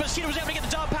onto Skeeter, but Skeeter was able to get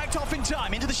the dart packed off in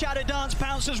time. Into the Shadow Dance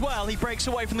pounce as well. He breaks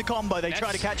away from the combo. They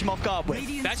try to catch him off guard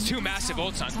with. That's 2 massive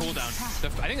ults on cooldown.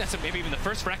 I think that's maybe even the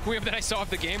first Requiem that I saw of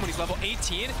the game when he's level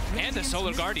 18 and the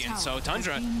Solar Guardian. So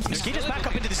Tundra. Skeeter's back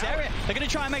up into this area. They're going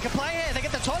to try and make a play here. They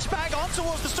get the toss back on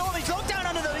towards the storm. He's locked down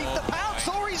underneath the pounce.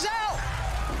 Thori's out.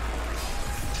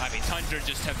 I mean, Tundra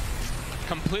just have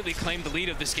completely claimed the lead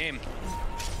of this game.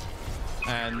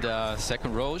 And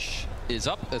second Roche is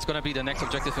up. It's going to be the next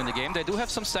objective in the game. They do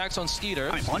have some stacks on Skeeter.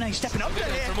 I mean, Monet stepping up there.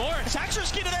 For more. It's actually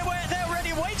Skeeter. They're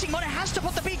already waiting. Monet has to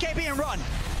put the BKB and run.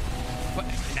 But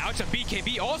now it's a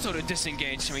BKB also to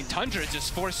disengage. I mean, Tundra is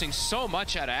just forcing so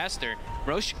much out of Aster.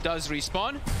 Roche does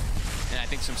respawn, and I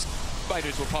think some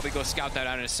fighters will probably go scout that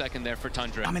out in a second there for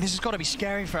Tundra. I mean, this has got to be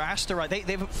scary for Aster, right?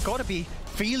 They've got to be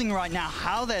feeling right now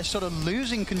how they're sort of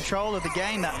losing control of the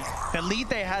game. That the lead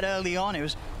they had early on, it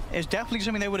was definitely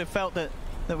something they would have felt that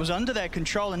was under their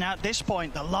control. And now at this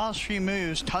point, the last few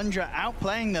moves, Tundra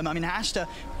outplaying them. I mean, Aster,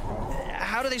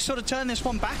 how do they sort of turn this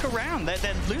one back around?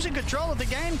 They're losing control of the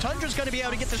game. Tundra's going to be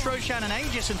able to get this Roshan and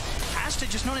Aegis, and Aster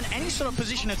just not in any sort of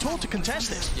position at all to contest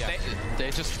this. Yeah, they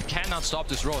just cannot stop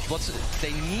this Roche.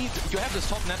 They need, you have this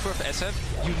top net worth SF,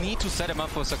 you need to set him up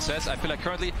for success. I feel like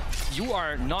currently you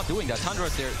are not doing that. Tundra,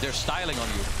 they're styling on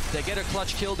you. They get a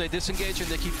clutch kill, they disengage, and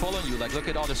they keep following you. Like, look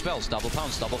at all the spells, double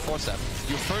pounce, double 4-step.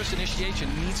 Your first initiation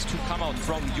needs to come out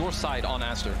from your side on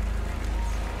Aster.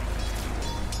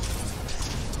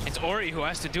 It's Ori who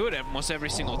has to do it almost every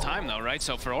single time, though, right?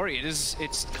 So for Ori,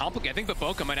 it's complicated. I think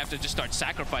Baboka might have to just start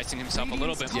sacrificing himself a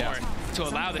little bit more to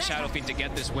allow the Shadow Fiend to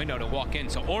get this window to walk in.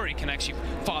 So Ori can actually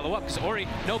follow up, because Ori,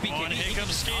 no BKB. Here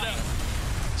comes Skeeter.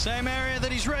 Same area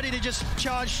that he's ready to just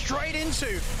charge straight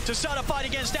into to start a fight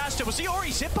against Aster. We'll see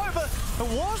Ori zip over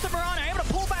towards the Mirana, able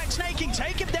to pull back Snaking,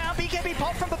 take him down. BKB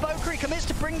pop from Baboka. He commits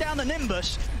to bring down the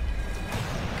Nimbus.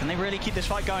 Can they really keep this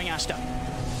fight going, Aster?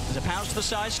 There's a pounce to the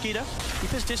side, Skeeter. Keep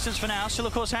his distance for now. Still,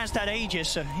 of course, has that Aegis,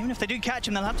 so even if they do catch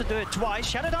him, they'll have to do it twice.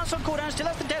 Shadow Dance on cooldown, still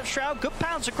has the Depth Shroud. Good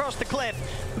pounce across the cliff.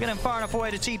 We're getting far enough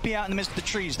away to TP out in the midst of the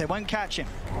trees. They won't catch him.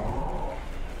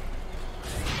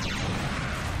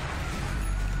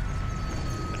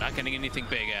 They're not getting anything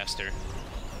big, Aster.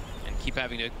 And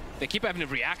they keep having to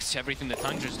react to everything that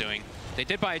Tundra's doing. They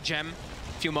did buy a gem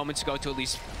a few moments ago to at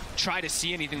least try to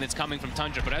see anything that's coming from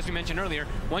Tundra, but as we mentioned earlier,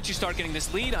 once you start getting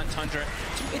this lead on Tundra,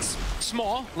 it's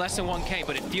small, less than 1K,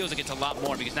 but it feels like it's a lot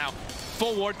more, because now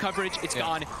full ward coverage, it's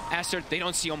gone. Aster, they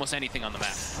don't see almost anything on the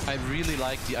map. I really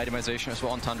like the itemization as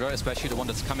well on Tundra, especially the one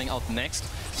that's coming out next.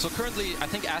 So currently, I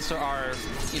think Aster are,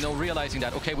 realizing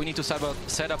that, okay, we need to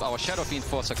set up our Shadow Fiend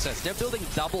for success. They're building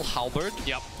double Halberd.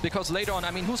 Yep. Because later on,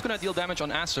 I mean, who's going to deal damage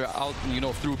on Aster out,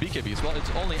 through BKBs? Well, it's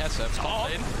only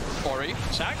SF. Ori.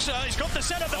 Saxa, he's got the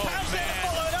setup, the pounce there,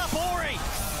 followed up, Ori.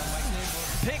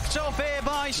 Picked off here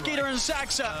by Skeeter and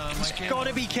Saxa. He's got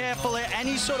to be careful here.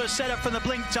 Any sort of setup from the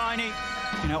Blink Tiny.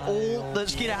 All that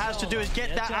Skeeter has to do is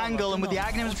get that angle, and with the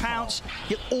Aghanim's pounce,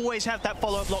 he'll always have that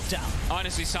follow-up lockdown.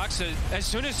 Honestly, Saxa, as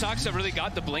soon as Saxa really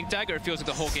got the Blink Dagger, it feels like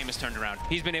the whole game has turned around.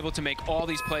 He's been able to make all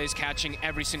these plays, catching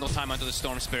every single time onto the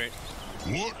Storm Spirit.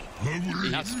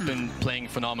 He's been playing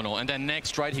phenomenal. And then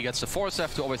next, right, he gets the Force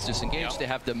F to always disengage. Yep. They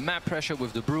have the map pressure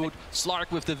with the Brood,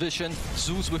 Slark with the Vision,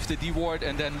 Zeus with the D-Ward,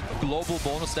 and then global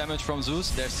bonus damage from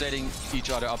Zeus. They're setting each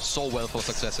other up so well for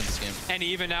success in this game. And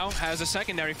he even now has a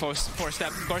secondary force step.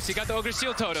 Of course, he got the Ogre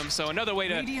Seal Totem, so another way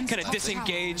to kind of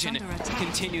disengage and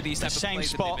continue these types of plays same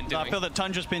spot that they've been doing. I feel that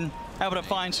Tundra's been able to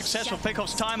find successful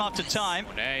pickoffs time after time.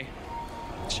 Monet.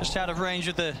 It's just out of range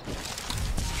of the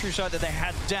true side that they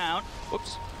had down.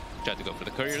 Whoops. Tried to go for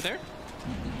the courier there.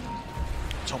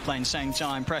 Top lane same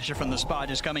time. Pressure from the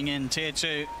Spiders coming in. Tier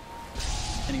 2.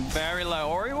 Getting very low.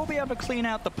 Ori will be able to clean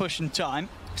out the push in time.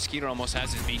 Skeeter almost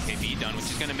has his BKB done, which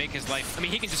is going to make his life... I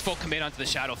mean, he can just full commit onto the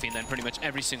Shadow Fiend then pretty much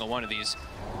every single one of these.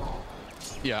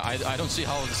 Yeah, I don't see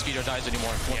how the Skeeter dies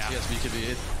anymore once he has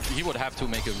BKB. He would have to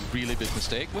make a really big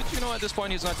mistake, which, at this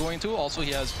point he's not going to. Also,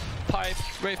 he has Pipe,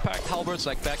 Brave Pact, Halberds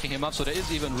backing him up, so there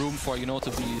is even room for,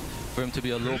 for him to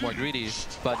be a little more greedy.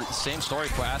 But same story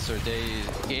for Aster.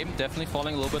 Game definitely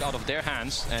falling a little bit out of their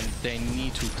hands, and they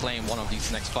need to claim one of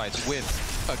these next fights with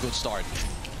a good start.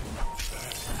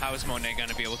 How is Monet going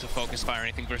to be able to focus fire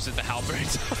anything versus the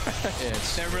Halberds?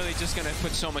 They're really just going to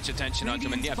put so much attention onto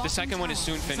him. And yeah, the second one is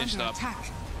soon finished up.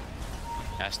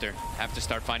 Aster have to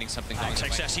start finding something going.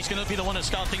 Success. He's going to be the one to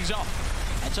start things off.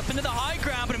 Heads up into the high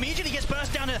ground, but immediately gets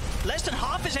burst down to less than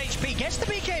half his HP. Gets the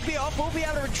BKB off, will be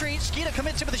able to retreat. Skeeter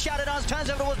commits it with a Shadow Dance, turns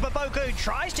over towards Baboka, who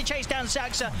tries to chase down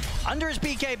Saxa under his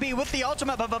BKB with the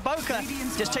ultimate, but Baboka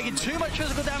just taking too much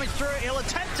physical damage through it. He'll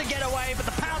attempt to get away, but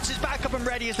the pounce is back up and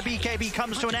ready as the BKB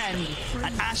comes to an end.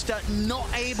 And Aster not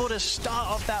able to start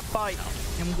off that fight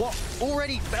in what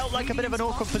already felt like a bit of an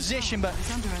awkward position, but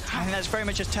I think that's very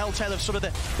much a telltale of sort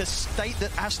of the state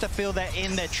that Aster feel they're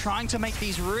in. They're trying to make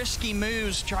these risky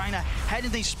moves, trying to head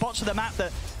in these spots of the map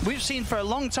that we've seen for a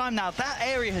long time now. That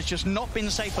area has just not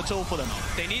been safe at all for them.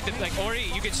 They need to, like Ori,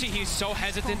 you can see he's so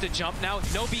hesitant to jump now.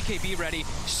 No BKB ready,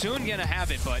 soon gonna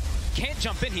have it, but can't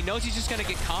jump in. He knows he's just gonna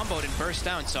get comboed and burst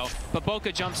down, so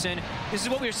Baboka jumps in. This is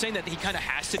what we were saying that he kind of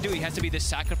has to do. He has to be this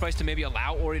sacrifice to maybe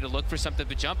allow Ori to look for something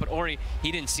to jump, but Ori,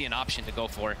 he didn't see an option to go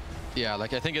for. Yeah,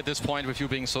 like I think at this point with you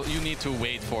being so, you need to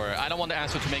wait for it. I don't want the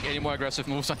Aster to make any more aggressive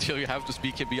moves until you have this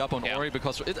BKB up on Ori,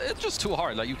 because it's just too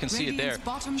hard. Like you can see it there.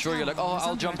 Sure, you're like, oh,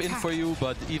 I'll jump in for you,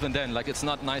 but even then, like it's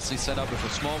not nicely set up with a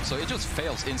smoke, so it just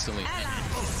fails instantly.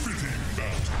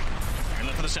 And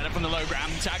look for the setup from the low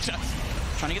ground. Saxa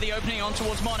trying to get the opening on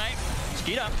towards Monet.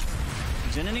 Skeeter,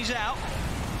 he's in and he's out.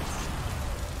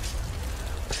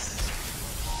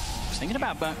 Just thinking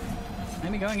about, but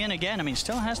maybe going in again. I mean,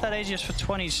 still has that Aegis for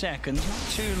 20 seconds.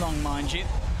 Not too long, mind you.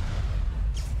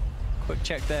 Quick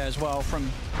check there as well from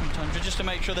Tundra, just to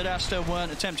make sure that Aster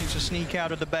weren't attempting to sneak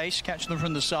out of the base, catch them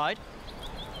from the side.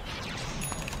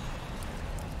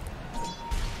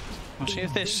 We'll see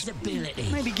if this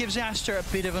maybe gives Aster a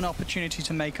bit of an opportunity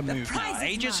to make a move now.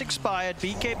 Aegis expired,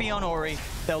 BKB on Ori,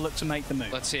 they'll look to make the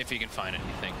move. Let's see if he can find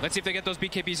anything. Let's see if they get those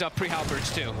BKBs up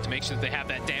pre-halberds too, to make sure that they have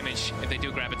that damage if they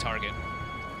do grab a target.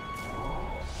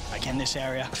 Again, this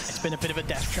area, it's been a bit of a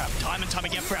death trap time and time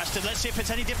again for Aster. Let's see if it's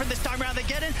any different this time around. They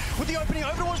get in with the opening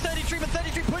over towards 33, but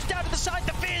 33 pushed down to the side.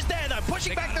 The fear's there though,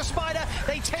 pushing back the Spider.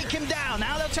 They take him down.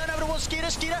 Now they'll turn over towards Skeeter.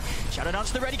 Skeeter, Shadow Dance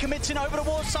to the ready, commits in over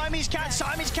towards Siamese Cat.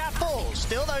 Siamese Cat falls.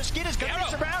 Still though, Skeeter's going to be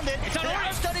surrounded. It's on Ori.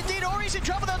 Done indeed. Ori's in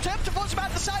trouble. They'll attempt to force him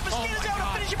out the side, but Skeeter's able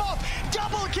to finish him off.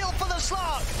 Double kill for the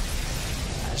Slug.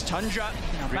 As Tundra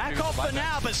back off for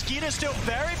now, but Skeeter's still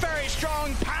very, very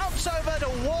strong. Pounce over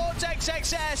towards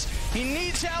XXS. He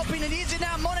needs help, he needs it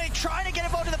now. Monet trying to get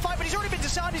involved in the fight, but he's already been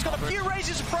disarmed. He's got a few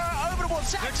raises to throw over towards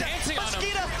Saxa. But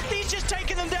Skeeter, he's just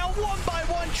taking them down one by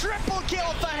one. Triple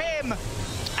kill for him.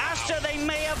 Aster, they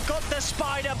may have got the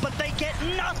Spider, but they get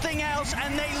nothing else,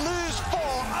 and they lose 4.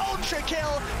 Ultra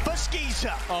kill for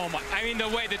Skeeter. Oh my, I mean, the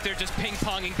way that they're just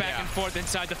ping-ponging back and forth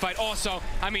inside the fight. Also,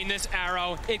 I mean, this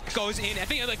arrow, it goes in. I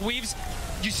think it like weaves,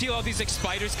 you see all these like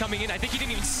spiders coming in. I think he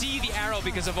didn't even see the arrow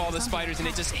because of all the spiders, and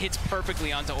it just hits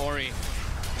perfectly onto Ori.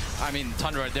 I mean,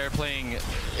 Tundra, they're playing,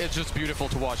 it's just beautiful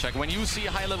to watch. Like, when you see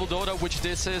high-level Dota, which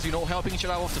this is, you know, helping each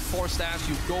other out with the 4 staffs,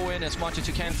 you go in as much as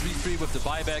you can, 3-3 with the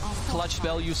buyback, clutch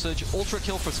spell usage, ultra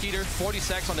kill for Skeeter, 40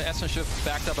 stacks on the Aster shift,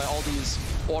 backed up by all these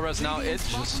auras now.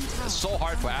 It's just so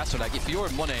hard for Aster. Like, if you're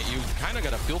Monet, you kind of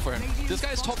got to feel for him. This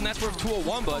guy's top net worth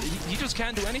 201, but he just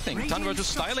can't do anything. Tundra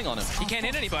just styling on him. He can't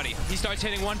hit anybody. He starts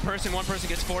hitting one person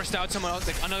gets forced out, someone else,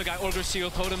 like another guy, Olger Seal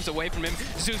totems away from him,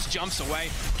 Zeus jumps away,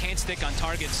 can't stick on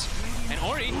targets. And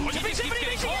Ori, oh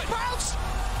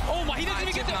my, he doesn't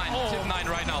even get that. Tip 9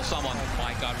 right now, someone. Oh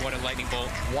my god, what a lightning bolt.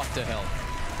 What the hell?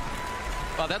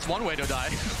 That's one way to die.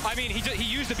 I mean, he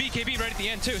used the BKB right at the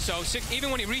end too, so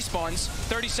even when he respawns,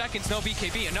 30 seconds, no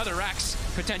BKB, another Rax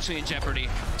potentially in jeopardy.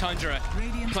 Tundra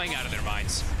playing out of their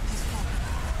minds.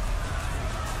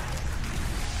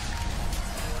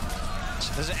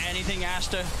 So there's anything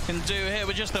Aster can do here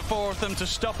with just the 4 of them to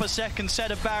stop a second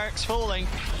set of barracks falling.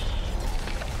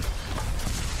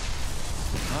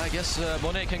 I guess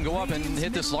Monet can go up and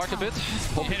hit this Lark a bit.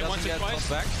 Hope he doesn't get tossed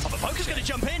back. Oh, but Boca's going to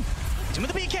jump in. He's in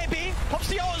with the BKB. Pops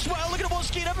the ult as well. Look at the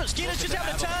Skeeter. But Skeeter's just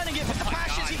having a turn and get with the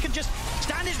passions. He can just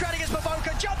stand his ground against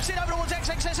Baboka. Jumps in over towards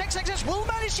XXS. XXS will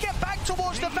manage to get back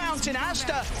towards the fountain.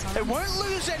 Aster, they won't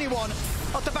lose anyone.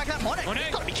 Off the back of that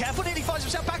Monet. Got to be careful. Nearly finds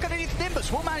himself back underneath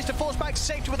Nimbus. Will manage to force back to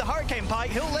safety with the Hurricane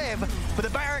Pike. He'll live. But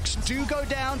the barracks do go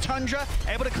down. Tundra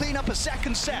able to clean up a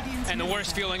second set. And the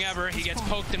worst feeling ever. He gets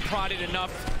poked and prodded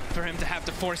enough for him to have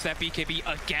to force that BKB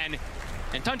again.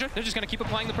 And Tundra, they're just going to keep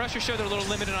applying the pressure. Sure, they're a little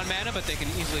limited on mana, but they can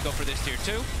easily go for this tier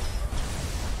 2.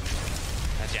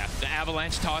 Yeah, the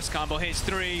avalanche toss combo hits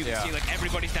 3. You can see like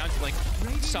everybody's down to like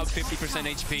sub 50%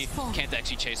 HP. Can't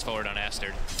actually chase forward on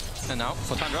Aster. And now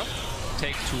for Tundra,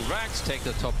 take 2 racks, take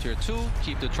the top tier 2,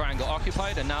 keep the triangle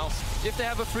occupied, and now if they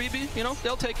have a freebie, you know,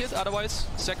 they'll take it. Otherwise,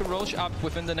 second Roche up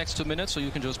within the next 2 minutes, so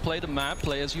you can just play the map,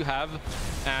 play as you have.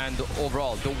 And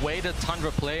overall, the way that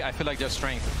Tundra play, I feel like their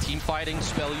strength, team fighting,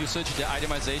 spell usage, their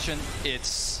itemization,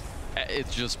 it's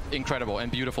it's just incredible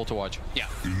and beautiful to watch. Yeah,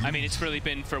 I mean, it's really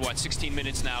been for, what, 16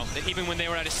 minutes now, that even when they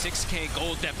were at a 6K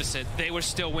gold deficit, they were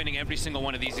still winning every single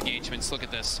one of these engagements. Look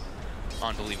at this.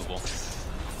 Unbelievable.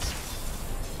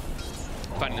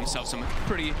 Finding themselves some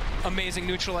pretty amazing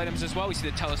neutral items as well. We see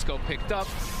the telescope picked up.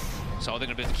 So they're going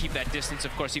to be able to keep that distance,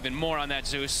 of course, even more on that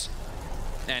Zeus.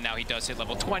 And now he does hit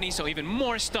level 20, so even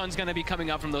more stuns going to be coming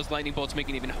out from those lightning bolts,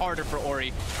 making it even harder for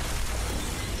Ori.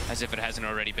 As if it hasn't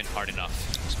already been hard enough.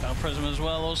 Spell Prism as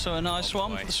well, also a nice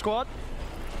one for the squad.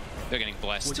 They're getting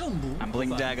blessed. And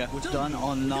Blink Dagger done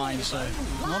on 9, so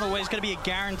not always going to be a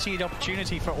guaranteed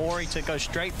opportunity for Ori to go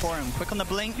straight for him. Quick on the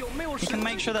blink, he can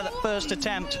make sure that that first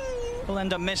attempt will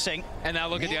end up missing. And now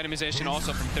look at the itemization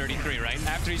also from 33, right?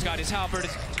 After he's got his halberd,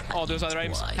 all those other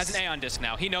items, has an Aeon Disc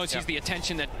now. He knows he's the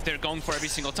attention that they're going for every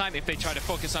single time. If they try to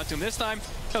focus onto him this time,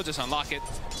 he'll just unlock it.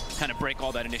 Kind of break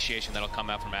all that initiation that'll come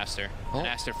out from Aster. And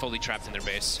Aster fully trapped in their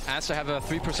base. Aster have a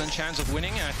 3% chance of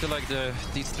winning, and I feel like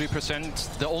these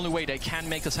 3%, the only way they can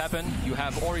make this happen, you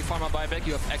have Ori pharma buyback,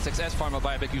 you have XXS pharma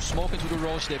buyback, you smoke into the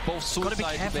Roche, they both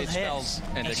suicide evade spells,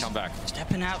 and they come back.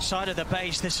 Stepping outside of the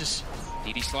base, this is...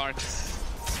 DD Slark.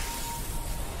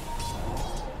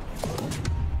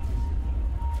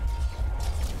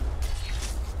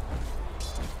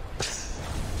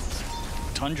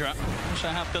 Tundra also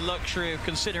have the luxury of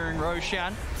considering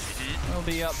Roshan. Will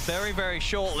be up very, very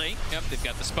shortly. Yep, they've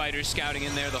got the spiders scouting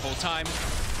in there the whole time.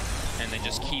 And then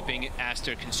just keeping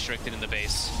Aster constricted in the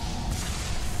base.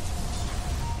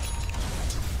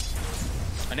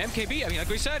 An MKB, I mean, like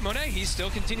we said, Monet, he still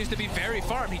continues to be very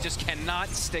farm. He just cannot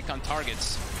stick on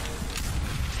targets.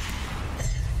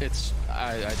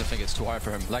 I just think it's too hard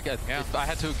for him. Like, if I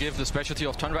had to give the specialty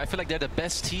of Tundra, I feel like they're the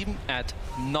best team at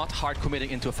not hard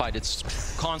committing into a fight.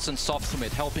 It's constant soft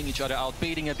commit, helping each other out,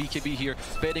 baiting a BKB here,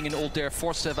 baiting an ult there,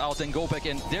 force Sev out, then go back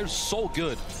in. They're so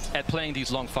good at playing these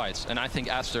long fights. And I think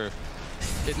Aster,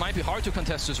 it might be hard to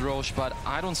contest this Roche, but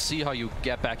I don't see how you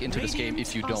get back into this game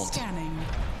if you don't.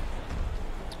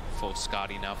 Full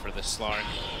Scotty now for the Slark.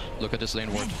 Look at this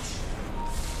lane ward.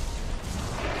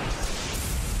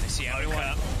 See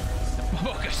everyone.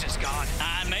 Boca's just gone.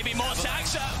 And maybe more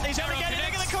Saxa. He's ever getting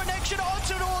the connection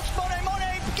onto towards Monet.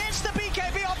 Monet gets the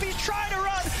BKB off. He's trying to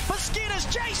run, but Skinner's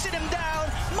chasing him down.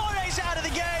 Monet's out of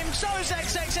the game. So's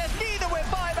XXS. Neither with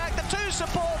buyback. The two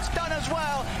supports done as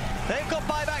well. They've got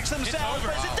buybacks themselves,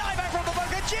 but it's a dieback from the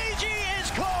Boca. GG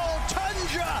is called.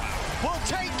 Tundra will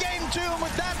take game 2, and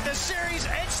with that, the series,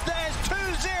 it's theirs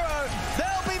 2-0.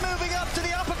 They'll be moving up to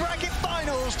the upper bracket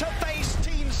finals to face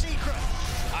Team Secret.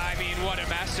 I mean, what a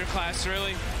masterclass,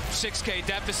 really. 6K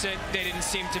deficit. They didn't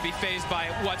seem to be phased by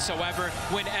it whatsoever.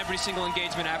 Win every single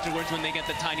engagement afterwards when they get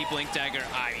the tiny blink dagger.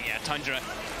 Yeah, Tundra,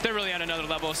 they're really on another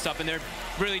level of stuff, and they're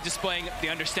really displaying the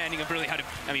understanding of really how to,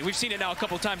 I mean, we've seen it now a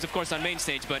couple times, of course, on main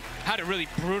stage, but how to really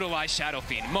brutalize Shadow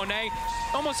Fiend. Monet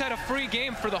almost had a free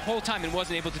game for the whole time and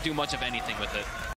wasn't able to do much of anything with it.